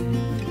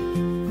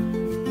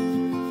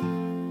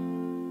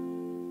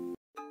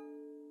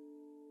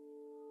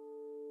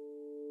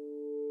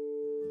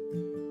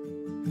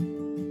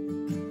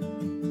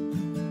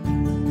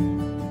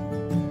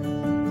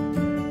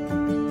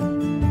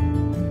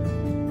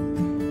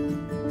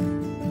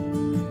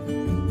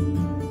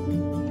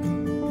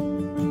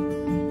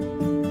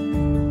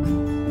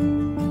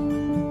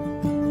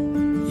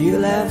 You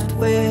left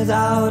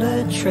without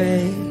a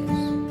trace,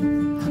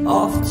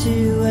 off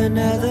to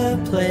another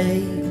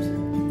place.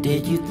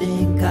 Did you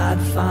think I'd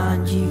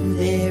find you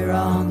there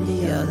on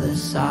the other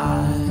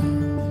side?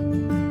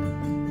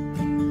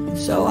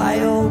 So I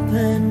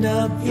opened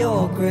up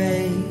your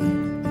grave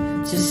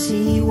to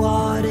see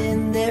what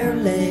in there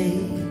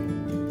lay.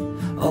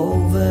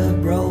 Over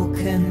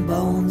broken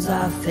bones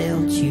I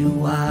felt you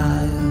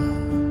wild.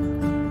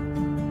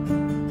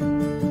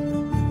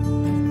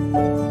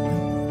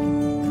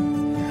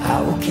 I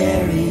will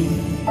carry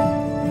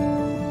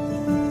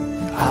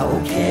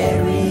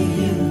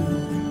you,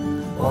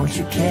 won't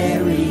you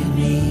carry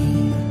me?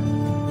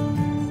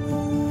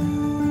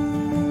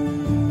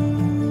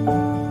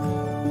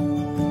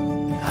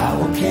 I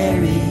will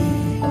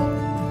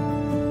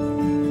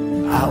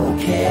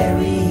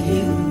carry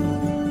you,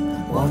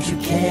 won't you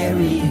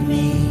carry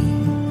me?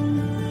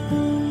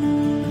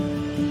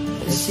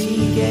 The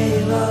sea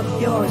gave up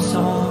your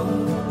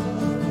song,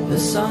 the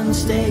sun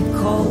stayed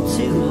cold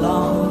too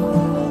long.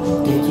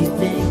 Did you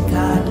think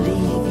I'd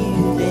leave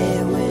you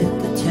there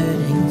with the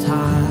turning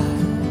tide?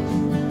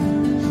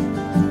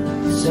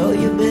 So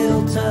you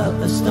built up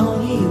a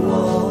stony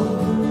wall,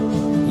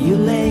 you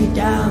lay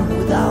down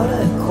without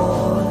a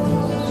cause.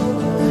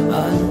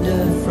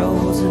 Under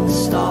frozen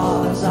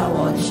stars I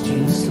watched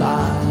you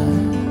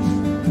slide.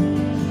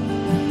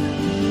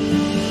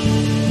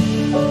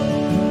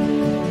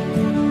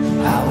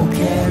 I will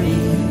carry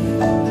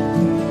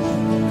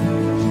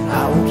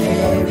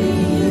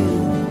you,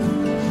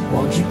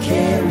 won't you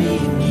carry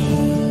me?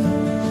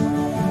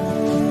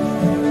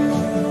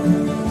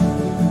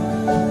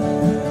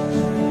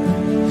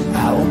 I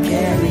will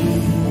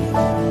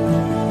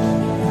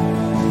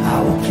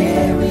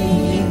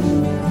carry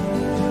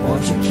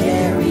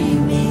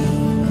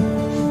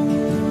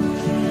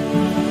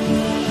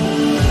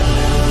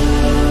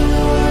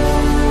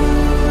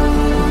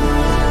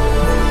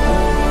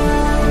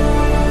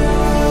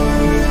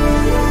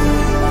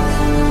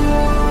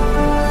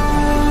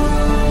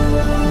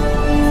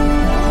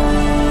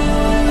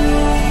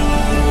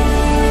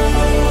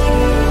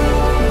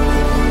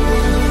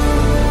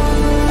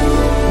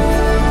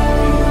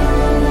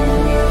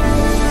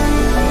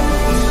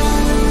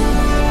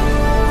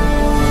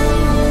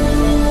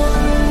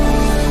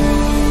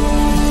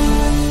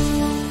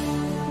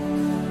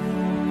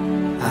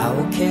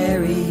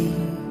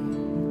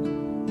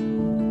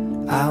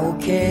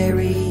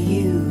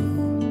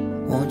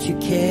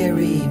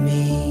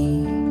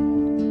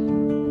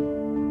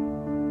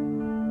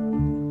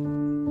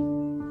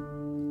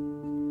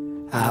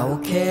I will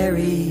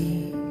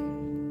carry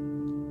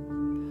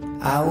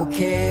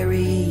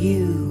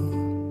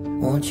you.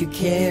 Won't you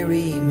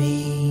carry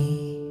me?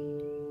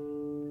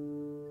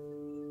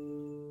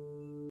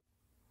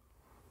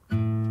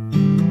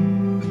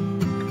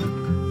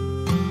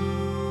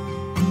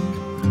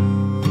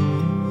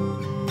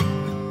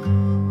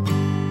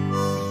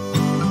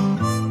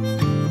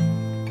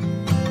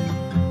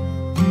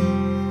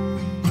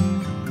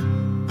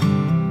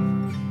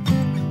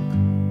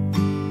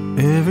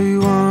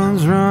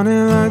 Everyone's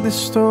running like they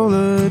stole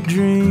a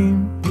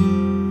dream.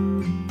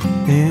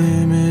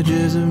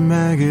 Images of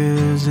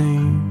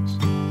magazines.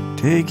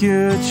 Take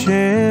your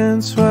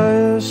chance while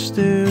you're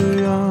still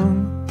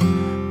young.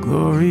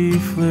 Glory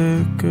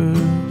flickers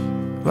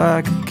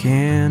like a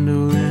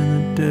candle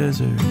in the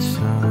desert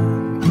sun.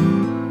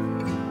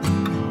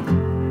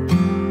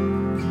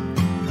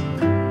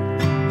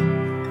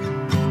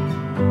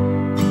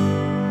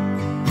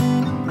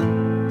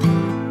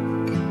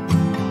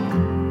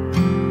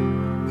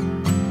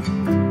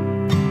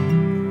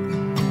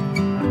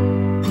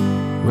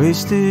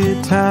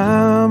 Wasted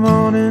time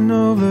on an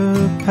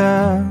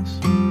overpass,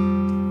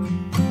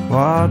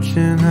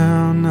 watching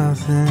how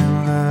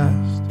nothing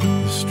lasts.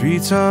 The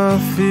streets are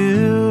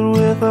filled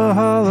with a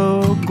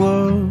hollow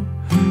glow.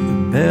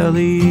 The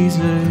bellies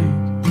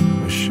ache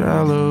where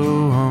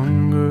shallow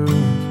hungers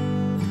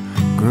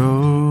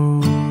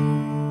grow.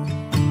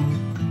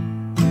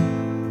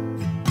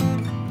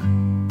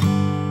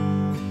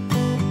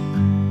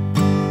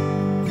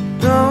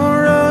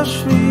 Don't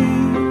rush me,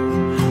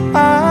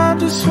 I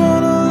just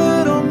want a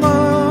little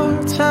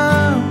more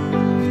time.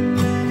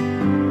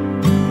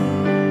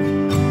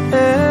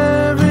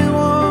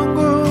 Everyone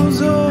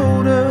grows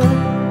older,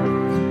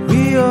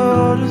 we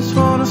all just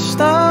wanna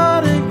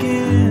start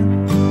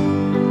again.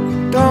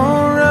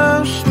 Don't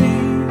rush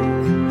me,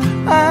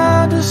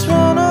 I just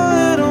want a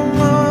little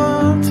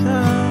more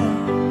time.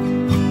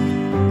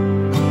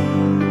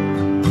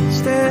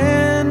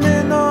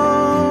 Standing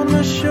on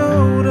the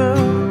shoulder,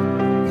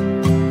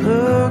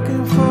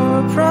 looking for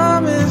a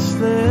promised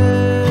land.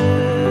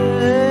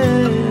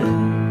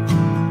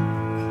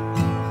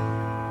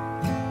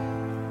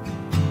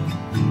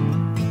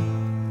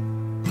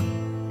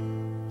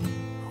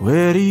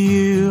 Where do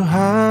you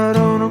hide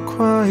on a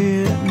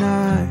quiet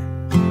night,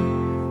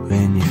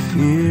 when your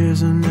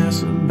fears are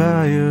nestled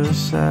by your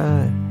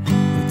side?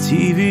 The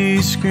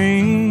TV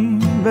screen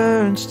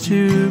burns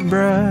too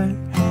bright.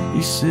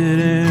 You sit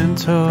and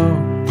talk,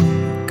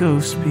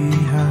 ghosts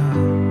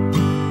behind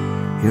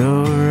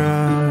your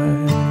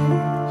eyes.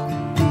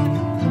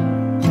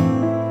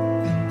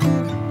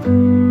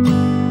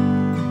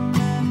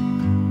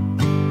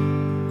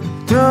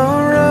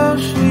 Don't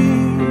rush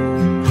me,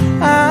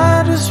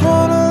 I just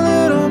want a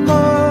little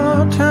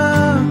more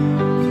time.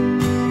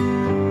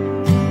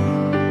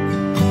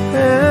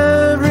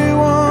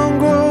 Everyone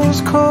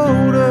grows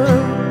colder,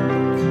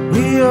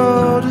 we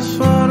all just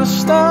wanna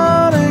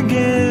start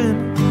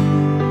again.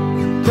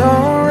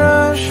 Don't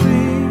rush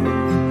me,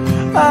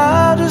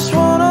 I just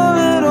want a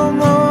little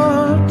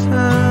more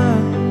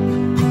time.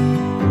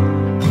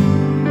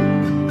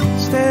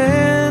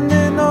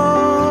 Standing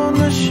on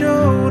the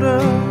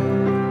shoulder,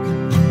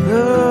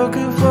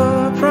 looking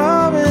for a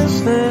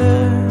promised land.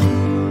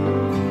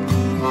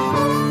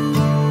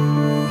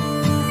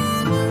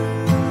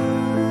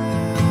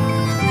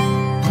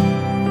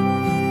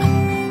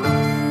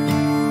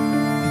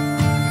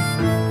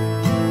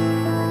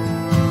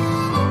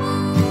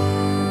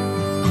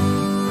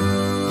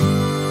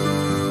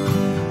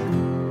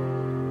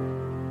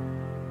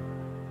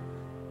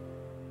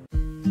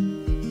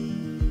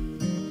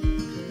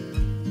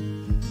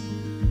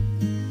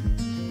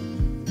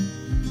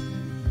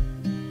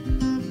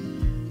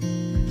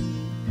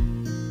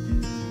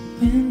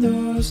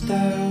 Windows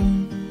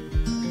down,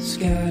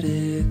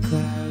 scattered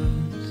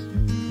clouds,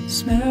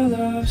 smell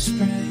of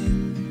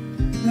spring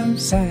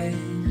outside.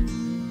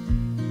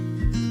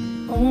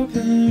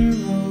 Open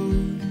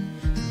road,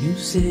 you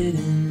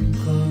sitting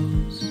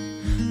close.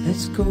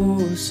 Let's go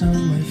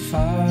somewhere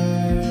far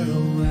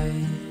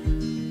away.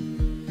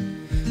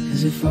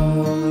 'Cause if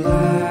all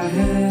I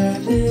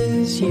have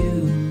is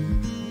you,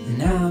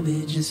 then I'll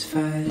be just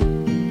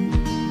fine.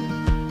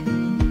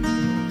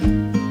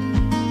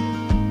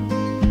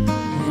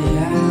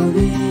 I'll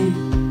be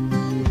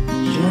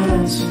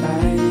just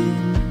fine.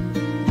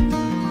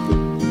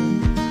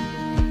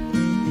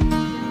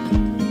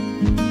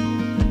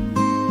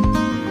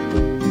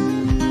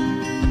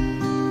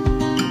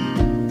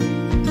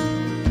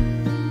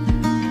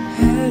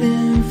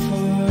 Heading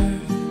for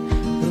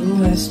the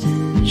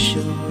western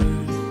shore,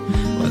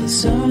 while the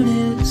sun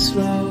it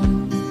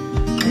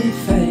slowly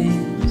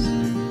fades.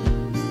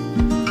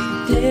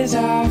 Days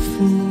are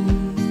full,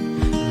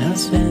 and I'll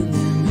spend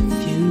them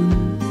with you.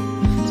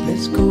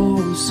 Let's go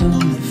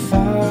somewhere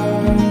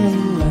far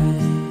away.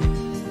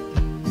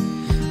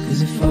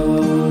 'Cause if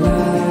all I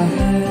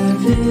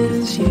have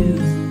is you,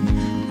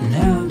 then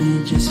I'll be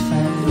just fine.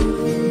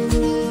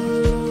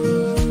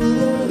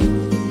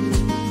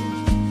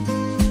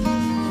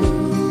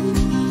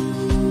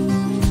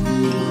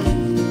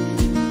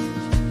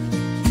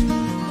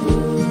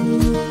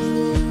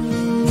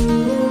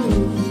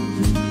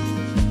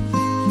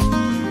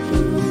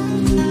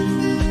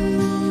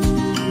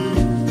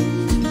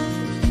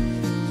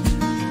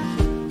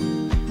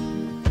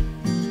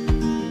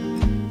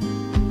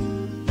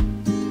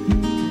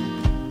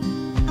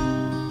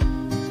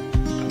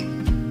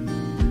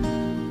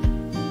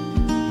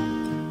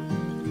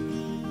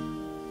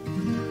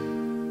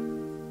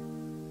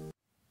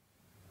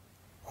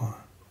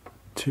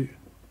 2.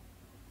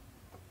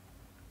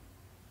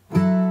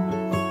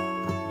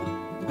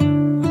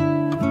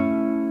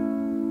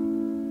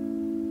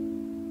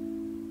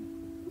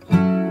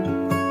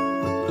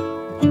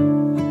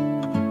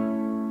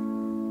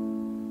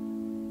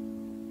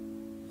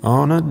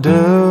 On a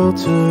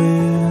delta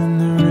in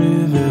the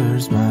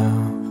river's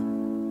mouth,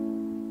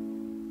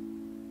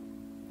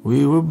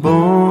 we were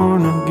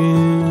born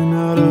again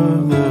out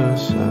of the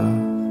south.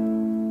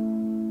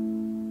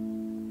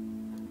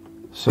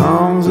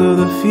 Songs of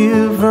the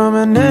field from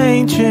an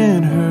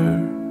ancient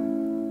herd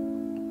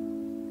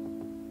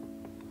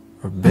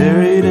are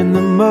buried in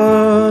the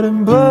mud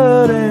and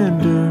blood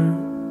and dirt.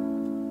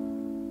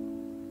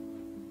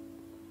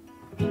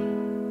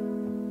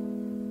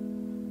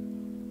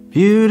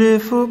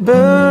 Beautiful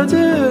birds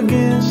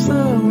against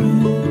the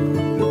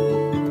wind,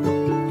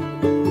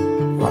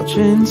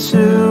 watching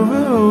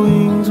silver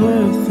wings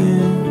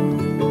within,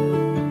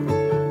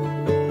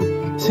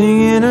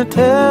 singing a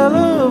tale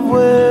of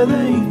where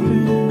they've been.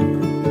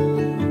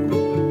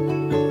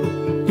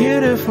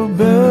 Beautiful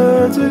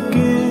birds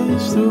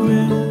against the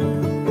wind.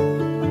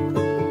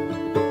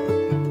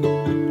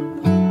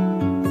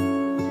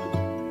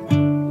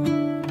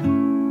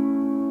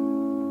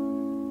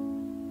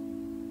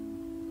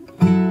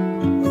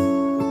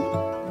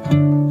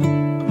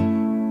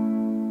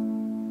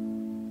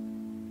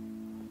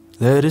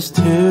 Let his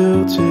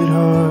tilted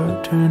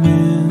heart turn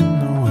in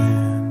the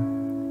wind,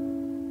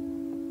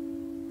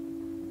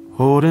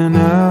 holding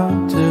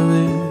out till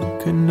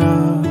it could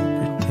not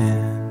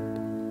pretend.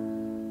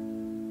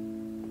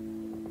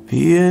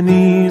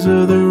 Peonies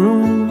of the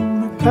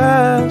room have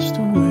passed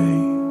away,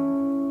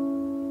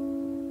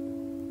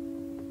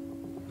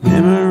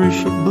 memory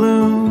she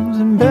blooms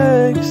and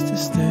begs to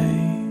stay.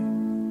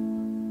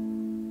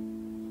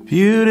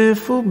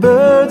 Beautiful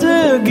birds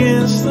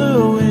against the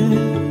wind,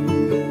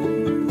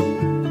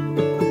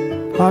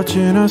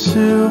 watching our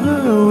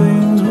silver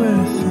wings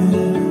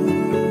within,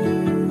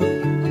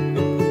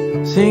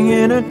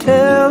 singing a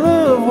tale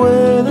of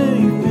where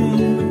they've been.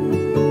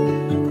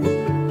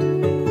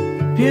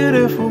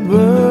 Beautiful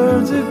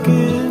birds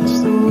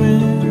against the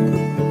wind,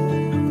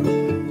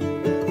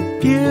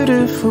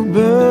 beautiful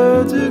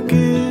birds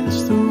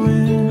against the wind.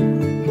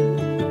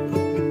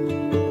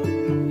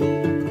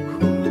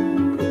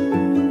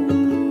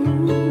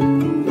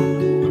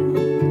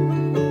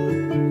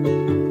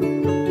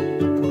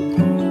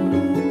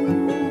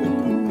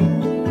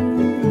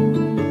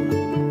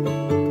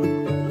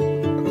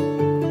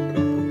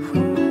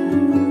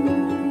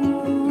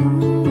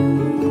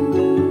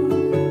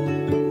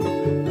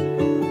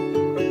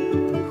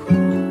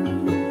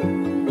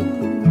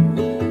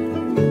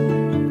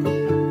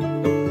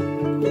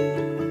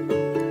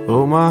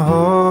 Oh, my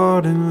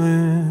heart and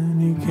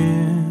land he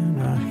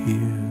cannot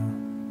heal.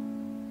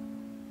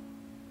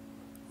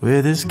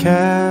 With his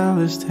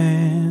calloused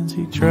hands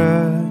he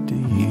tried to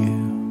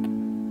yield,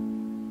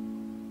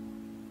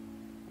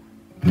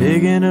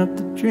 digging up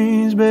the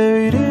dreams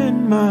buried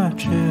in my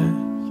chest,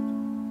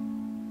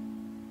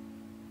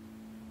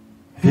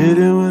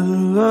 hidden with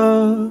the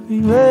love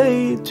he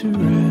laid to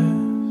rest.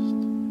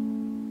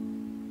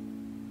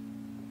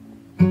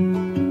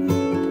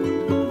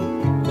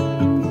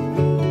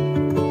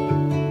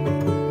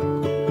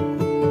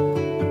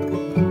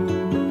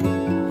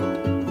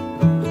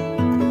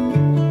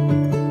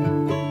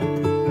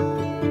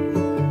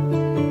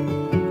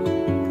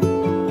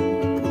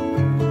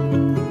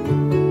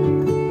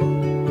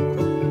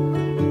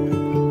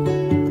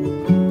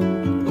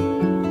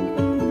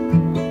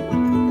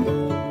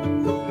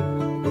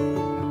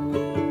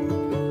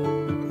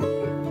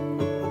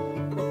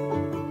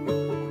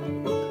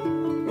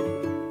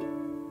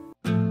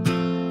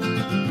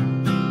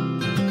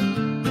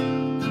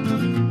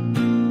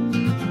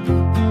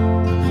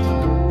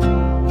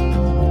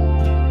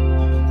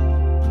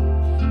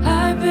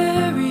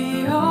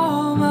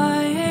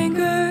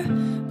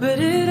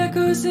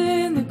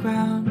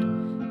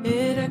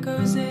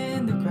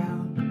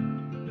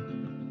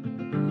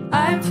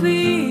 I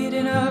plead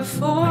in a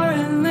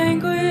foreign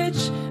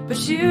language, but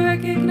you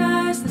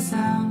recognize the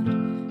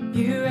sound.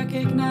 You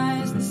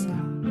recognize the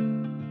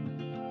sound.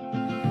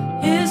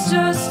 His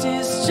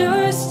justice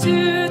just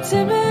too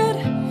timid.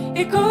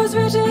 It goes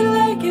rigid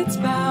like it's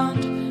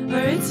bound, or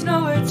it's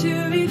nowhere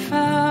to be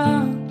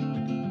found.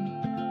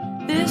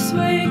 This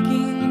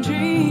waking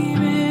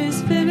dream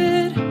is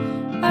vivid.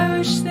 I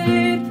wish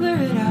they'd blur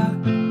it out.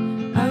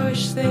 I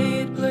wish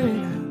they'd blur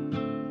it out.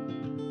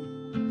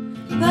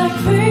 Like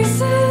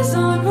faces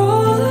on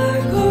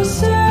roller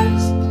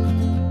coasters,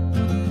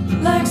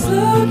 like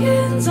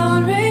slogans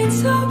on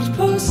rain-soaked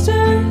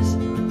posters,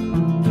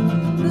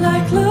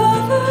 like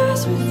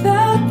lovers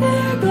without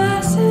their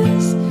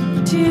glasses,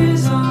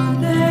 tears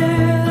on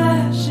their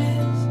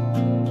lashes.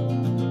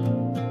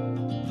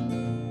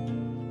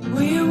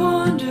 We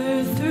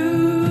wander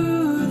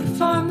through the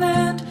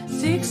farmland,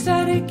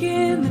 ecstatic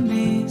in the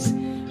maze.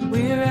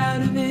 We're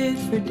out of it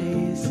for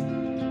days.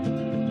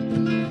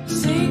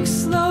 Sink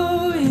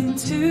slow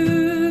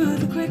into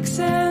the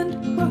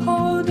quicksand. We're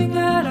holding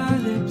out our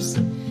lips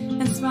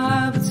and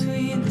smile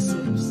between the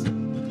sips.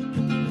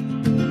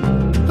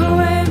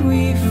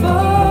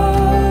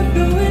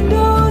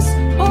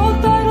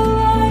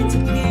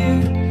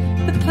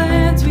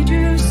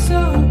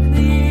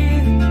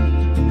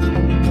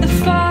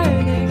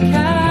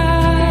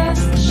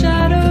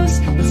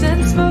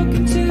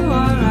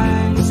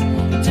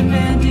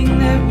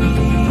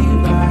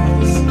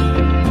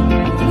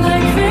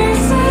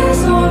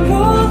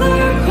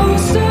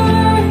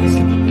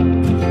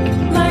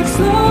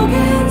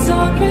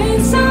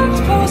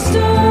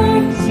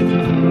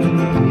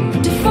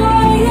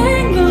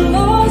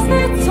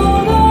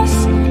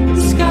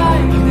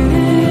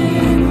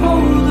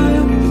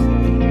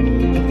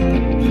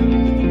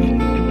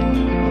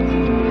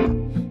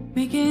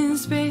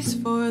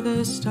 for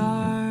the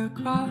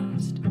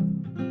star-crossed,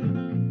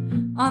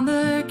 on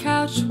the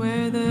couch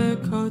where the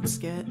coats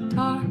get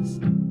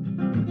tossed,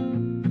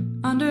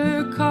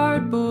 under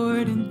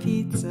cardboard and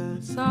pizza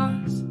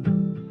sauce.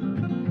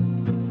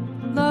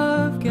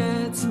 Love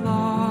gets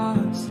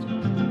lost.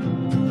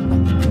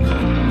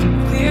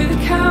 Clear the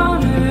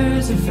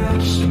counters, a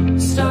fresh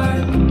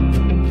start.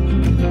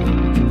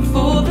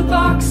 Fold the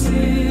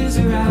boxes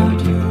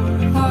around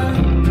your heart.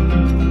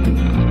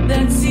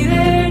 Then see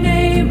their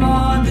name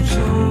on the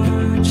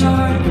chore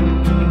chart.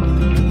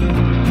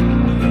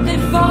 Then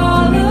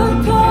fall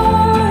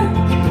apart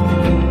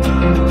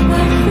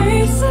like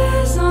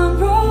faces on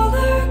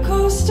roller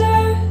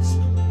coasters.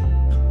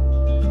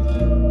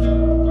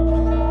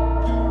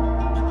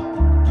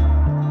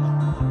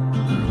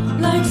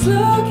 Like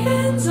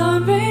slogans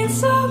on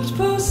rain-soaked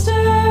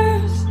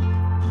posters.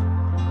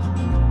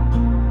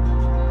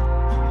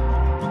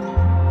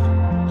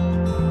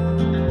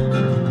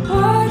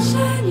 Watch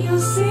and you'll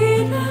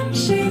see them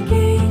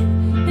shaking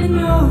and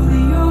know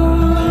that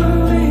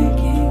you're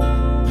waking.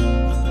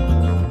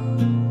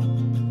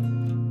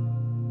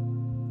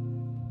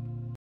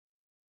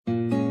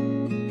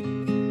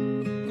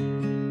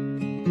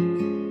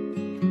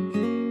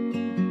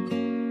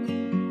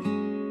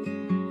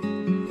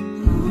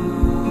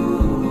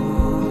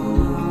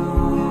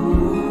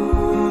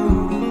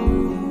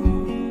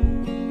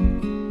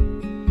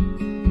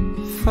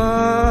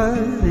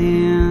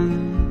 Falling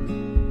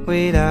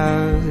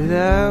without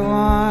the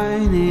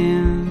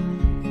warning,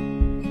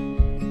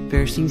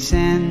 bursting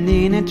sand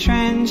in a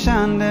trench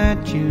under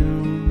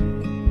June.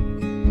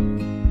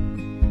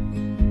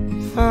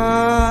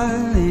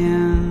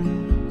 Falling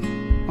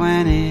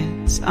when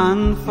it's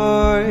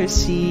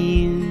unforeseen,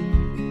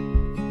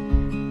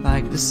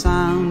 like the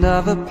sound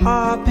of a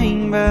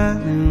popping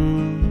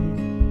balloon.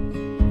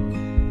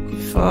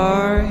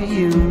 Before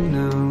you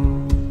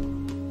know,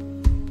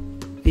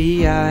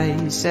 the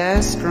ice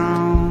has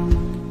grown.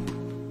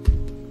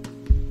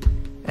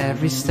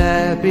 Every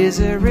step is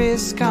a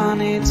risk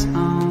on its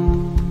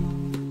own.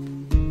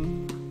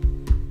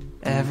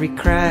 Every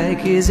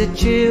crack is a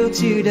chill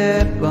to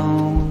the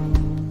bone.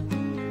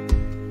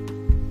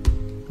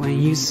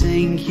 When you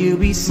sink, you'll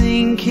be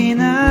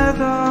sinking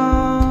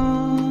alone.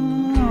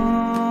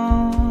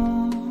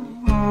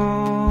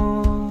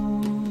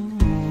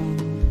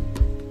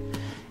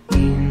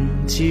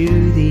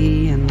 Into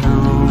the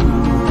unknown.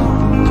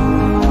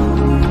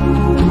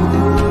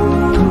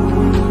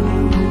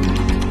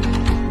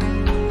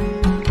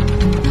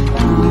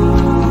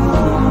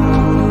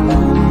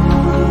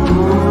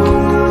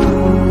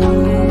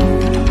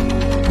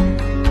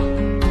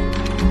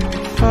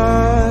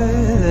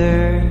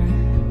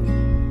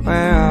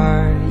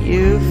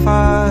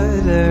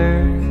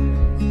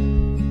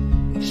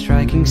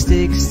 Striking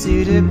sticks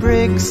to the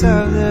bricks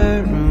of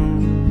the room.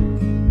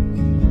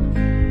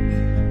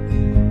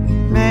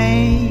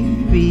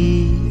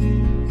 Maybe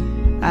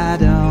I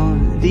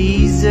don't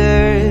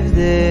deserve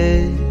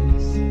this,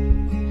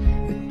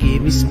 but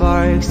give me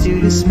sparks to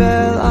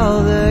dispel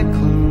all the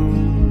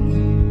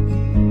gloom.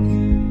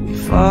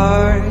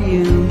 Before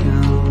you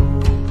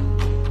know,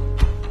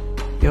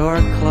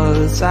 your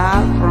clothes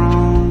are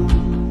grown.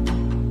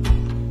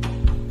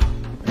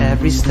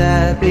 Every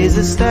step is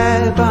a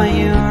step on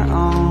your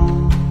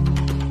own.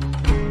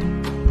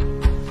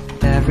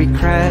 Every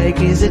crack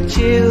is a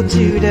chill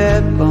to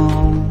the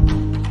bone.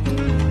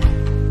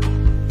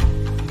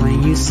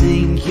 When you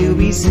sink, you'll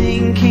be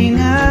sinking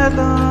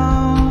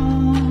alone.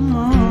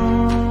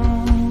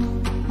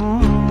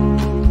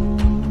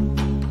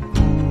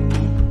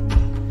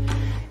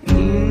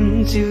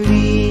 Into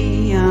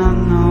the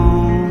unknown.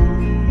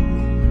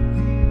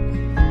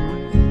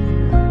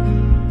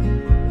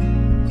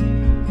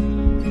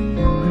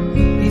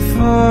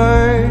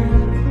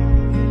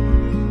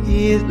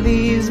 It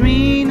leaves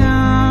me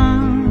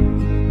numb.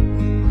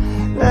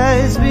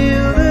 Let's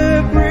build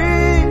a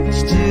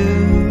bridge to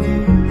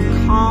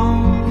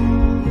calm.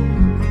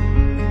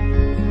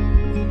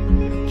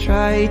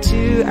 Try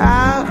to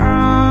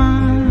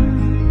outrun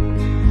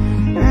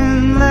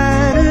and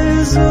let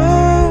us overcome.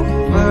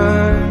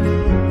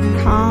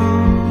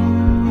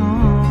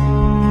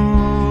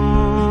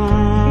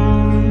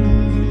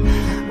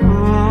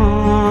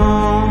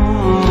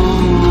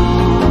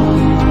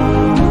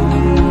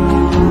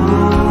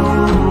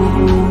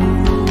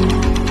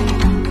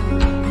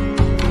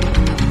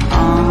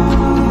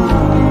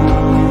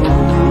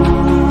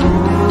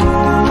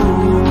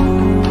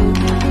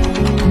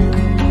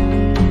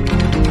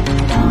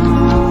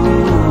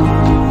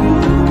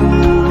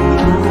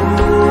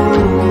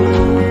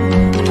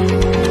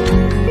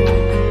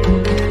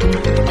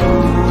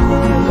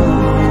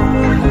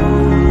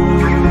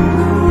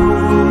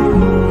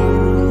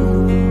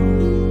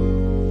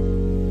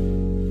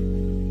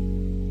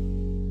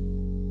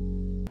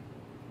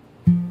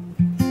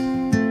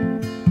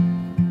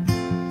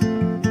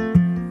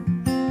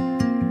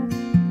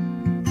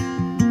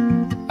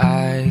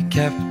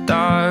 Kept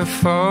our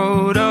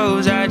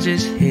photos, I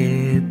just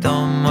hid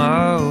them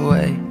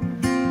away.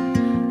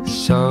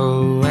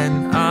 So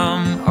when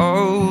I'm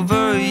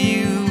over you,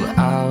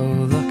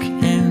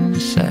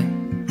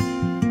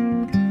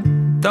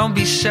 Don't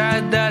be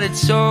sad that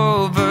it's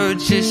over,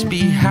 just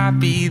be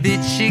happy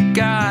that you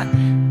got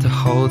to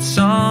hold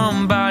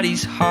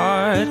somebody's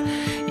heart,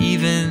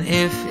 even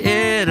if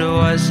it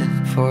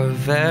wasn't for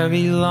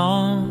very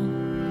long.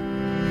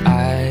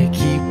 I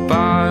keep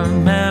our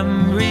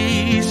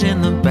memories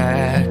in the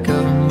back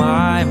of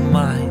my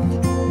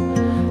mind,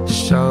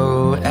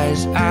 so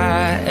as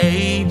I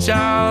age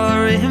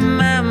I'll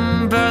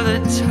remember the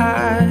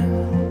time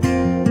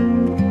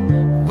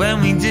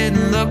when we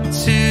didn't look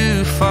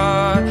too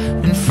far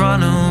in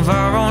front of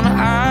our own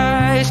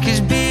eyes.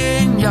 'Cause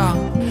being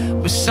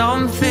young was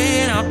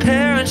something our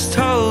parents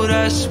told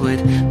us would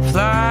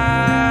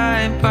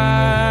fly by.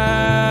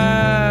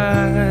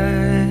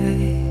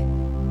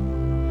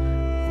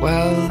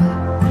 Well,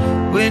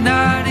 we're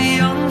not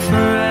young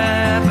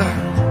forever,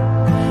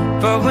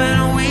 but when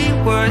we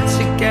were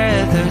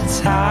together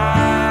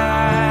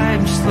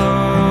time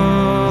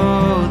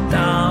slowed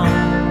down.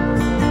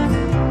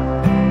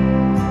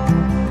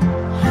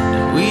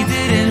 And we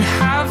didn't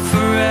have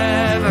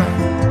forever,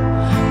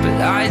 but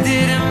I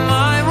didn't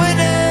mind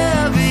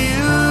whenever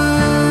you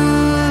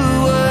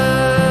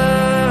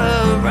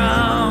were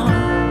around.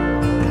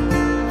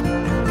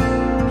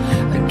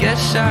 I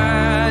guess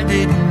I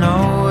didn't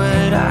know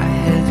what I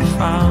had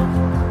found.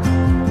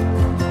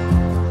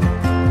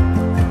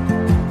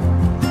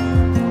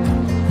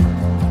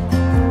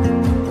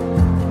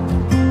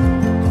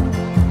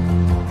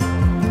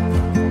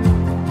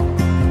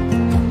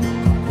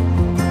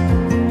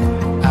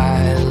 I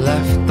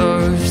left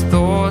those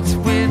thoughts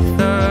with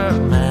the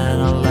man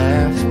I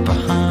left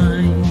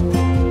behind.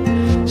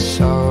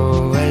 So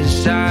as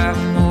I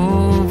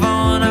move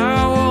on, I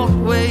won't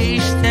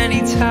waste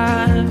any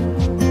time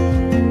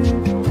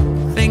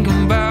thinking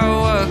about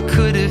what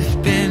could have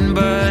been,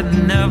 but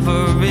never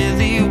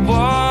really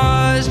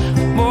was.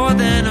 More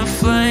than a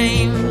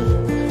flame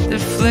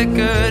that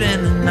flickered in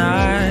the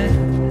night.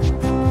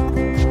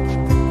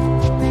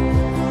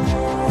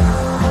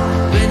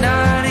 We're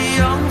not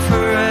young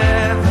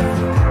forever,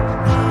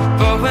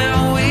 but when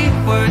we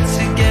were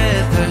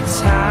together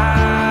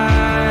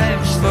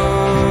time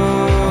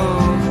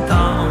slowed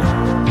down.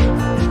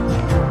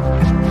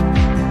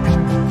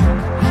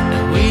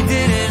 And we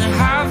didn't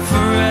have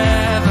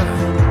forever,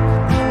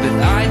 but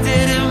I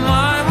didn't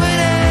mind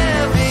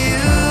whenever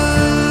you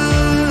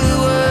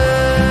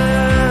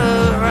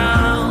were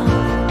around.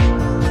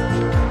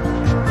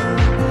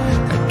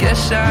 I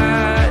guess I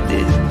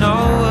didn't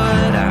know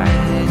what I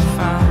had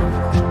found.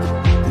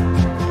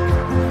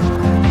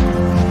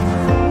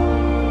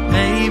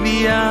 Maybe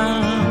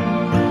I'm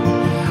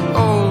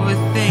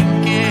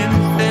overthinking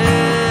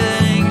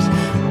things,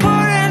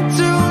 putting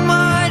too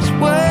much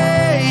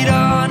weight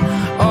on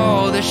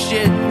all the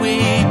shit we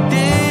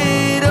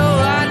did. Oh,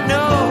 I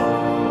know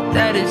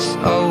that it's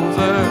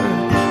over.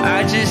 I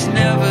just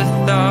never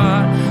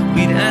thought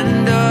we'd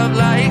end up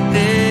like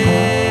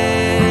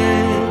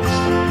this,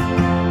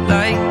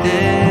 like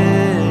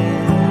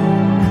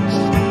this.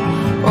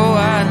 Oh,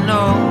 I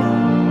know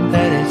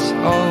that it's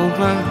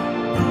over,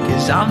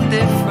 'cause I'm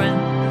different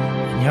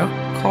and you're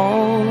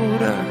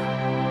colder.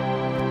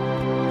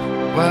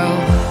 Well,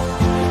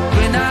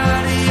 we're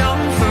not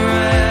young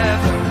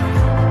forever,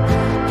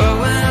 but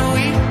when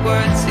we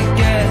were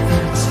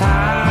together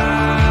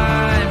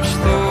time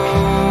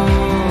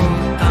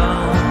slowed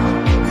down.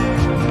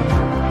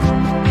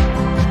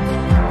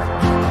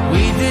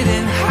 We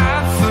didn't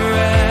have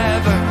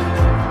forever,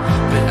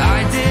 but I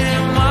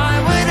didn't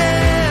mind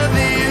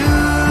whenever you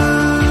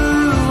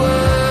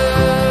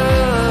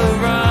were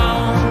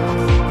around.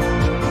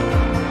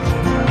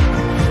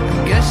 I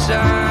guess I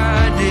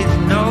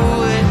didn't know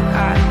what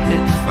I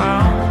had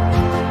found.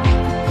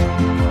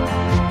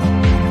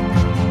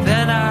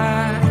 Then I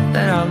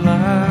let our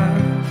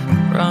love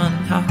run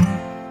out.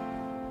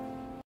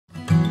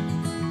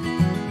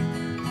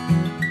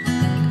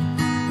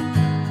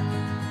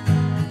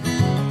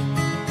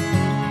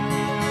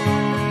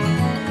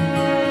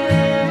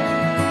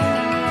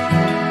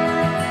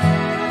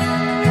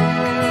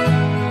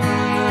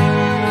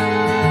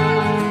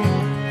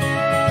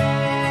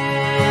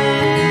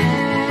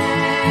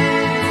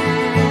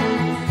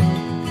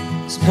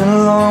 It's been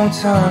a long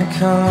time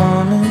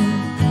coming,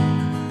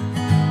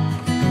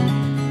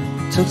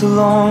 took the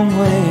long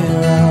way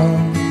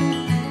around,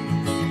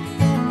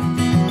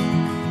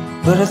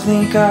 but I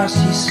think I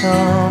see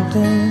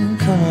something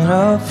coming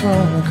up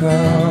from the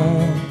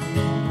ground.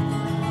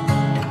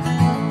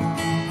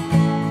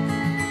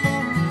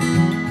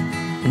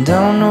 And I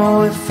don't know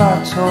if I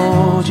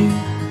told you,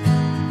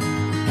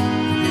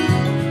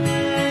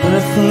 but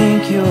I think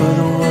you're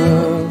the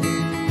world.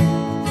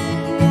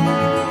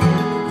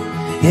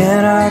 Yeah,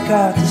 and I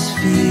got this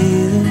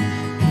feeling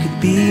you could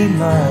be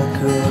my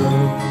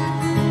girl.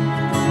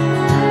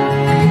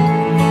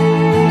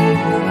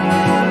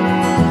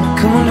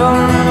 Come on,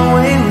 don't run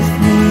away with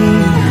me.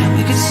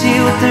 We could see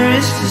what there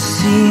is to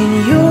see, and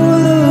your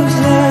love's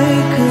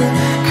like a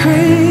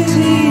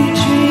crazy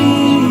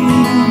dream.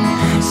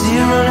 See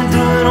it running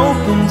through an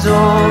open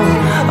door.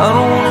 I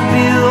don't wanna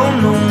be alone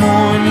no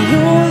more. And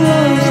your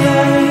love's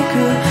like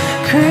a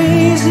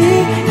crazy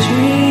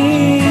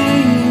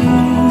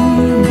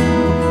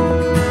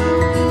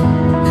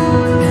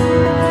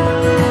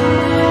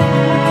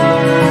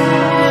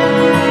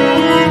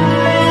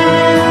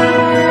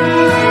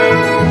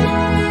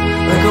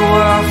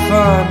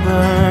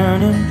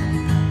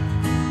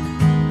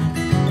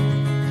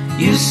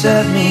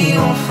set me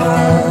on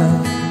fire.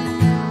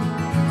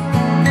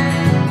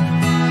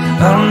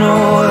 I don't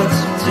know what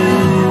to do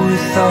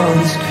with all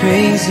these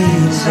crazy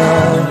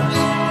desires.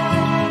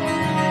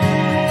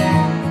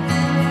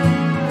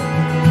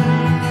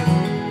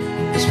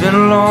 It's been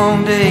a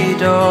long day,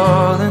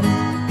 darling.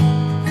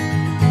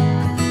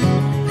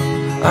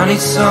 I need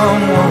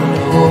someone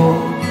to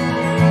hold.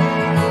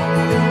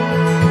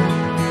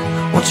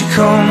 Won't you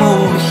come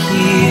over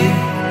here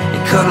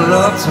and cuddle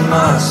up to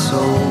my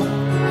soul?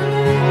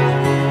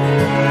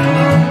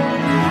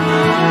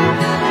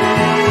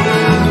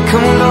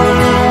 Come on,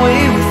 run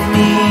away with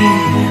me.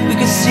 We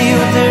can see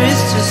what there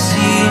is to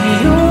see. And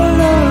your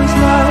love's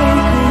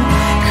like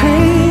a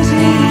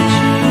crazy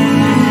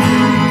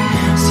dream.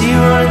 See you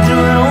running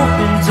through an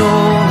open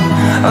door.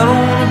 I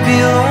don't wanna be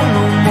alone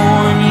no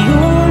more. And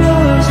your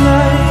love's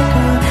like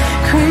a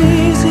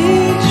crazy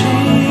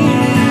dream.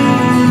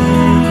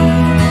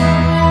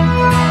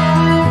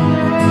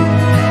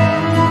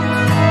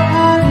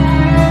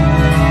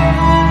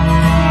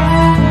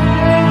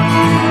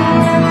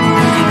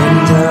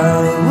 And I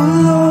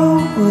will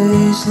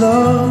always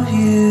love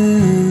you.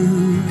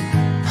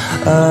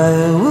 I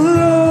will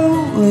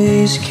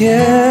always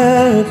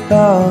care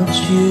about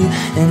you.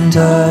 And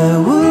I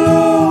will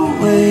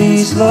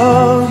always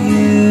love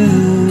you.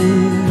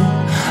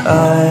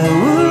 I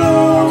will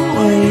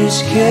always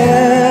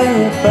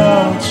care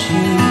about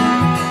you.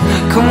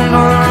 Come on,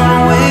 run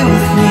away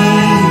with me.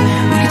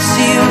 We can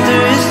see what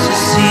there is to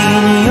see.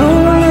 And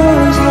your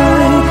love's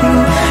like a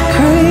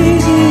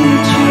crazy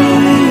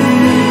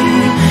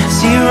dream.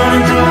 See you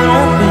running through an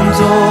open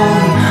door.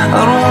 I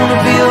don't wanna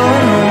be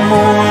alone no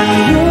more.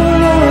 And your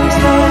love's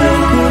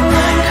like a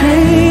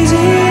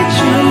crazy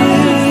dream.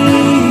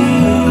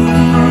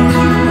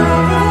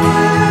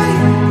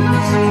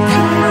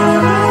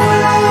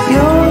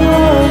 Your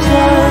love's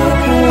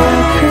like a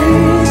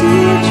crazy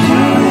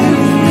dream.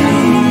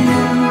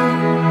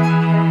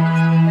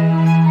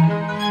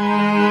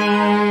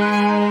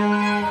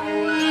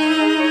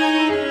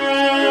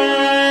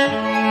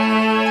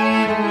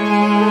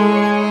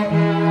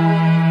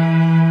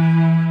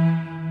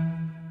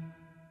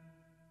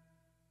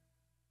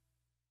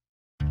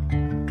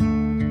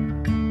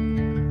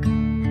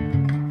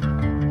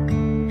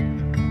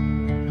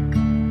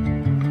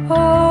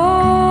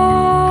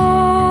 Oh,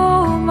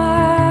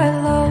 my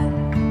love,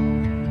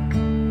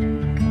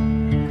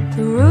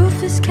 the roof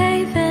is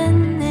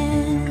caving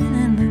in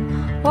and the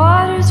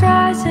water's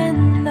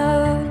rising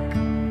up.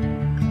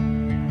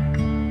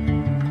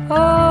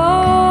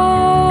 Oh,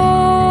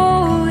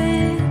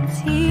 it's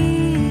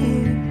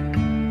here.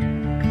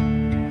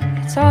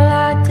 It's all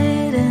I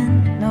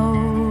didn't know,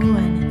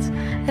 and it's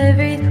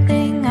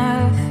everything I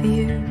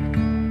fear.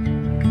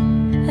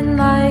 And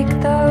like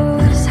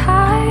those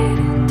high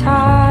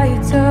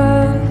tides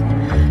of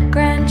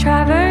Grand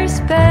Traverse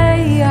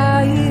Bay,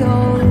 I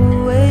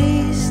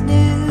always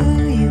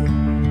knew you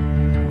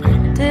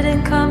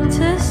didn't come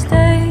to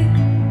stay.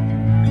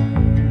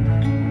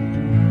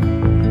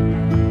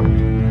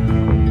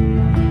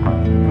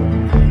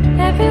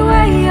 Every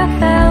way I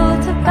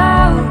felt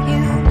about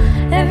you,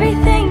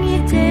 everything you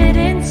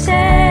didn't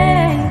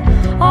say,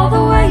 all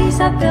the ways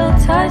I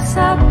built us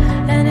up,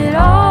 and it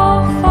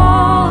all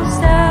falls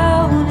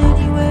down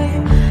anyway.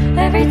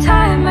 Every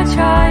time I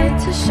tried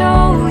to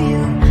show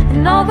you,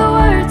 and all the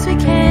words we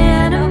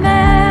can't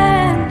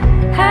amend,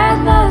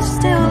 had love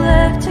still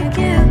left to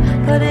give,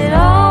 but it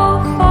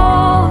all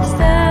falls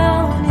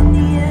down in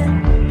the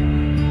end.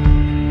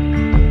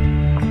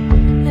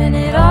 And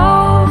it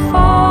all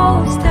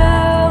falls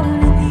down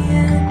in the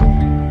end.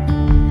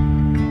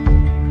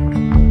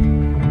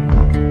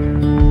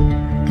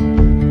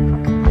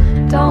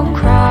 Don't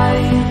cry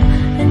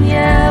and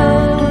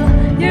yell,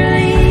 you're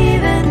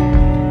leaving.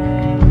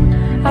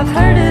 I've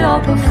heard it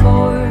all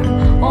before.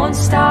 Won't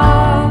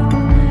stop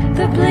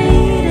the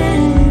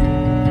bleeding.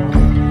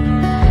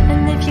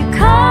 And if you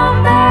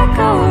come back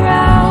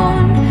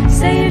around,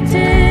 say you're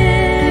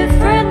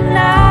different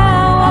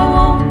now, I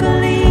won't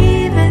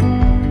believe it.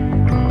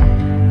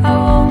 I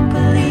won't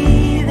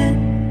believe it.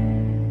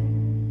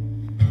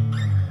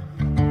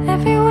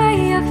 Every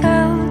way I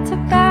felt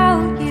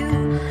about you,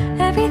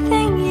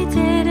 everything you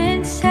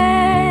didn't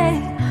say,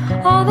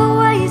 all the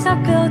ways I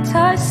built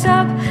us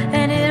up,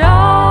 and it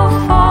all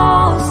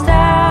falls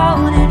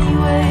down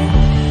anyway.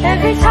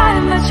 Every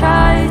time I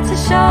tried to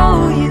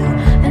show you,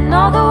 and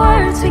all the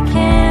words we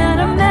can't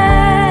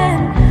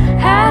amend,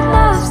 had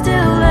love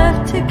still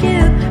left to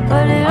give,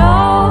 but it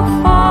all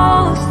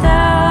falls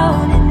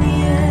down in the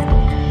end.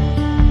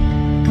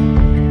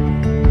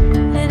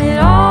 And it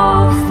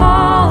all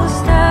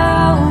falls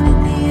down in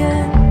the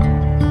end.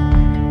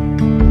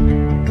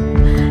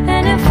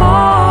 And it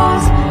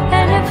falls,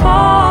 and it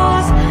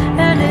falls,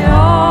 and it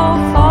all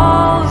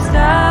falls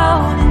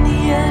down in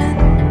the end.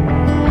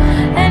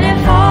 And it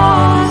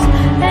falls,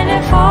 and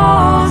it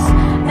falls,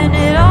 and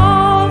it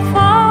all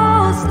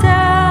falls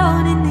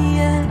down in the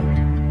end.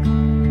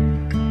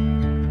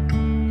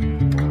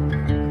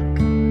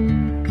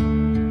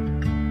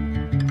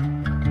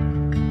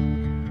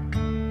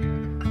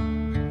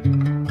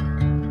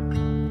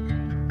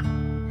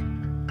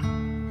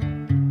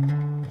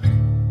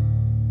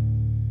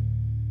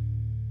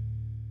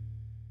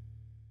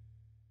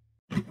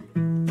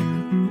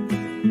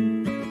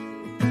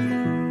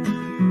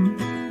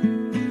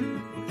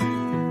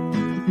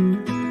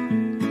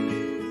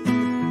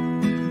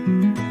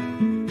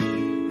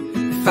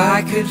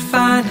 could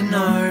find an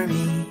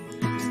army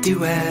to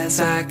do as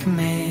I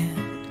command,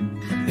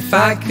 if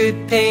I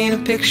could paint a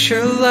picture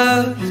of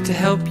love to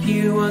help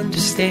you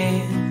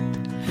understand,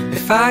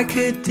 if I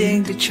could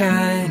dig to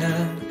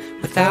China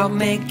without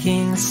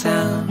making a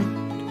sound,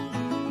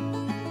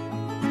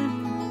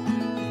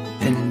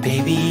 then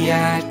baby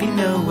I'd be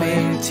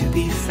nowhere to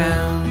be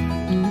found.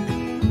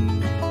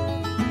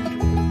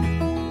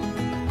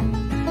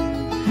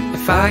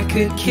 If I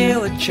could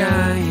kill a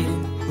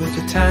giant with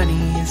the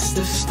tiniest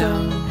of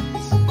stones,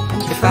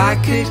 if I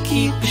could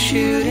keep a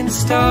shooting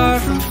star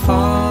from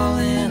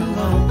falling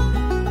alone,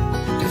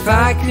 if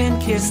I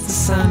could kiss the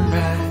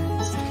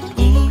sunrise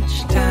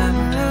each time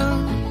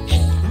around,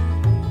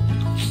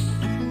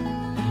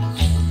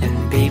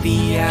 then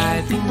baby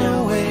I'd be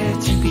nowhere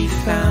to be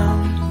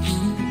found.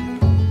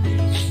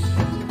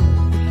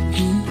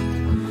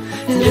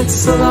 And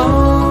it's a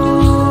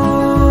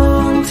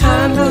long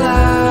time to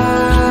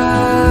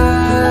lie,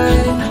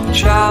 a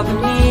child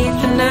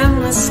beneath an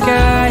endless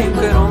sky who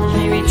could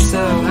only reach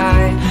so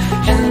high.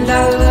 And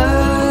I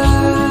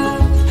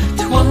love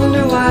to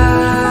wonder why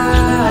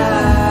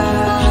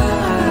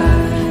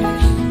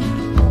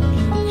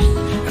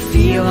I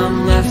feel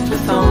I'm left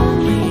with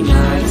only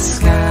my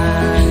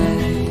disguise.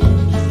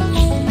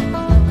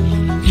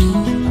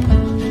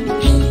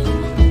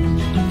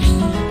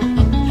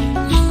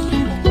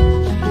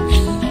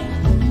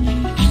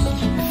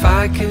 If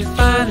I could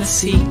find the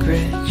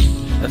secret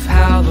of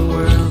how the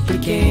world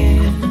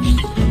began,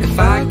 if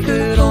I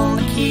could own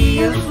the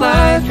key of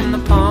life in the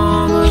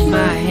palm of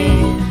my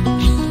hand,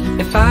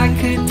 if I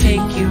could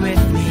take you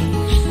with me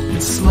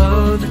and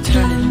slow the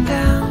turning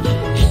down,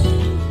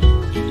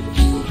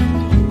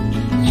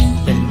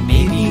 then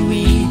maybe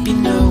we'd be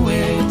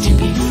nowhere to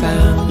be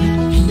found.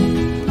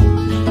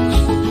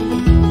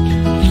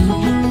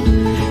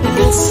 And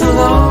it's a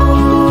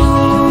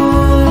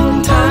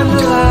long time to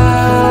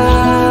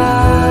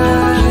lie,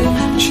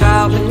 a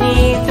child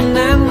beneath an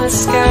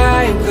endless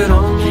sky who could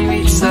only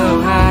reach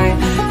so high.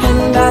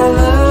 And I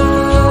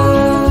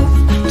love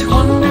to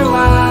wonder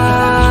why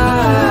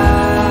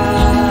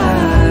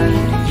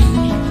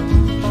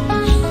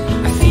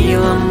I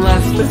feel I'm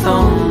left with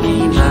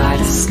only my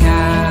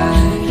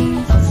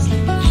disguise.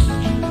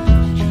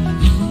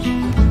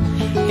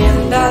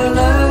 And I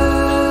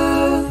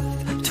love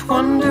to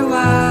wonder why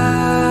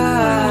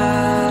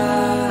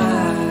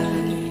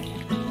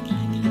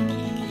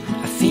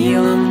I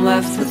feel I'm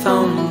left with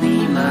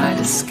only my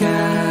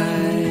disguise.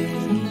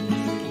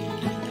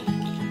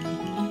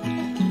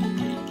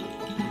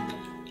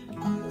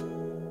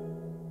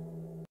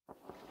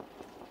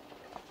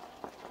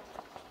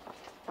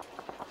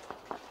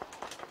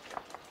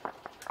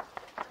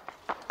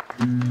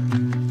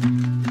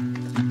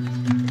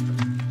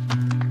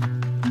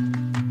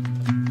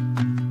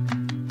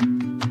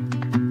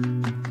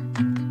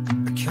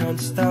 I can't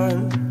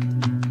stand,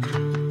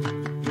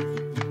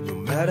 no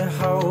matter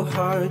how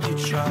hard you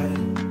try.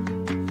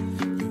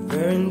 You're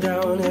wearing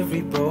down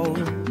every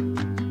bone,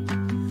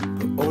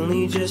 but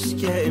only just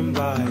getting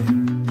by.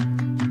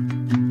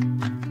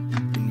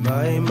 In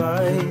my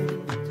mind,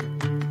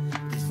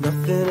 there's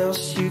nothing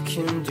else you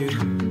can do.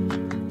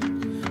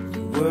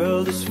 The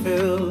world is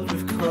filled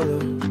with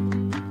color,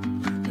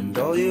 and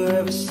all you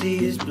ever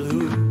see is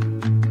blue.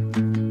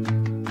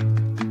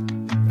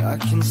 I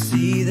can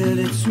see that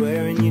it's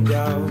wearing you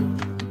down,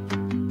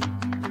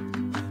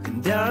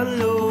 and I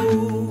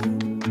know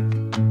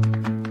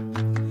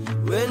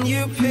when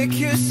you pick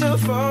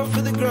yourself off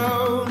of the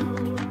ground,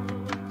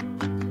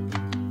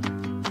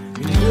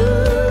 you know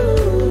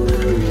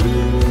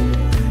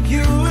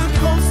you were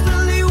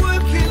constantly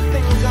working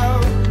things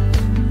out,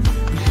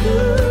 you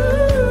know,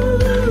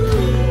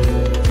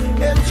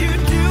 and you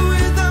do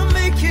without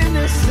making a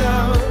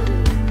sound.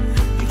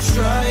 You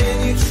try and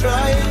you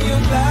try and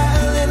you're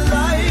battling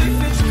life.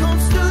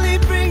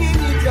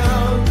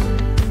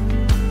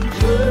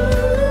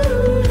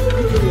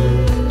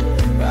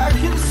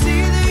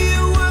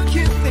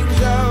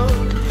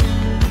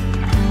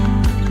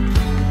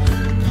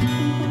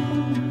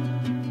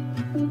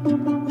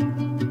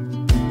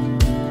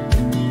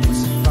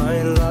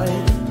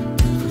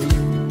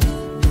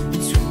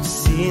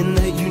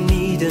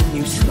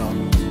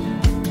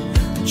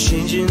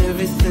 Changing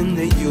everything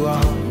that you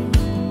are,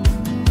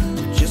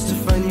 just to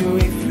find your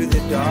way through the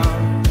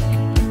dark.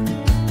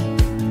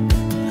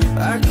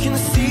 I can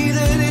see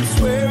that it's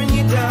wearing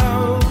you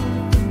down,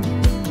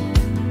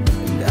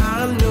 and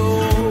I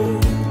know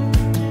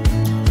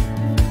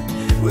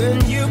when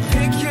you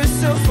pick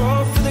yourself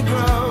off of the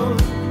ground,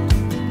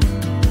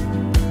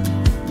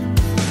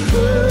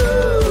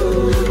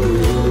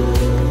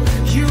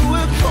 you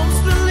were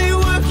constantly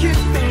working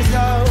things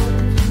out.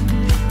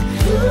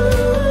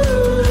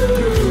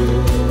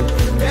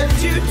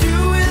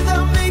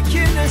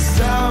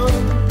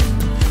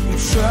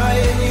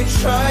 You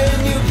try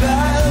and you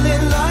battle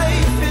in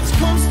life, it's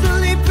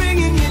constantly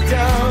bringing you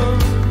down.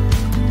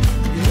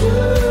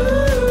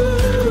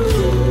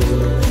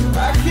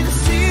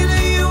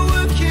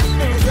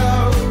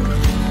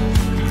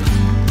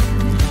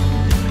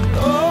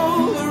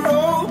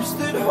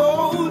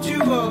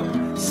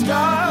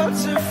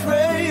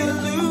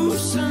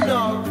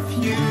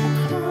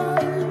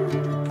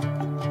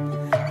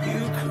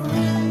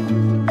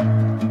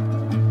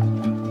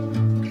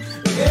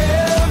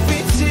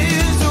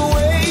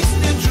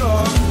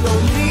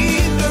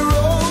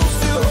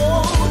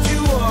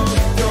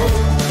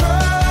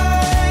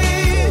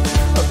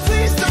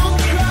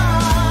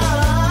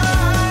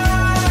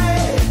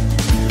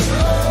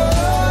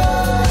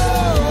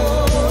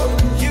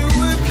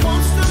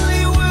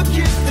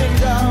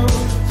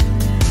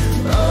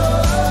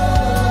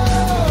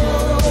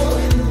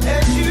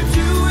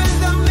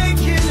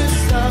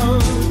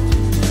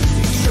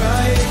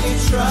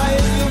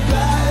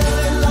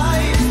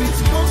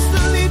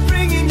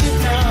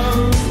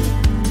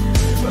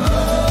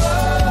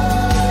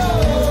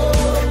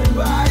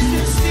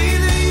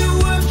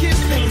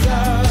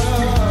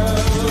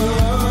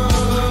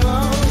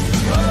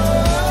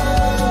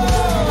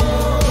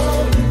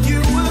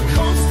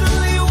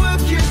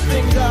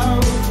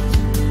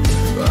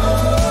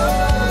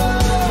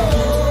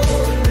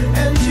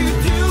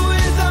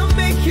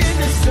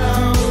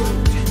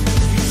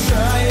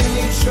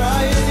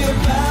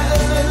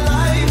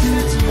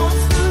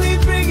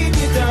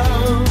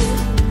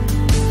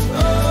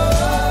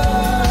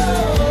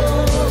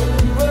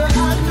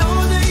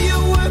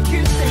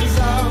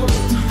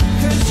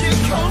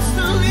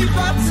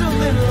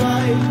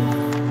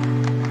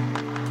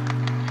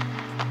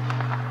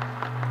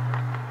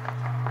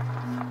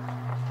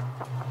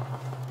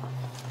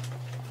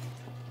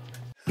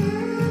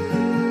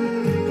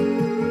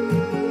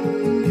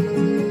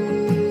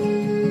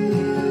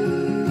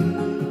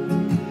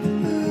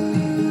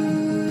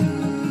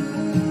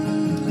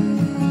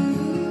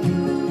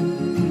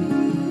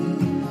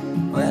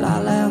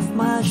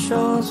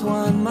 shores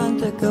 1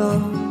 month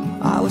ago.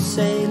 I was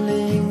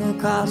sailing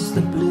across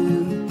the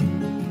blue.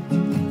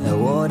 The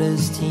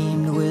waters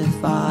teemed with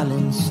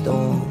violent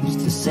storms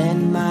to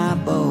send my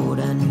boat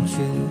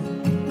untrue.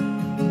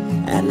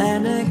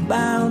 Atlantic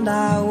bound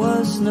I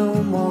was no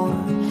more,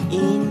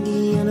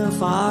 Indian a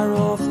far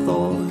off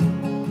thorn.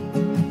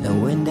 The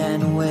wind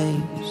and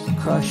waves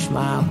crushed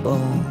my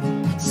bone,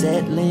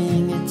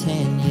 settling a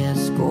 10-year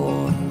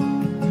score.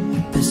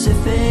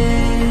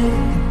 Pacific,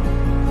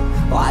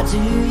 why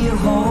do you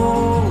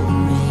hold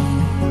me?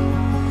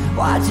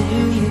 Why do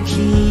you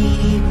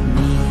keep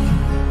me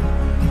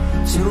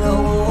to a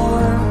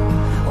war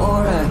or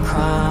a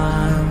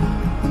crime?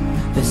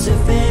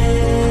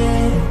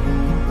 Pacific,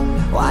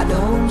 why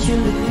don't you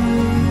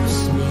lose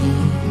me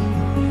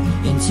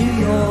into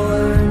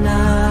your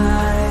night?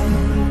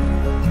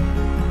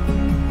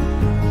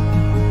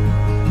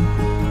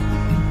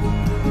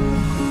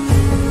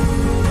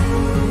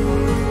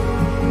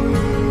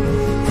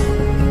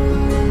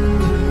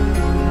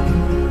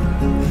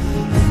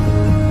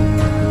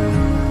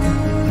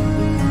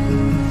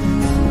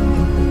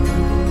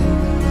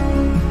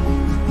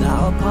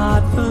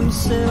 Apart from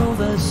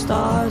silver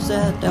stars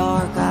at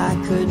dark, I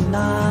could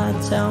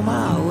not tell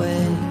my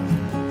way,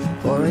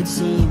 for it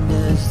seemed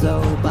as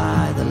though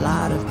by the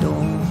light of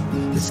dawn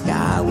the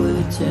sky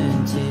would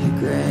turn to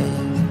grey.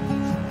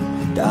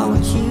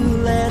 Don't you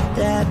let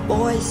that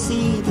boy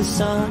see the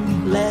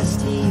sun,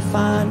 lest he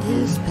find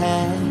his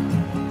path.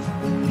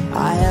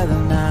 I have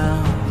him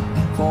now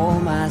for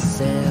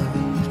myself,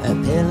 a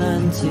pill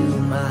unto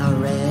my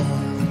wrath.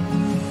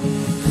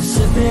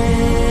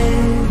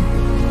 Pacific,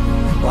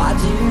 why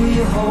do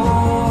you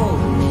hold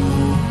me?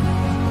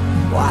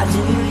 Why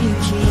do you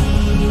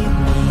keep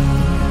me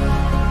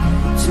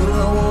to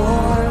a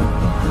war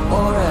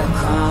or a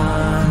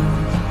crime?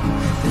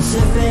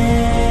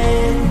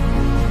 Pacific,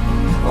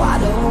 why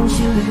don't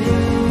you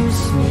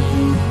lose me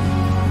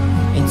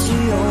into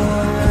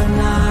your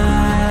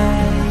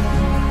night?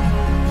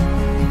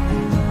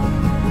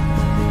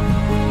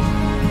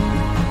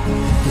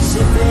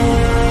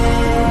 Pacific,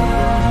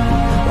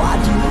 why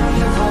do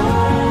you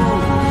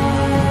hold me?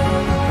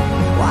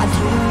 Why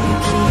do you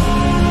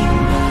keep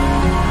me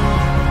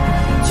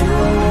to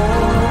a war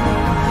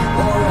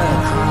or a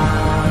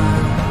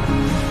crime?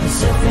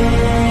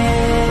 Pacific,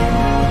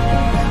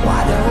 why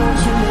don't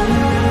you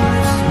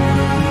lose me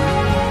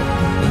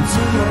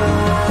into your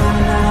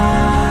night?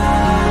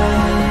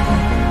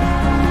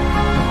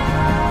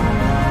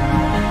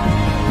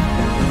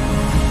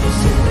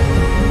 Pacific.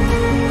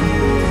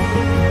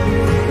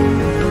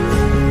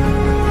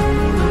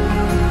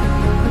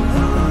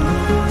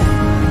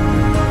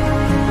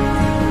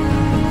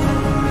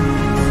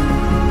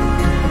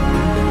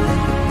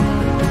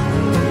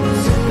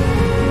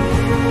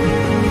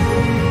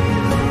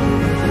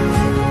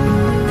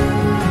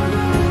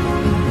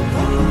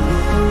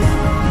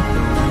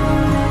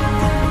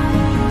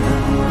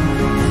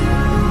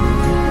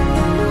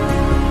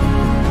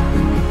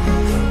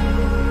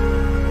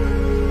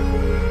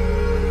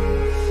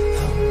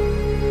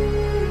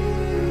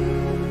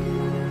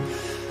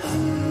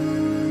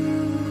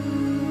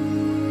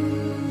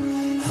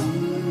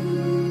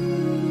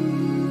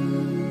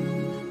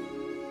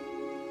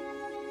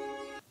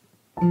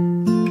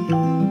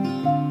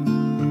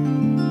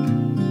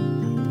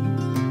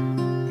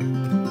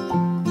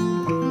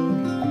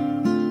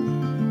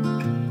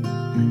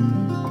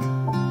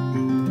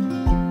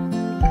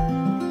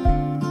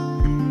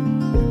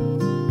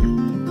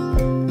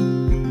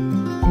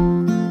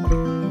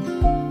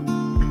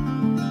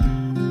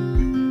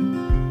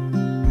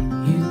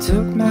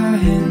 Took my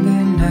hand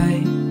that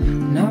night,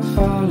 and I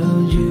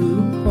followed you,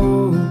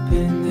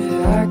 hoping that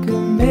I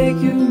could make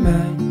you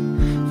mine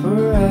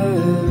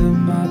forever,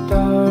 my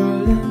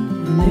darling.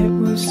 And it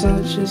was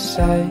such a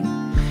sight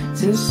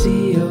to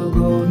see your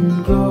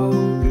golden glow.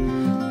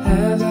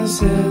 As I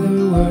said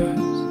the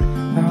words,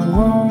 I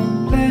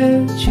won't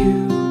let you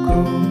go.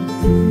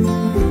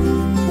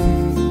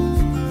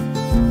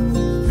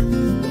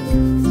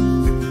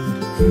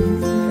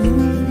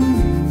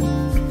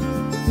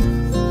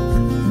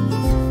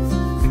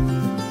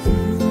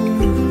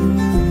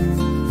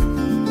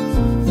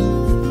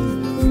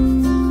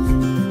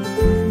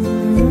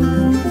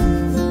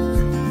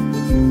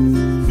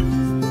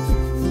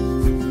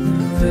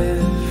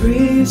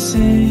 Every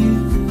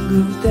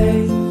single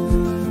day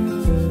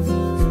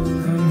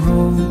I'm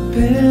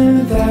hoping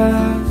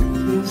that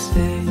you'll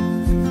stay.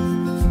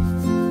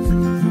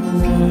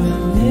 No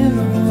one in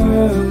the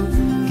world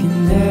can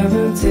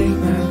ever take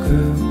my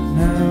girl.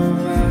 Now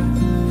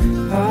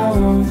I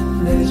won't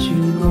let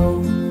you go.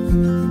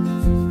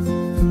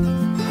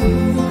 I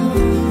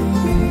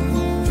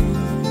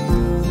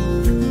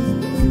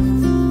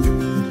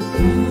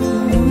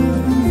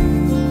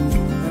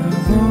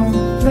won't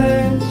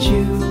let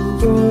you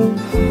go.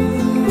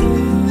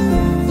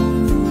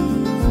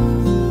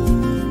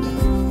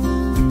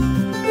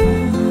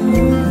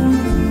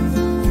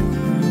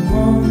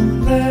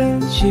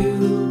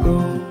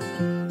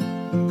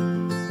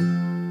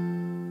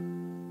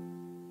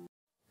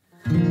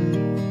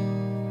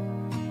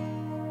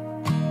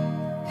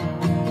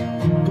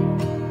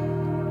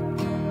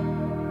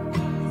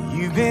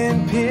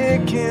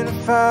 picking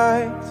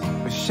fights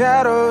with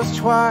shadows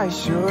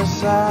twice your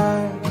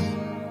size,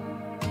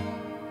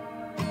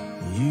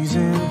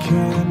 using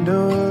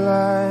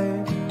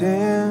candlelight to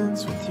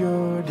dance with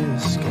your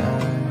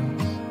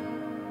disguise.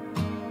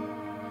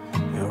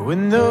 And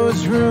when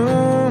those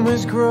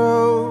rumors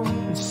grow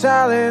and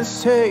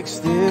silence takes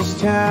this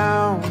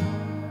town,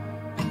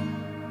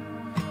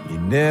 you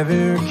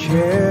never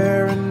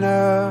care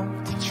enough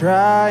to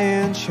try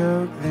and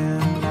choke them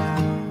down.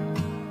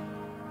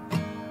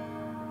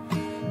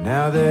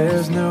 Now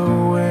there's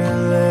nowhere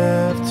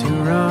left to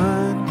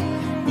run.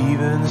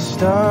 Even the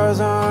stars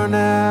aren't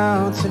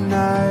out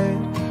tonight.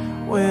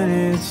 When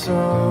it's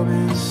all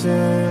been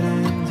said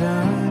and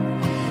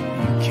done,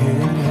 you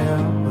can't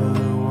help but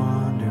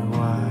wonder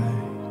why.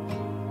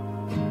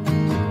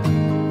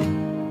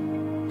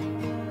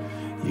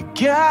 You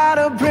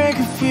gotta break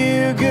a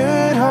few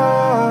good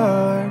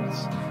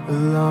hearts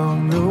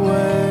along the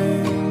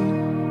way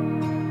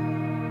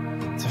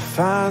to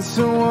find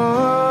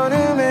someone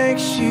who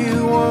makes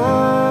you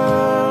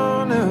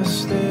wanna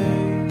stay.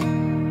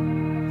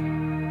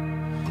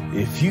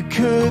 If you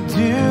could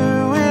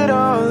do it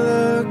all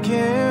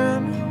again,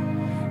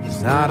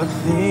 there's not a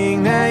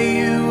thing that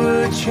you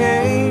would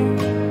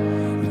change.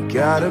 You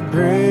gotta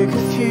break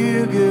a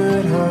few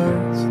good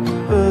hearts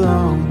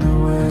along the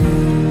way.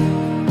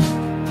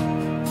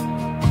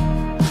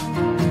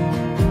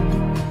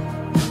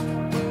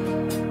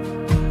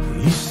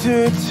 You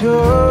stood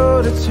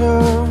toe to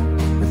toe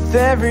with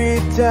every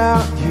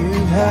doubt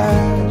you've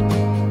had,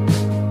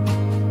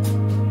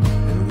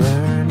 and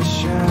learned to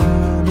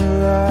shine a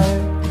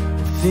light,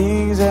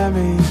 things that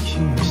make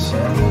you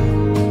sad.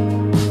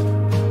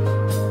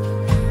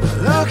 But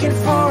looking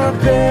for a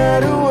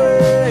better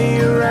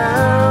way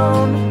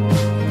around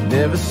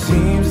never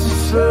seems to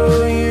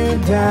slow you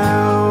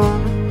down.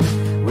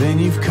 When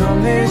you've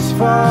come this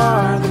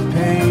far, the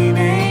pain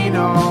ain't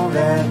all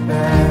that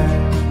bad.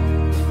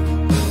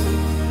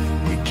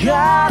 You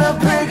gotta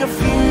break a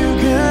few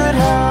good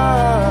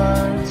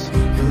hearts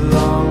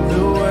along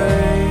the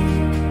way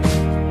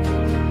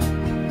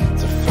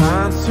to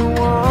find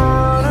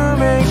someone who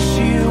makes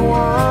you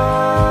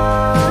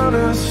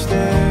wanna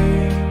stay.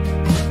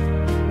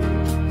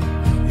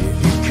 If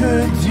you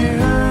could do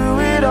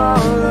it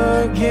all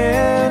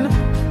again,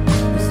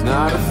 there's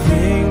not a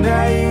thing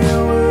that you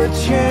would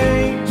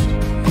change.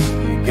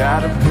 You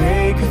gotta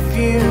break a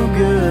few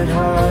good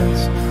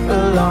hearts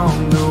along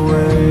the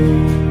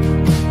way.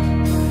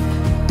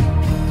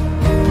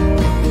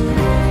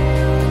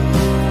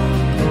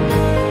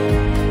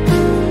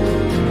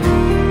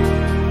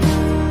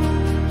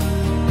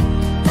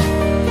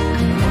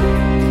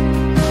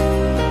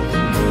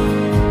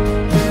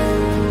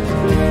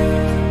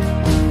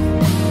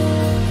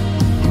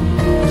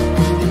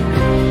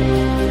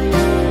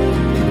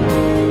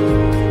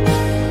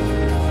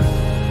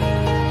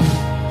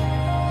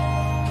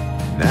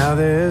 Now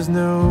there's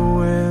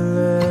nowhere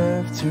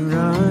left to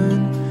run.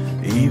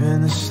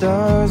 Even the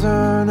stars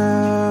aren't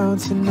out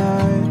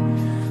tonight.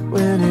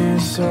 When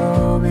it's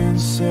all been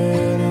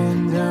said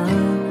and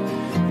done,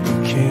 you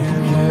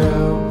can't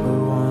help but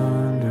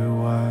wonder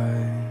why.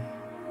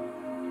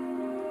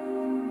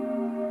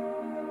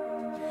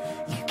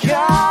 You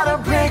gotta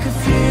break a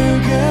few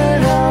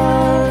good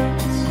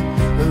hearts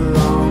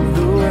along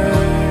the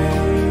way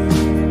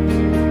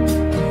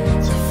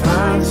to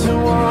find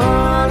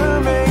someone who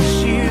makes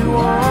you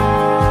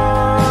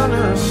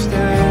wanna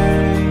stay.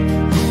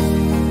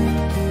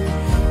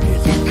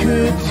 If you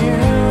could do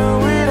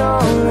it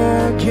all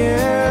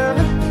again,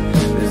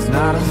 there's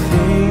not a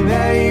thing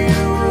that you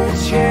would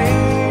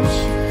change.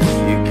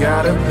 You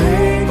gotta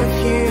break a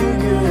few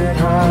good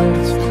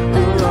hearts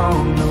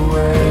along the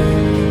way.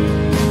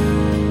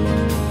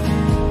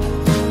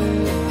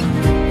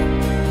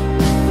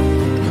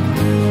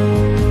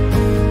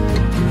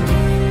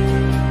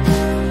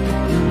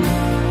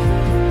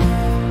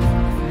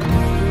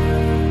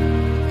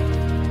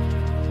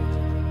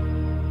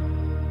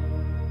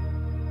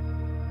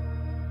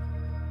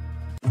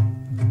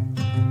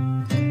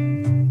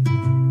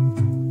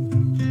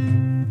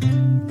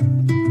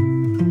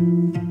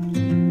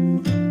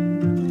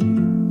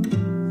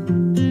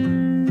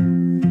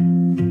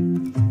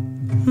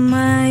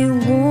 My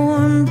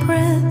warm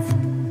breath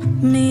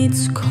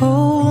meets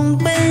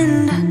cold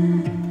wind.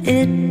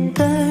 It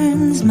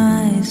burns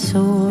my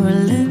sore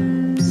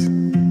lips.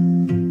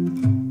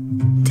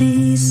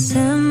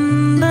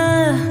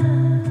 December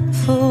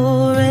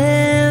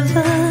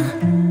forever.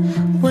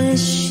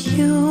 Wish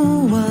you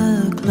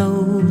were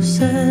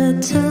closer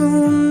to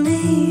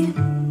me.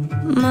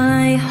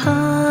 My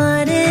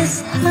heart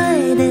is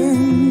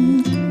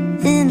hiding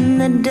in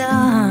the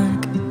dark.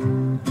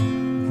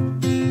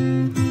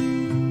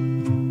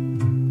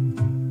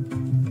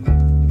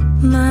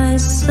 My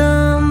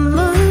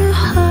summer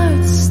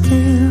heart's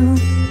still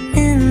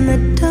in the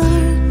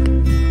dark.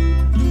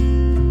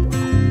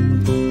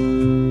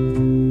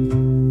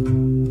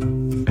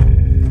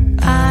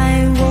 I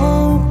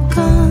woke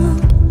up,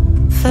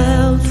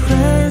 felt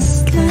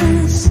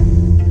restless.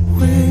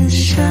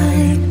 Wish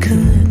I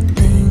could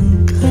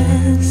think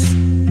less.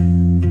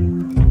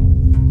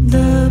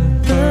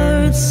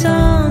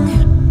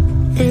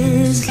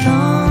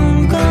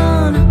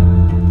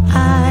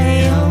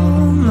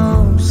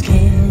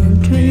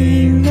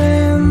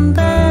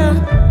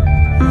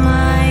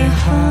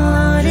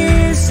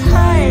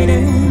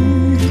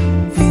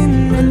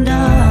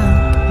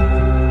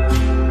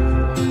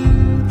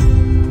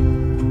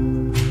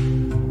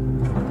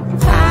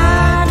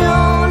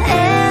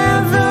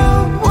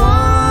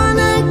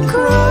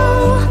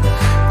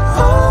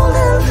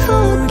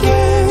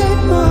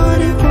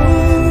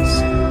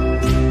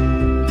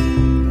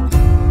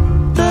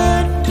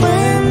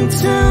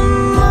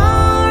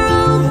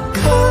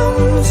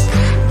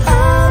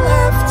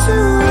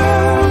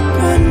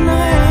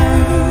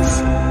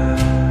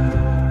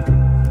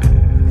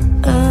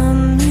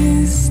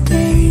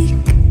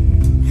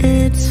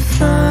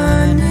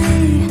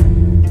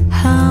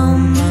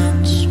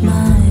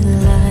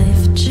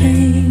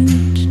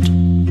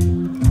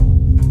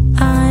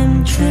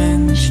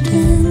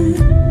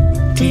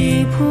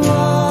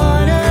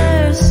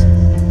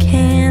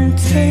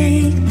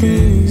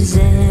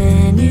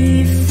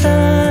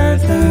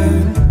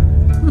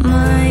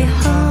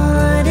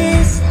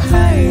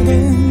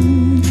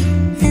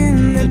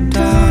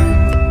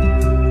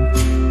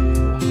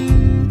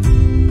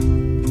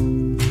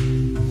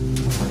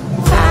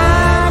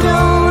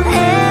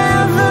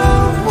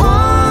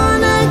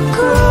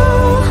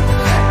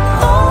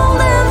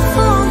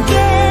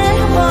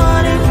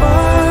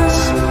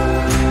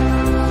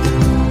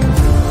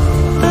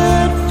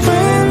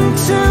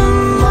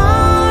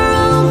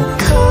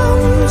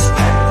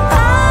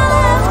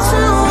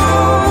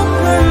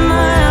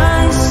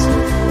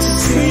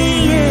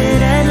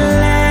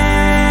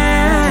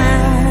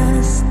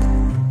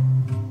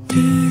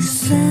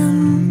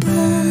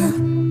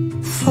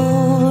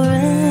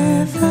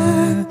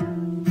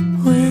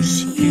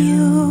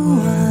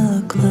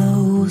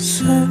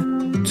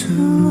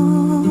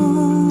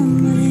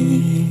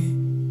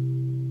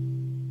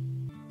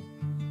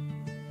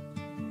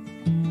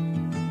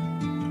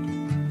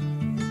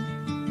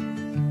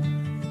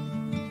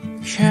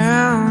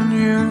 Can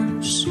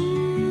you see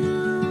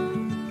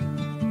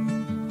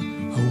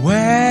a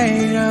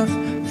weight of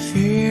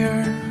fear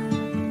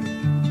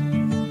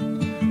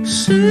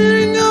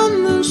sitting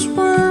on this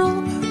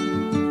world,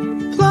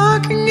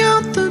 blocking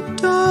out the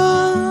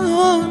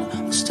dawn?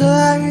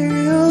 Stay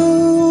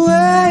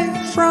away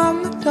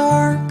from the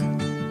dark.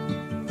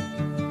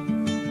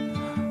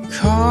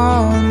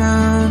 Come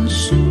and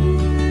see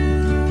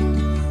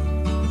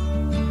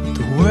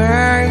the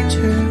way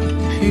to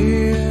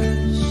peace.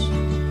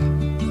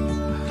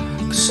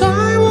 'Cause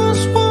I was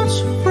once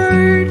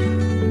afraid,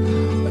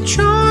 a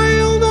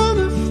child of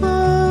the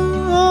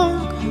fog.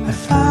 I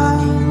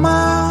found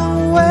my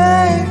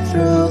way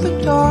through the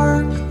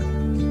dark.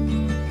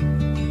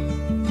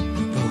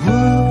 But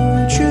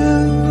would you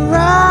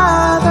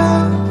rather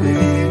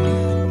be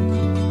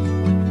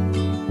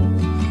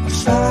a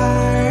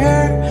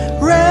fire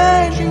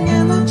raging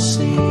in the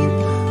sea?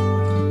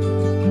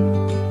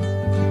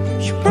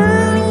 You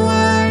burn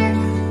away,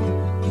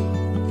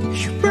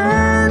 you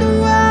burn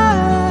away,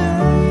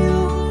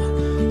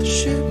 the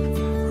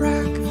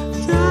shipwreck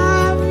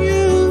that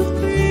you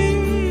feel.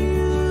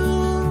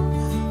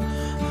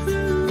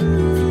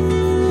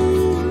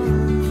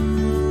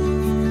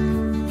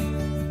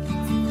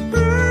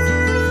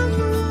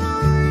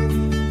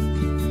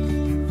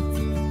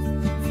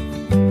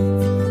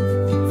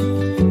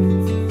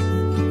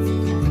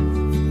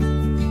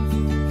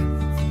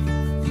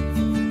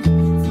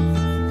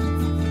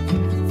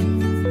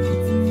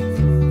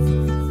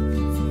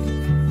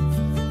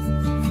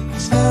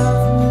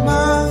 Found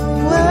my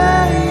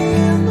way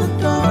in the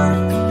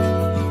dark,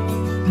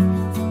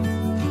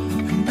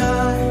 and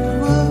I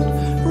would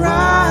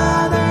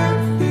rather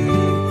be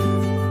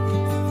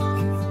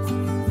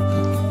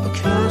a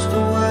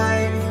castaway,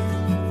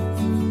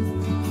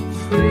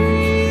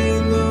 free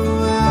in the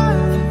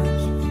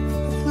waves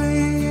of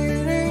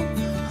fleeting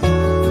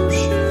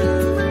ocean.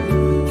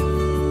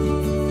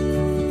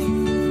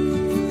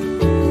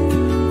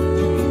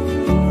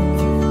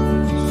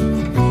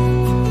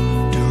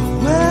 Do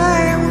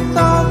away with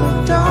all the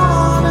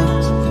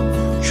darkness,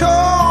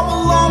 come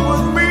along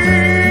with me,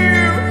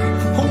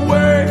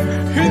 away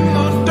in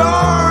the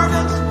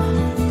darkness.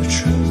 The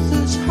truth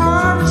is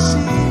hard to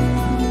see,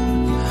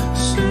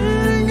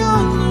 sitting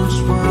on this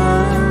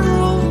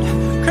world,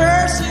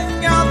 cursing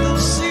out the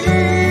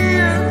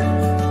sea,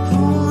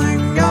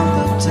 pulling out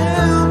the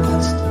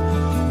tempest,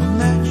 and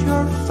let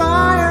your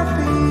fire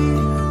be.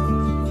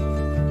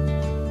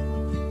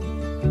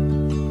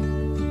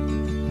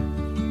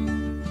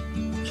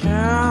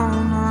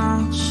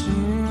 Cannot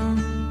see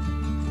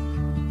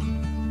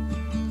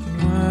the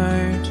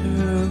way to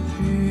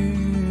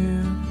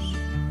peace,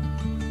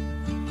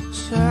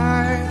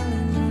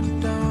 sailing it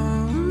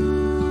down.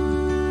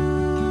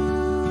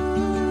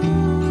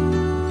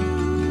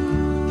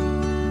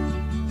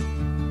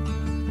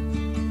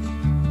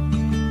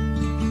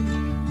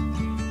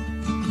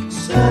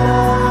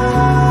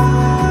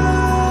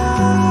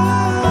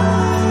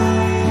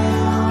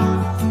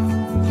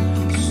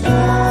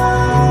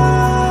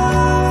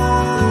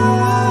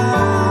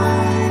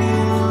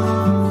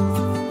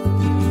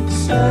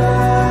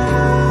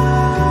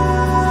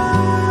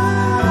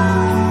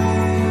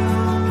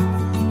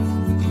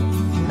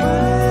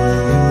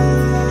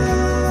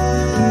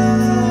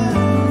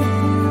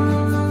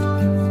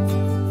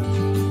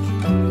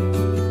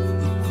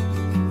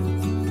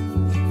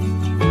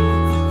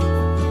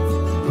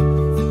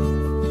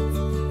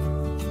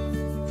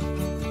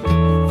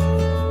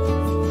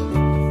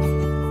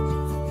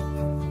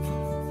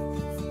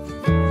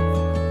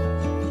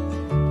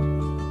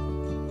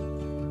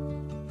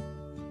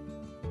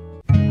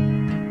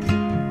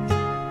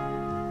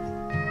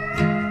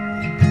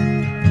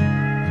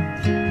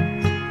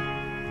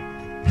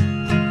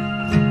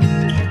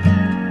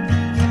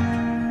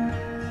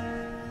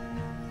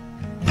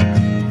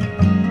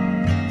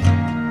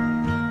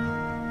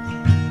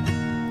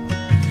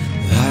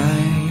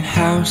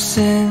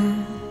 Lighthousing,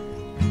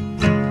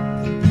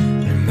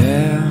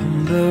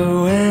 remember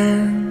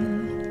when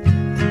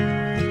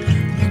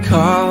we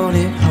called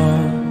it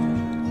home,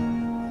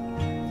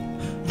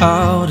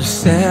 all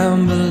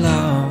December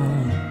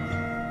long,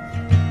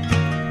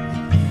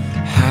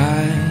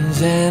 highs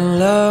and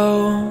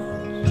lows,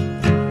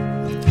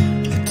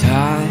 the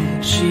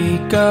tide she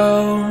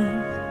goes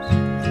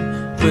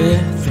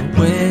with the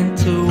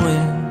winter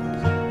wind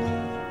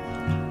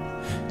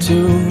to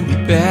be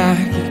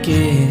back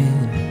again.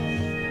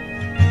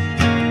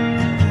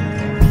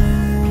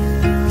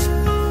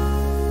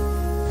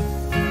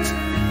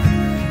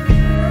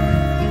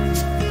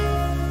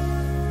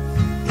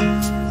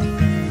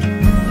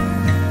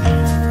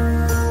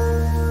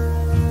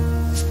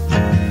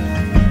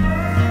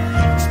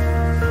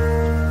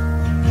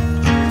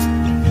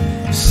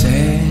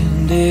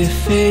 Sandy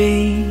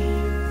feet,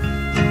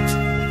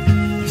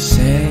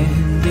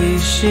 sandy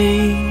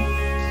sheets,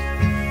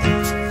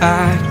 I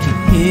can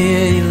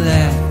hear you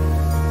laugh.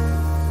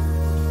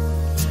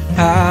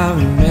 I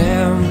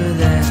remember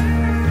that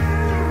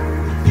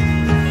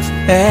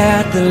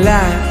at the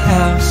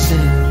lighthouse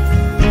in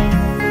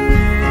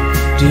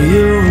Do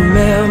you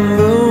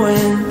remember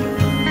when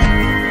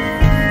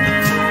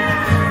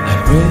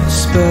I'd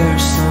whisper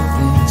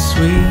something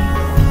sweet,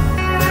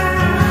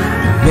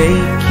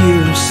 make you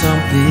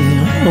something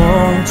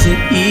warm to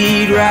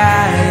eat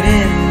right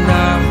in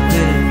our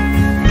bed?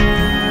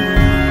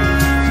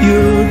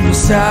 You'd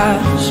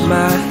massage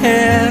my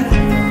hair,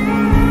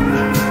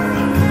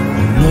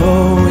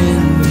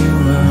 knowing you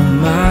were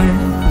mine.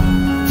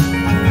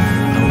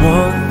 I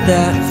want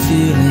that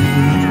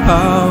feeling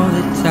all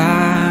the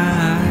time.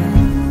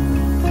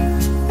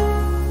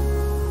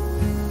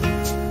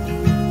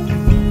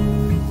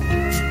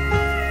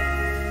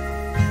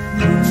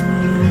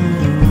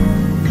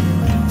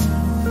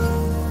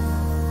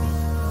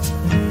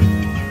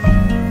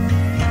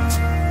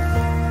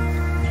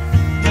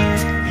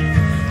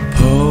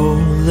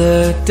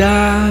 Polar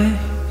dives,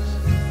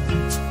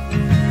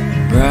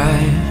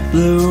 bright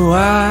blue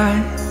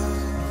eyes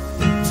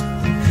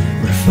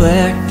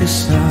reflect the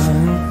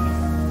sun.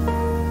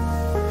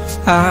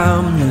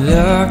 I'm the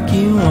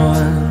lucky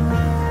one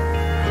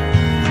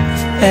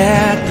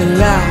at the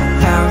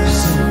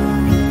lighthouse.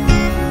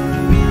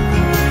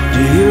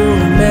 Do you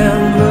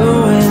remember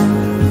when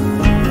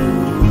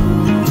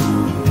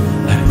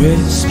I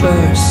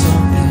whisper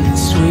something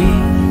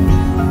sweet,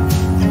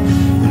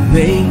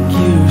 make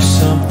you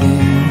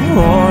something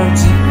warm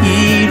to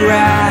eat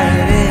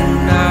right in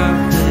our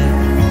bed?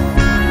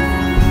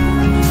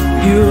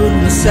 You'd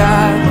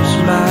massage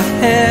my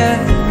hair,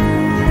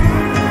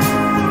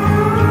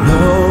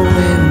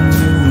 knowing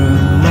you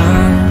were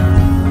mine.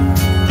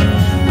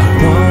 I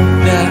want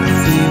that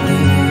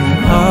feeling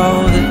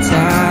all the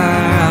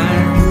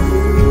time.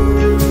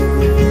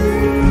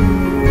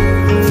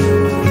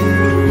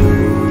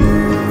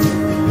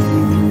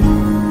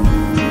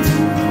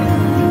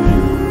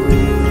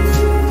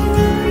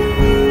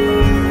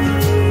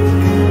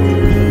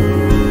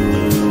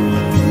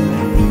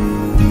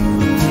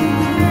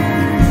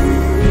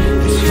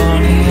 It's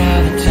funny how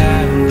the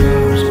time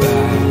goes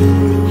by,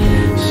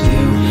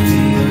 still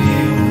feel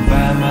you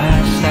by my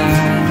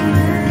side.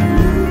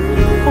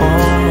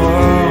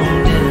 Warm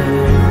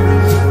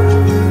dinners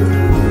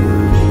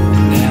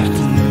and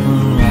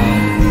afternoon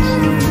rides.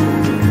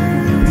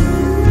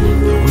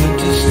 The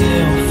winter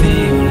still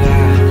feel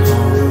like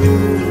home,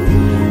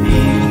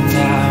 even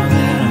now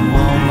that I'm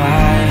on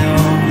my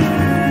own.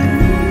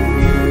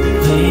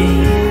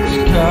 Please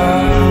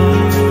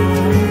come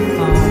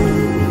home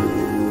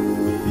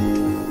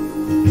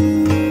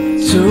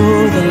to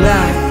the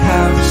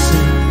lighthouse.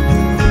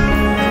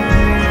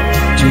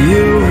 Do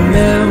you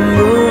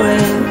remember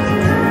when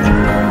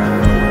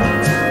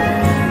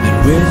I'd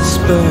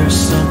whisper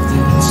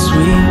something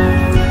sweet,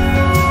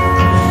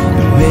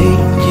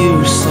 make you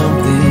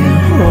something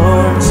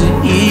warm to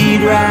eat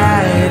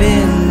right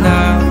in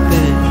our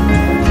bed?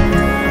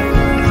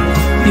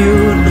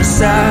 You'd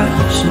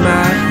massage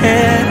my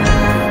hair,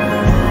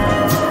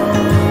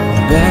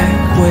 back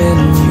when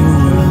you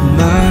were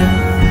mine.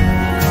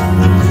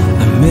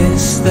 I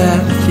miss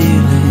that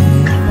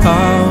feeling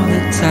all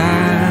the time.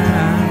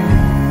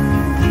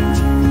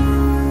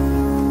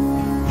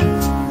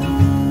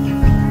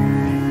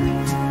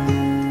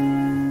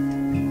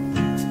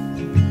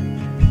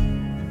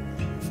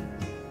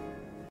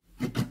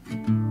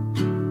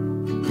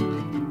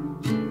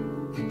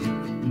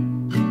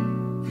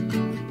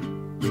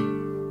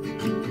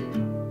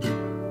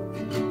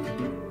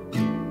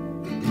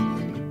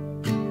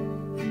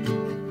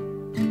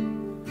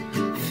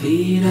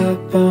 Feet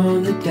up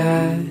on the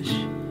dash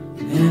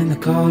and the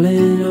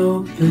calling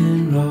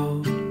open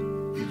road.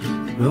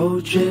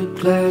 Road trip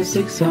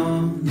classics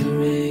on the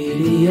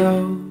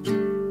radio.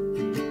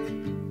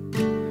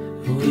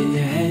 With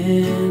your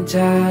hand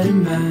tied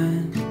in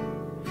mine,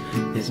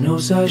 there's no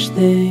such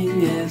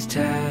thing as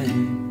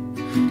time.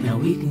 Now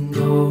we can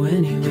go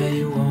anywhere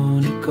you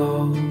wanna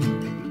go.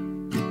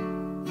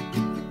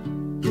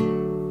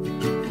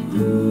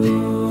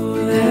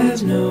 Ooh,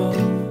 there's no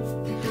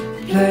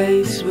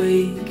place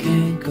we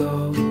can't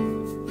go.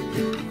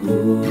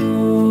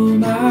 Ooh,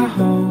 my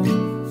home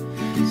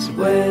is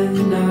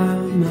when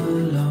I'm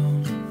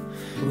alone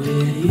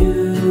with you.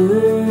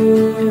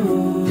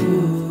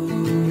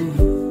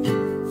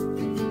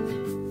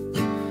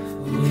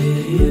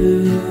 With you.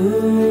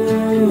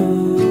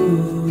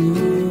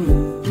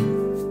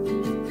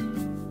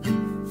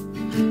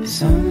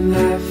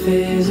 Sunlight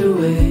fades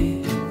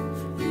away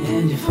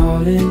and you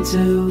fall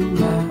into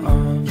my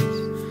arms.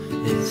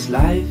 This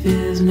life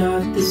is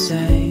not the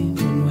same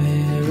when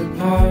we're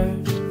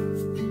apart.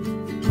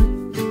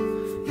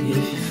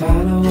 If you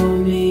follow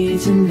me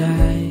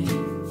tonight,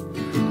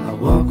 I'll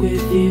walk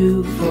with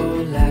you for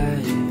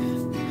life,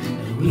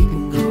 and we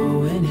can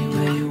go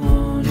anywhere you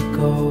wanna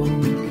go.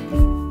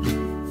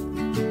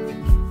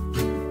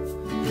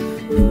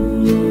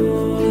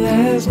 Ooh,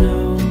 there's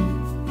no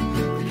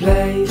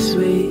place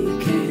we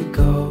can't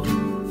go.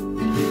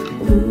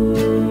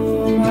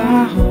 Ooh,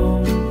 my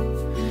home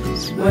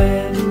is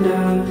when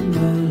I'm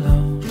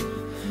alone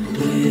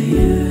with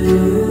you.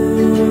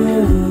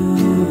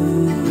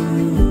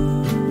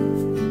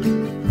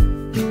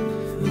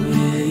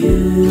 With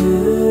you.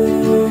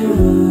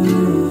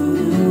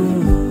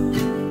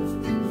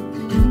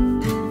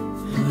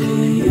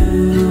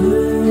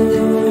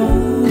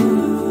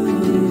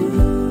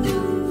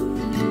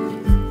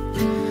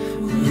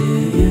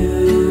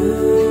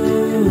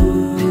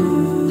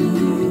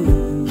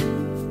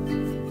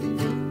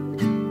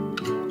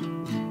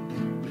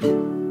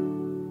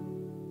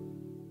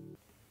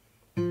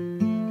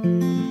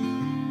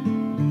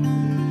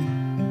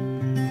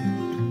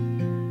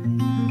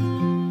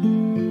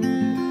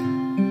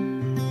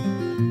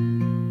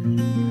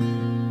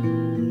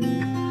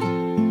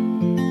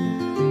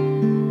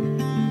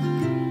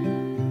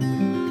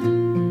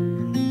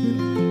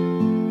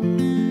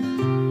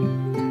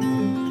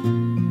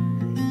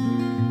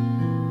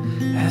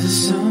 As the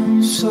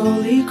sun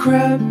slowly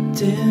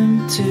crept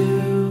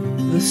into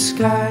the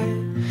sky,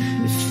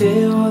 it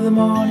filled the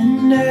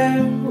morning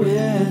air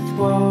with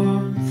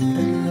warmth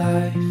and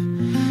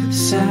life.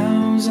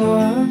 Sounds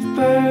of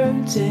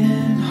birds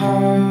in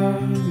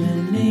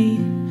harmony,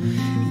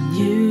 and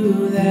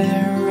you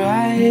there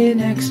right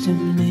next to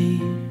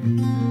me.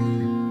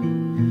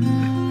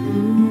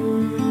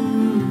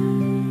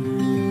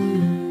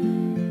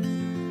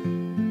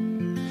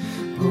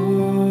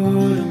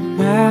 Oh, no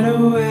matter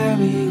where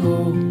we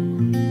go,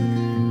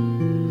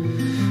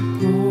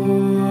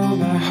 oh,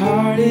 my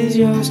heart is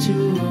yours to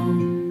hold.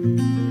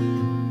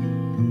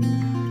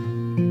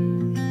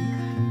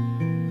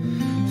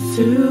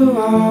 Through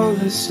all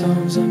the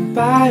storms, I'm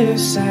by your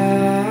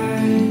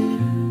side.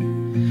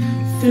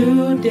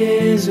 Through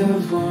days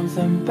of warmth,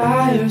 I'm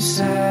by your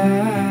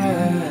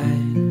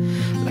side.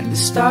 Like the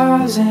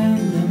stars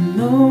and the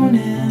moon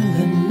in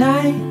the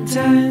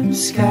nighttime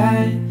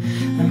sky,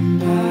 I'm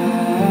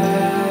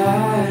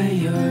by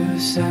your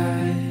side.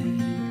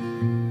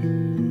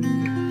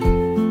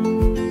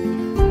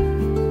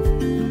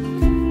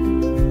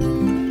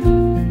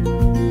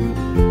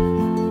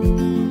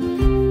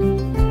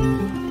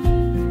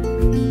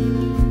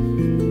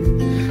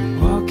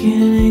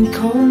 In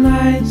cold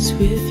nights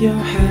with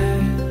your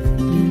hand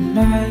in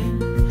mine,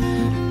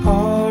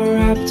 all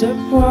wrapped up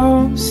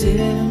warm,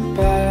 sitting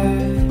by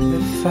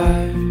the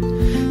fire.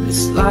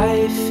 This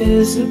life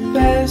is the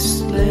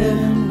best,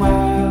 living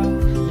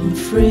wild and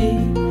free,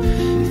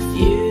 with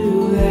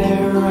you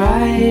there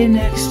right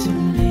next to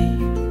me.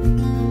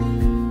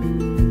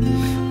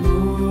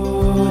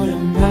 Oh, no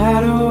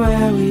matter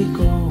where we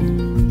go,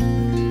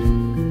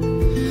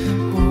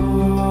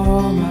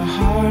 oh, my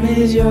heart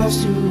is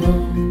yours to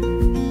roam.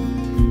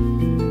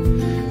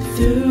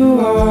 Through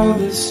all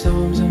the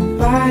storms, I'm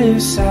by your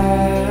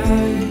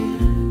side.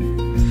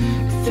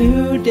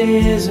 Through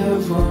days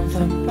of warmth,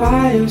 I'm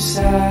by your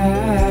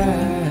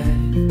side.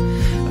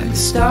 Like the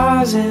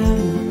stars and the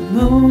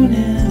moon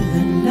in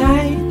the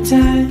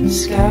nighttime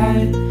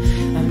sky,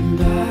 I'm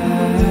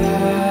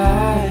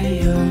by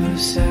your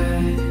side.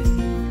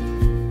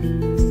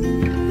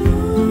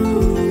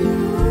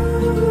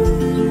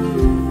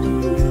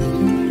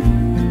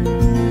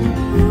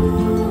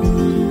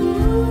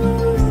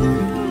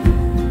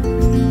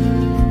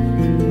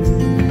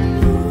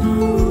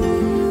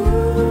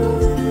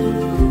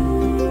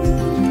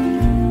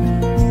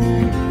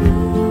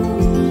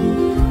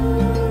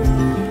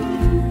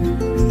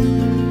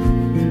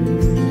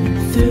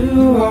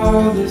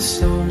 All the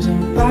storms,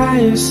 I'm by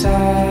your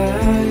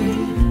side.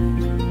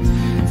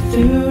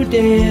 Through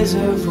days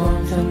of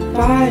warmth, I'm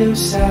by your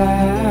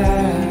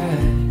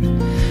side.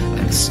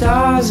 Like the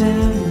stars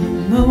and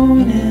the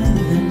moon in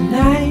the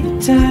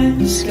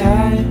nighttime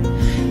sky,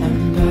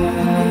 I'm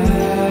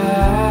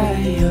by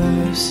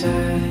your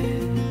side.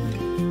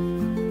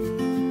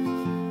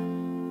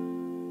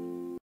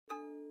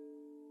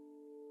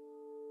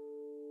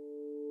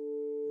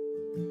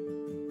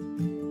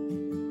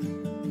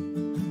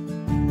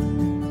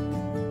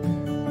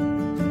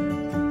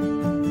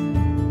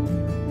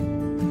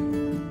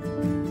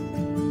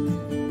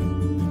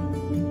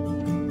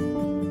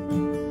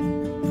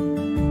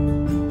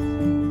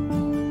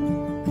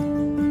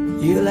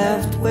 You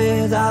left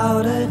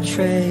without a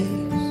trace,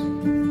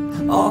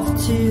 off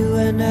to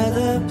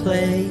another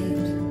place.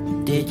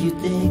 Did you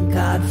think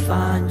I'd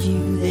find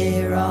you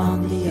there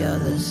on the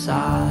other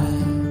side?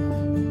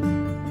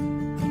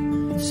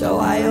 So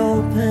I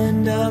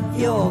opened up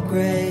your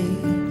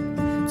grave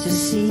to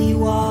see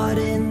what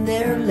in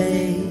there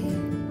lay.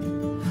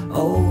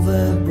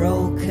 Over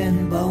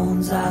broken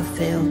bones I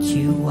felt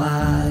you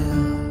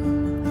wild.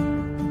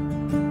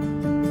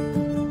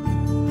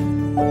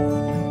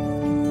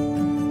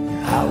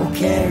 I will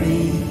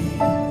carry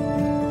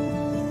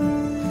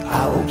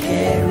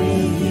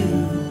you,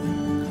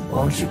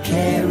 won't you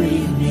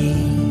carry me?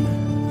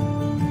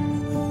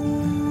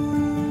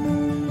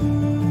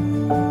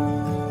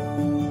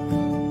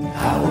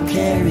 I will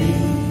carry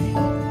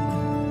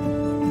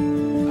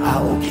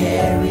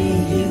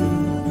you,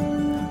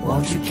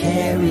 won't you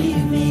carry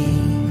me?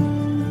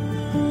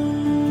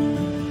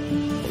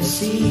 The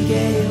sea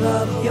gave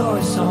up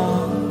your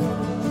song,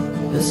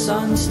 the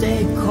sun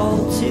stayed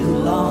cold too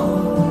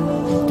long.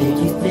 Did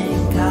you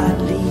think I'd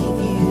leave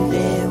you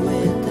there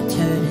with the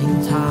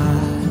turning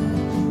tide?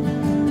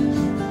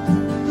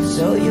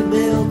 So you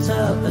built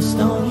up a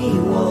stony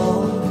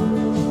wall,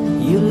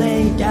 you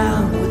lay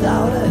down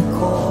without a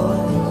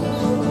cause.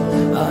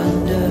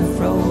 Under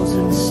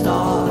frozen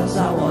stars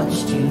I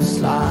watched you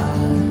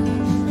slide.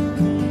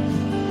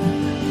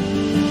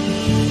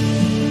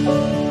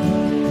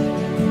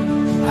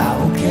 I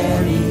will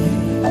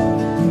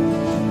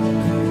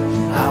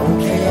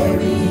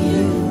carry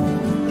you,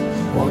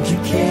 won't you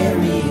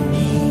carry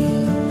me?